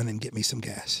guy run and get me some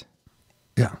gas.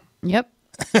 Yeah. Yep.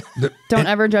 Don't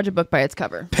ever judge a book by its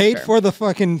cover. Paid Sure. for the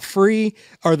fucking free,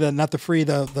 or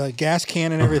the gas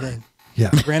can and everything. Yeah.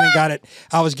 Brandon got it.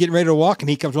 I was getting ready to walk, and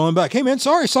he comes rolling back. Hey, man,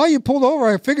 sorry, saw you pulled over.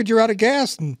 I figured you're out of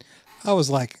gas. And I was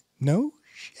like, no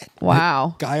shit.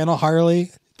 Wow. Guy on a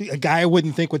Harley, a guy I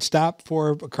wouldn't think would stop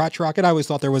for a crotch rocket. I always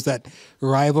thought there was that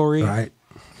rivalry. Right.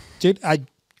 Dude, I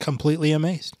completely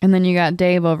amazed. And then you got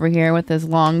Dave over here with his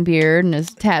long beard and his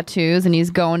tattoos, and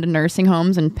he's going to nursing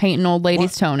homes and painting old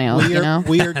ladies' toenails. We You are, know.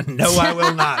 we are, No, I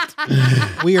will not.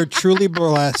 we are truly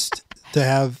blessed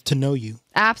to know you.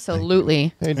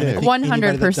 Absolutely. Hey, And I Dave, think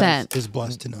anybody that 100%. does is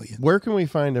blessed to know you. where can we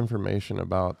find information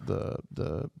about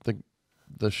the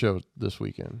show this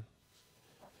weekend?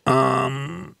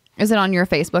 Is it on your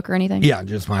Facebook or anything? Yeah,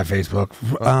 just my Facebook.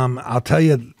 I'll tell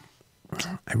you,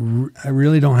 I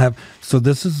really don't have. So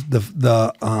this is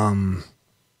the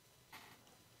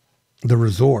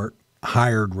resort,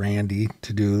 hired Randy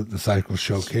to do the cycle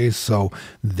showcase, so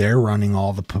they're running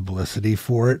all the publicity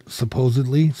for it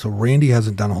supposedly. So Randy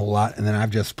hasn't done a whole lot, and then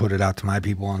I've just put it out to my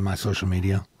people on my social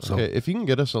media. So Okay, if you can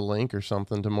get us a link or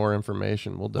something to more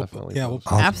information, we'll definitely. Yeah, we'll post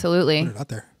put Absolutely. it out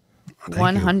there.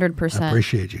 thank you. 100%. I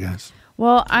appreciate you guys.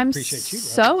 Well, I'm Appreciate you,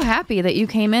 so happy that you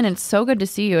came in. It's so good to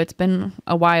see you. It's been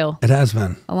a while, It has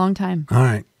been. a long time. All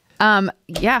right.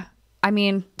 Yeah. I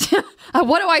mean,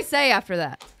 what do I say after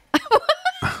that?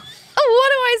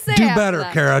 What do I say? Do after better,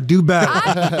 that? Kara. Do better.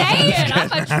 I'm saying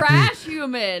I'm a trash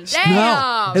human. Damn.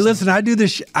 No. Hey, listen, I do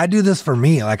this. I do this for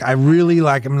me. Like, I really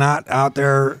like. I'm not out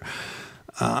there.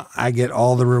 I get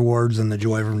all the rewards and the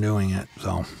joy from doing it.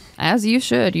 So, As you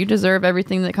should. You deserve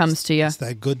everything that comes to you. It's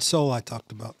that good soul I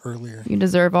talked about earlier. You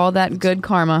deserve all that good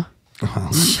karma. I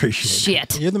appreciate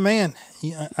it. Shit. You're the man.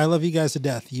 I love you guys to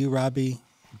death. You, Robbie,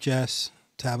 Jess,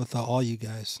 Tabitha, all you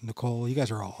guys. Nicole, you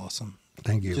guys are all awesome.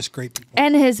 Thank you. Just great people.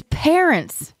 And his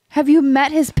parents. Have you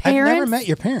met his parents? I've never met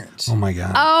your parents. Oh my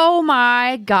God. Oh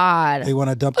my God. They want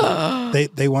to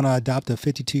adopt. They want to adopt a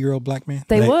 52-year-old black man.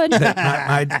 They would.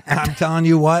 I'm telling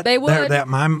you what. They would.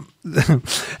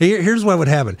 Here's what would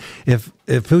happen if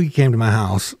Pookie came to my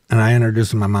house and I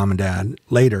introduced him to my mom and dad.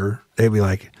 Later, they'd be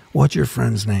like, "What's your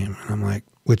friend's name?" And I'm like,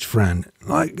 "Which friend?"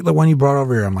 Like the one you brought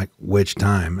over here. I'm like, "Which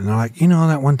time?" And they're like,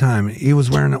 "That one time he was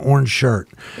wearing an orange shirt."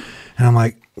 And I'm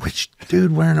like, "Which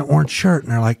dude wearing an orange shirt?"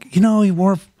 And they're like, "He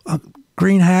wore a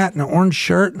green hat and an orange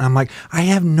shirt." And I'm like, "I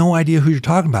have no idea who you're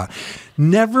talking about."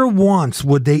 Never once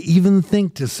would they even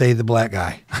think to say the black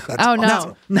guy. Oh,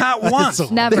 no. Not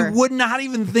once. Never. They would not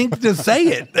even think to say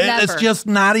it. It's Never. just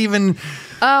not even.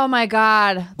 Oh my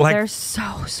God. Like- They're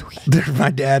so sweet. My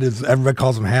dad is, everybody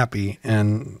calls him Happy,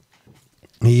 and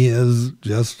he is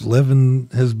just living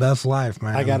his best life,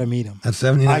 man. I got to meet him. At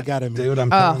 79. I gotta meet Dude,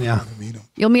 him. I'm telling you. Meet him.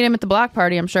 You'll meet him at the block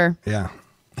party, I'm sure. Yeah.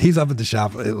 He's up at the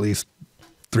shop at least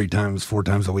 4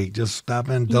 times a week. Just stop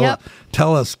in,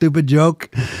 tell a stupid joke,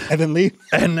 And then leave.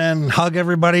 and then hug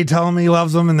everybody, tell him he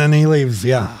loves them, and then he leaves.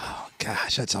 Yeah. Oh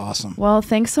gosh, that's awesome. Well,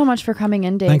 thanks so much for coming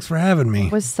in, Dave. Thanks for having me.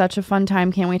 It was such a fun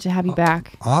time. Can't wait to have you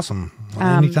back. Awesome.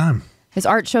 Anytime. His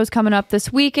art show's coming up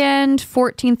this weekend,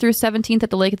 14th through 17th at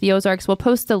the Lake of the Ozarks. We'll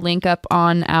post the link up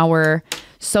on our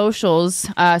socials.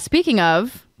 Speaking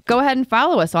of, go ahead and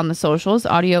follow us on the socials,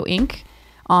 Audio Inc.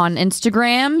 On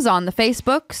Instagrams, on the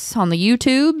Facebooks, on the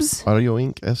YouTubes. Audio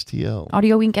Inc. STL.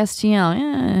 Audio Inc.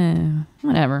 STL.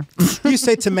 Whatever. You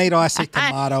say tomato, I say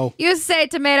tomato. You say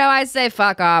tomato, I say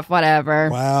fuck off, whatever.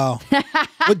 Wow.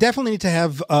 We'll definitely need to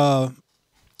have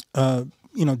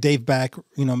Dave back,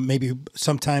 maybe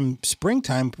sometime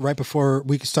springtime, right before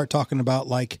we can start talking about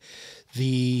like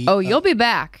the Oh, you'll be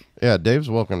back. Yeah, Dave's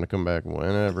welcome to come back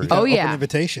whenever. Oh, open yeah.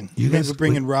 invitation. You You guys guys- were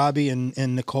bringing Robbie and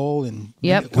Nicole and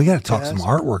Yep. We got to talk Jazz. some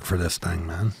artwork for this thing,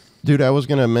 man. Dude, I was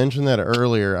going to mention that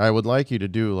earlier. I would like you to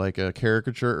do like a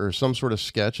caricature or some sort of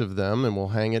sketch of them, and we'll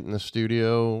hang it in the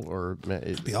studio. Or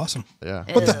Be awesome. yeah,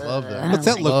 What the- love that. what's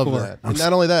that look Love for? that. And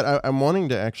not only that, I'm wanting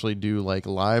to actually do like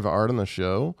live art on the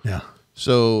show. Yeah.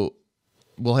 So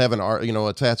we'll have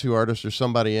a tattoo artist or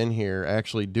somebody in here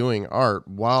actually doing art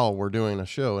while we're doing a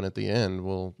show, and at the end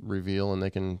we'll reveal and they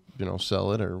can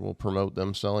sell it, or we'll promote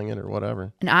them selling it or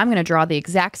whatever. And I'm going to draw the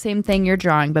exact same thing you're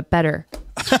drawing, but better.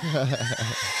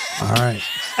 All right.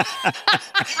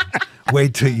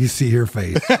 Wait till you see your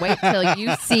face. Wait till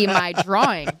you see my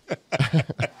drawing.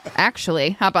 Actually,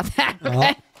 how about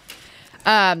that?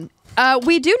 Okay.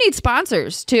 We do need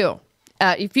sponsors too.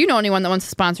 If you know anyone that wants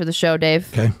to sponsor the show, Dave,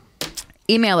 Okay.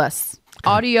 email us.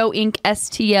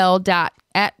 audioincstl.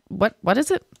 What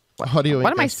is it? Audio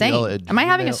What am I Inc. STL saying? at Am I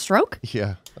having a Gmail. stroke?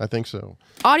 Yeah, I think so.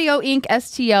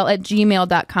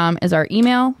 audioincstl@gmail.com is our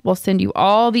email. We'll send you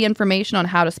all the information on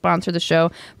how to sponsor the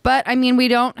show. But I mean, we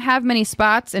don't have many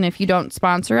spots, and if you don't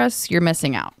sponsor us, you're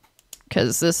missing out.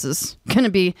 Because this is going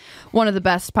to be one of the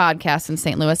best podcasts in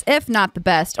St. Louis, if not the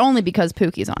best, only because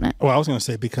Pookie's on it. Well, I was going to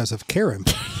say because of Karen.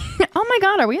 Oh my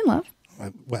God, are we in love?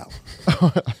 Well, Do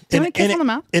you want a kiss on the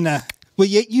mouth? Well,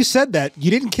 you said that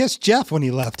you didn't kiss Jeff when he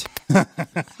left.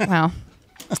 Wow.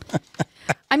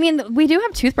 I mean, we do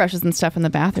have toothbrushes and stuff in the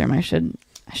bathroom. I should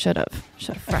have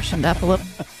freshened up a little.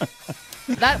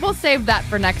 That we'll save that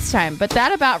for next time. But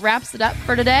that about wraps it up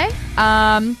for today.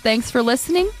 Thanks for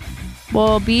listening.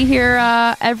 We'll be here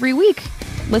every week.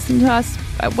 Listen to us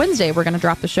Wednesday. We're going to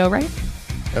drop the show, right?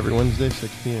 Every Wednesday,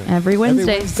 6 p.m. Every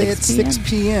Wednesday, at 6 p.m. 6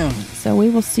 p.m. So we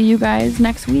will see you guys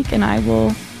next week, and I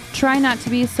will try not to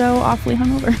be so awfully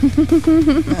hungover.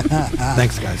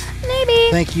 Thanks, guys.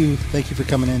 Maybe. Thank you for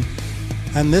coming in.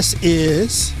 And this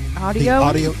is Audio the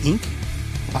Audio Inc.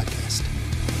 podcast.